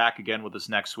have you back again with us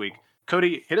next week.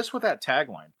 Cody, hit us with that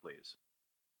tagline, please.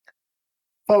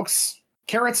 Folks,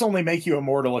 carrots only make you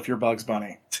immortal if you're Bugs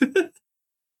Bunny.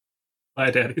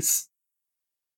 Bye, daddies.